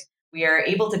verdict, we are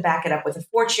able to back it up with a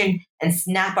fortune and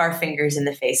snap our fingers in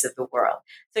the face of the world.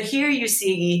 So here you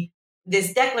see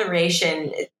this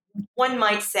declaration. One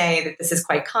might say that this is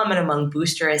quite common among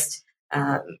boosterist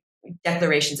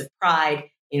declarations of pride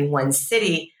in one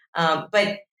city.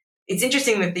 But it's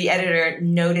interesting that the editor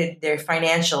noted their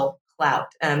financial clout,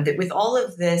 that with all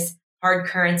of this hard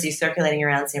currency circulating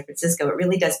around San Francisco, it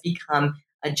really does become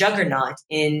a juggernaut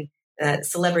in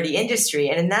celebrity industry.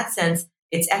 And in that sense,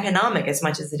 it's economic as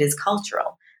much as it is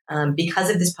cultural, because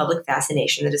of this public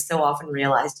fascination that is so often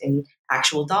realized in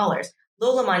actual dollars.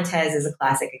 Lola Montez is a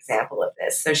classic example of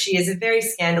this. So she is a very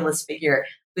scandalous figure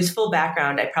whose full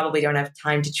background I probably don't have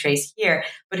time to trace here,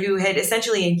 but who had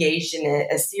essentially engaged in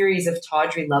a series of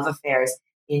tawdry love affairs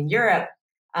in Europe,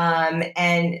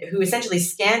 and who essentially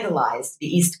scandalized the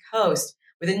East Coast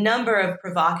with a number of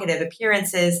provocative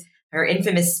appearances. Her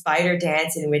infamous spider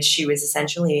dance, in which she was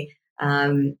essentially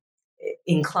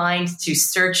inclined to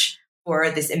search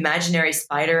for this imaginary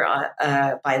spider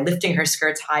by lifting her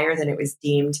skirts higher than it was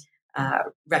deemed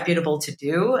reputable to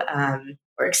do,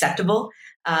 or acceptable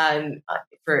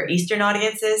for Eastern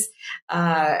audiences.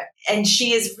 And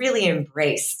she is really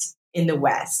embraced in the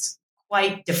West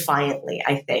quite defiantly,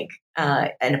 I think,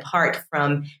 and apart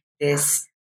from this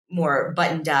more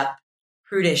buttoned up,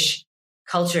 prudish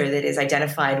culture that is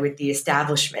identified with the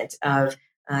establishment of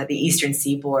the Eastern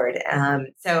Seaboard.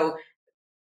 So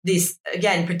this,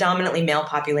 again, predominantly male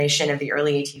population of the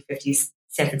early 1850s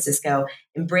San Francisco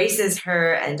embraces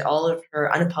her and all of her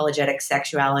unapologetic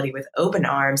sexuality with open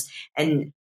arms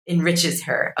and enriches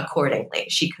her accordingly.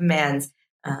 She commands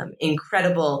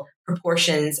incredible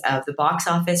proportions of the box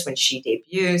office when she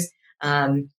debuts,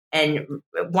 and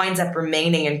winds up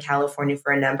remaining in California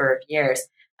for a number of years.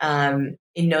 in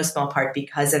no small part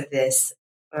because of this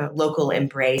local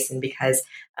embrace, and because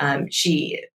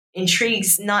she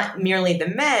intrigues not merely the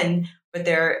men, but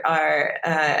there are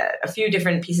a few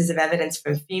different pieces of evidence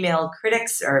from female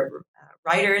critics or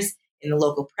writers in the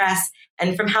local press,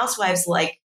 and from housewives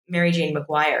like Mary Jane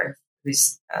McGuire,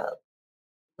 whose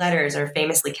letters are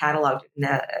famously cataloged in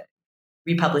the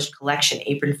republished collection,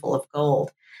 Apronful of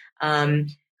Gold,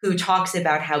 who talks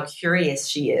about how curious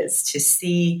she is to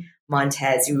see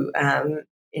Montez, who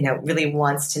really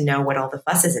wants to know what all the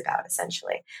fuss is about,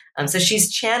 essentially. So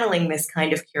she's channeling this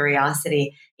kind of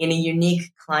curiosity in a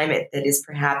unique climate that is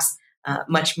perhaps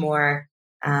much more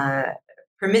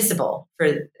permissible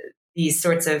for these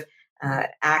sorts of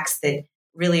acts that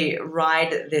really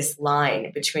ride this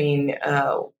line between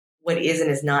what is and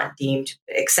is not deemed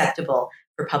acceptable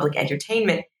for public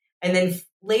entertainment. And then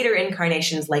later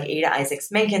incarnations like Ada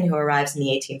Isaacs Menken, who arrives in the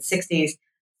 1860s,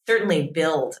 certainly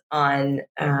build on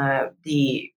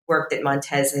the work that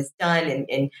Montez has done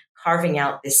in carving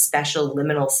out this special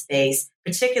liminal space,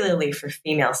 particularly for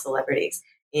female celebrities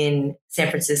in San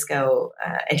Francisco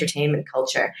entertainment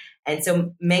culture. And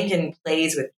so Menken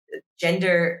plays with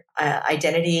gender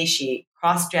identity. She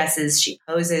cross-dresses, she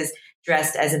poses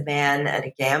dressed as a man and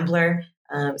a gambler,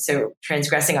 so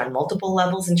transgressing on multiple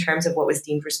levels in terms of what was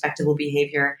deemed respectable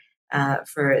behavior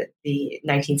for the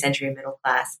 19th century middle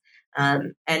class.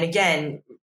 And again,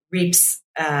 reaps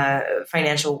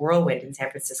financial whirlwind in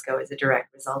San Francisco as a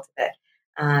direct result of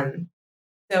it.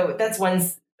 So that's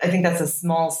I think that's a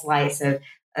small slice of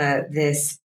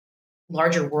this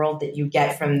larger world that you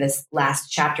get from this last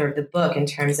chapter of the book in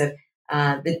terms of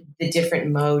the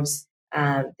different modes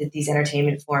that these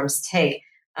entertainment forms take.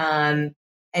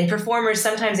 And performers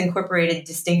sometimes incorporated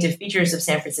distinctive features of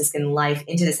San Franciscan life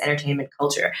into this entertainment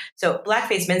culture. So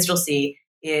blackface minstrelsy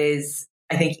is,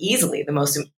 I think, easily the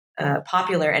most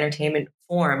popular entertainment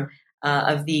form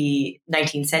of the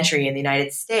 19th century in the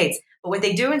United States. But what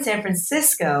they do in San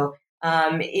Francisco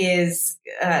is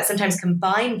sometimes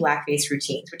combine blackface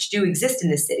routines, which do exist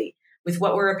in the city, with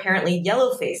what were apparently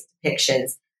yellow-face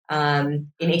depictions. In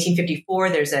 1854,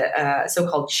 there's a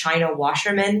so-called China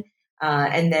washerman,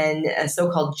 and then a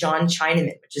so-called John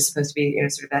Chinaman, which is supposed to be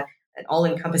sort of an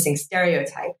all-encompassing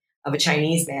stereotype of a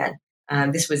Chinese man.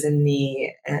 This was in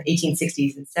the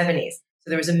 1860s and 70s. So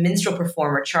there was a minstrel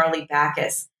performer, Charlie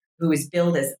Backus, who was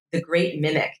billed as the great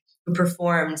mimic, who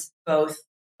performed both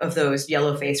of those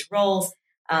yellow-face roles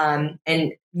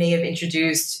and may have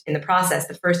introduced in the process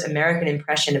the first American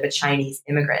impression of a Chinese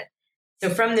immigrant. So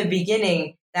from the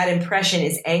beginning, that impression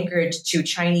is anchored to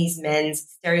Chinese men's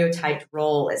stereotyped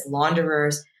role as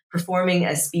launderers, performing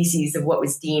a species of what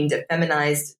was deemed a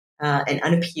feminized and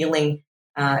unappealing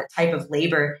type of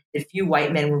labor that few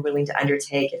white men were willing to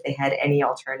undertake if they had any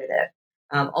alternative.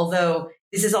 Although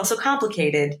this is also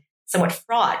complicated, somewhat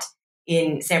fraught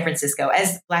in San Francisco,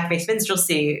 as blackface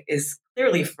minstrelsy is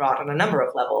clearly fraught on a number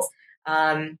of levels,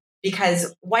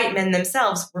 because white men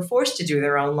themselves were forced to do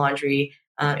their own laundry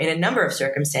in a number of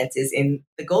circumstances in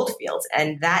the gold fields.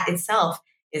 And that itself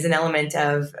is an element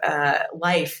of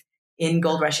life in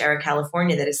Gold Rush era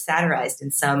California that is satirized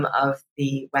in some of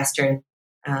the Western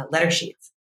letter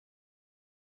sheets.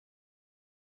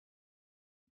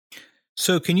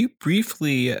 So can you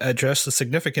briefly address the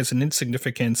significance and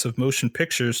insignificance of motion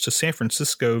pictures to San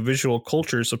Francisco visual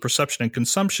cultures of perception and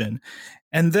consumption?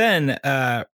 And then,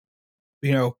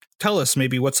 tell us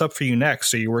maybe what's up for you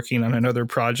next. Are you working on another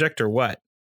project or what?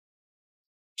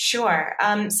 Sure.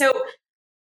 So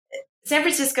San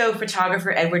Francisco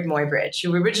photographer Edward Muybridge,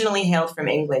 who originally hailed from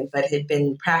England, but had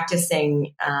been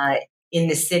practicing in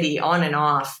the city on and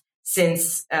off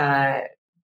since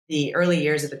the early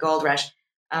years of the gold rush,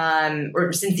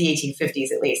 or since the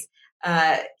 1850s at least,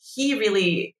 he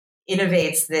really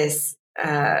innovates this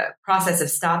process of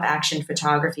stop-action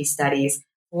photography studies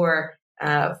for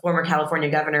former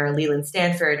California Governor Leland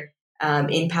Stanford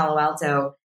in Palo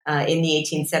Alto in the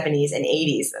 1870s and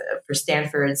 80s for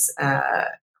Stanford's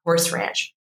horse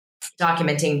ranch,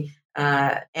 documenting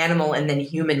animal and then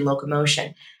human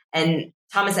locomotion. And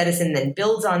Thomas Edison then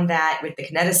builds on that with the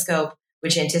kinetoscope,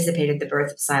 which anticipated the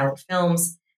birth of silent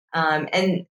films.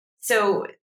 And so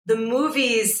the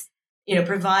movies,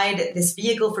 provide this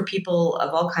vehicle for people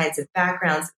of all kinds of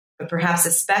backgrounds, but perhaps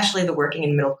especially the working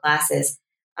and middle classes,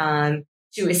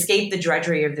 to escape the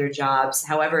drudgery of their jobs,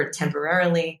 however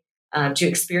temporarily, to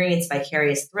experience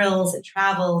vicarious thrills and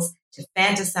travels, to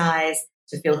fantasize,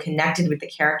 to feel connected with the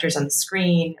characters on the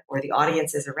screen or the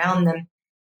audiences around them.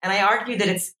 And I argue that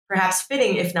it's perhaps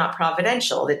fitting, if not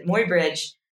providential, that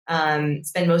Muybridge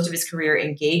spent most of his career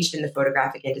engaged in the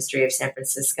photographic industry of San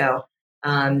Francisco,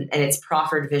 and its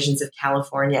proffered visions of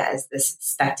California as this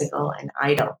spectacle and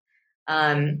idol.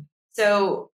 By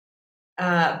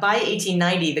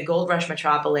 1890, the gold rush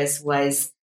metropolis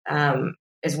was,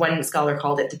 as one scholar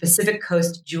called it, the Pacific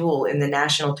Coast jewel in the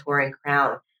national touring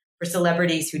crown for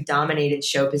celebrities who dominated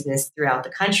show business throughout the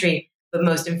country, but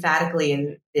most emphatically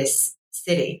in this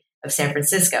city of San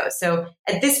Francisco. So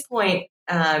at this point,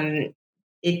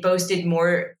 it boasted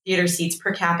more theater seats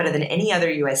per capita than any other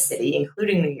U.S. city,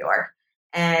 including New York,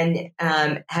 and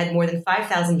had more than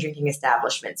 5,000 drinking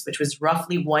establishments, which was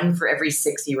roughly one for every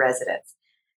 60 residents.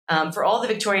 For all the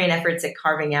Victorian efforts at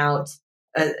carving out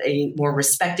a more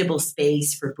respectable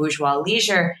space for bourgeois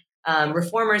leisure,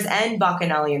 reformers and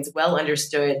bacchanalians well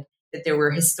understood that there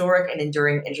were historic and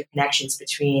enduring interconnections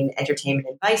between entertainment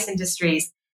and vice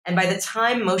industries. And by the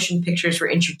time motion pictures were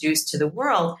introduced to the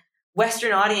world,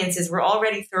 Western audiences were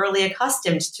already thoroughly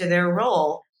accustomed to their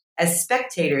role as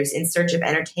spectators in search of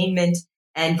entertainment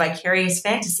and vicarious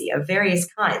fantasy of various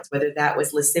kinds, whether that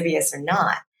was lascivious or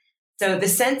not. So the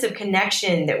sense of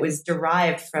connection that was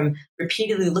derived from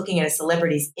repeatedly looking at a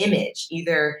celebrity's image,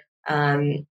 either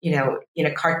in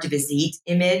a carte de visite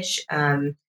image,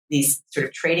 these sort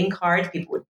of trading cards,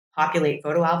 people would populate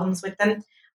photo albums with them,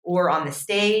 or on the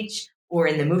stage, or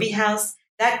in the movie house,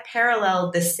 that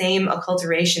paralleled the same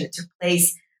acculturation that took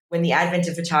place when the advent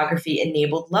of photography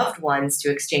enabled loved ones to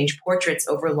exchange portraits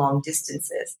over long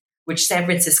distances, which San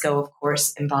Francisco, of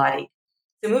course, embodied.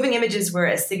 So moving images were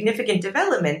a significant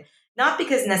development, not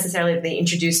because necessarily they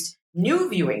introduced new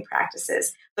viewing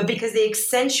practices, but because they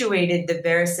accentuated the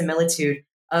verisimilitude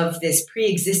of this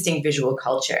pre-existing visual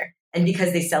culture, and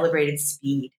because they celebrated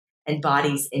speed and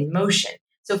bodies in motion.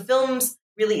 So films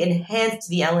really enhanced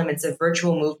the elements of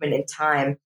virtual movement and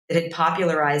time that had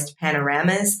popularized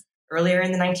panoramas earlier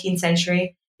in the 19th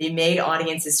century. They made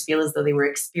audiences feel as though they were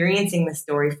experiencing the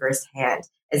story firsthand,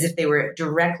 as if they were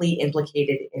directly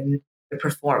implicated in the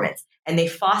performance. And they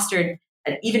fostered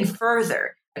even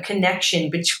further a connection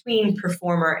between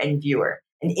performer and viewer,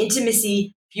 an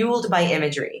intimacy fueled by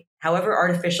imagery, however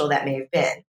artificial that may have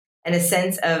been, and a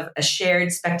sense of a shared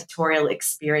spectatorial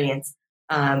experience,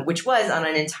 which was on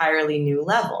an entirely new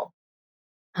level.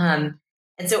 And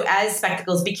so as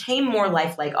spectacles became more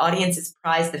lifelike, audiences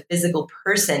prized the physical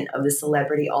person of the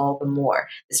celebrity all the more,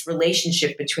 this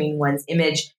relationship between one's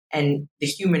image and the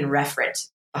human referent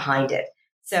behind it.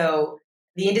 So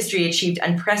the industry achieved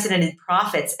unprecedented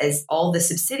profits as all the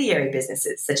subsidiary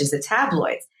businesses, such as the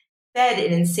tabloids, fed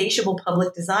an insatiable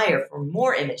public desire for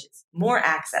more images, more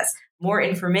access, more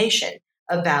information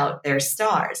about their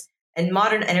stars. And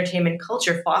modern entertainment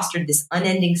culture fostered this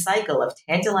unending cycle of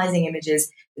tantalizing images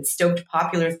that stoked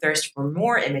popular thirst for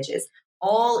more images,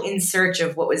 all in search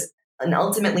of what was an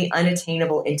ultimately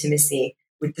unattainable intimacy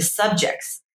with the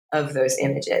subjects of those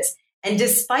images. And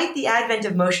despite the advent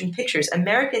of motion pictures,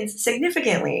 Americans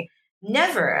significantly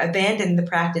never abandoned the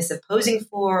practice of posing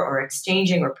for or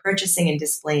exchanging or purchasing and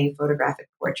displaying photographic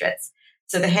portraits.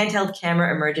 So the handheld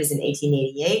camera emerges in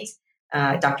 1888.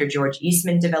 Dr. George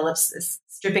Eastman develops this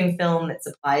stripping film that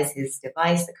supplies his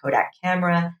device, the Kodak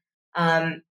camera.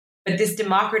 But this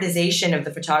democratization of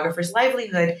the photographer's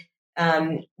livelihood,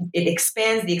 it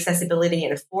expands the accessibility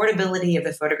and affordability of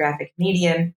the photographic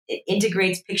medium. It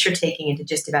integrates picture taking into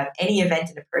just about any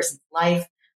event in a person's life,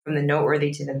 from the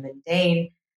noteworthy to the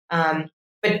mundane.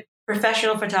 But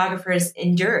professional photographers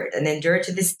endured and endure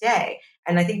to this day.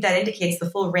 And I think that indicates the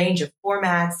full range of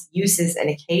formats, uses, and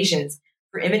occasions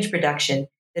for image production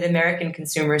that American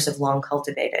consumers have long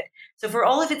cultivated. So for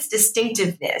all of its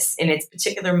distinctiveness in its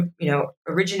particular,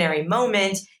 originary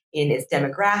moment, in its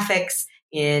demographics,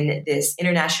 in this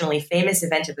internationally famous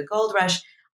event of the gold rush,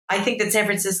 I think that San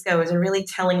Francisco is a really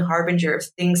telling harbinger of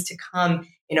things to come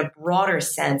in a broader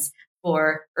sense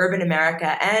for urban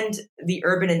America and the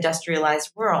urban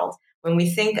industrialized world. When we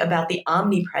think about the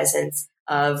omnipresence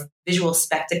of visual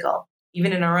spectacle,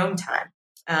 even in our own time,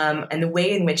 and the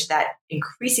way in which that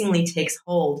increasingly takes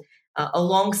hold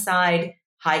alongside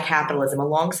high capitalism,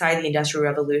 alongside the Industrial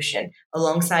Revolution,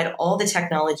 alongside all the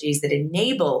technologies that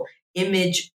enable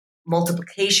image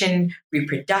multiplication,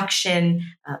 reproduction,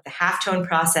 the halftone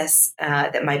process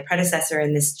that my predecessor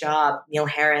in this job, Neil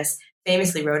Harris,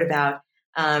 famously wrote about,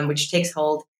 which takes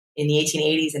hold in the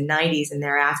 1880s and 90s and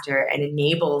thereafter, and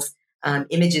enables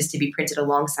images to be printed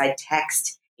alongside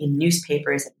text in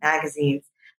newspapers and magazines.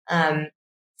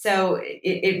 So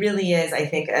it really is, I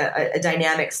think, a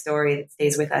dynamic story that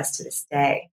stays with us to this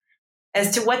day.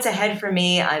 As to what's ahead for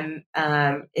me, I'm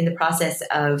in the process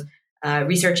of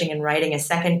researching and writing a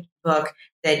second book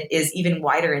that is even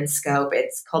wider in scope.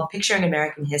 It's called Picturing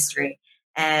American History.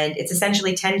 And it's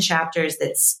essentially 10 chapters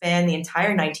that span the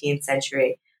entire 19th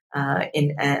century,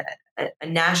 in a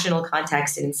national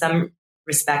context, and in some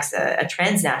respects, a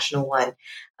transnational one,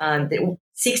 that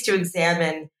seeks to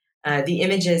examine the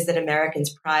images that Americans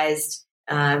prized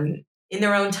in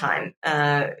their own time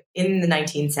in the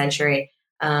 19th century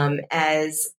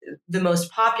as the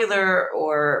most popular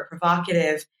or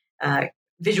provocative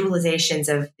visualizations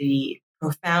of the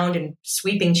profound and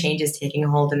sweeping changes taking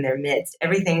hold in their midst.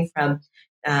 Everything from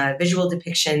visual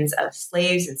depictions of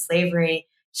slaves and slavery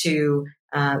to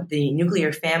the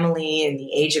nuclear family in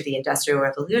the age of the Industrial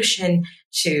Revolution,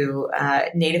 to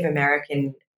Native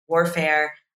American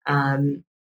warfare,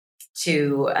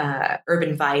 to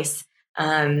urban vice,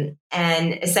 and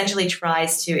essentially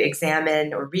tries to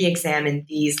examine or re-examine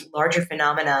these larger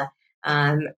phenomena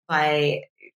by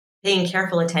paying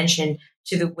careful attention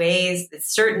to the ways that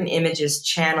certain images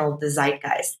channeled the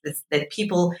zeitgeist, that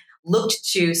people looked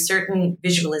to certain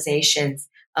visualizations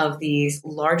of these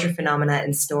larger phenomena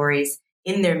and stories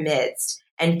in their midst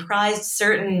and prized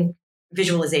certain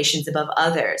visualizations above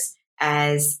others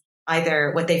as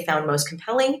either what they found most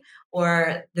compelling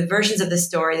or the versions of the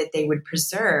story that they would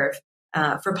preserve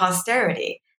for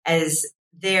posterity as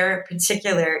their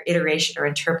particular iteration or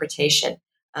interpretation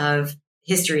of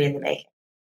history in the making.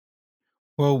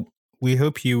 Well, we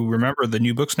hope you remember the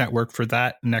New Books Network for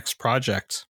that next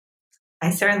project.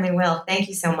 I certainly will. Thank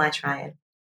you so much, Ryan.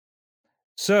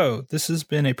 So this has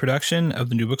been a production of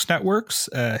the New Books Network's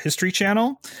History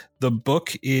Channel. The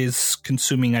book is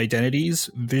Consuming Identities,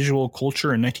 Visual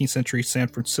Culture in 19th Century San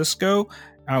Francisco,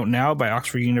 out now by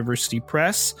Oxford University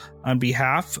Press. On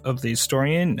behalf of the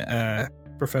historian,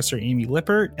 Professor Amy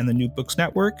Lippert, and the New Books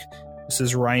Network, this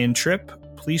is Ryan Tripp.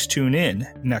 Please tune in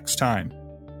next time.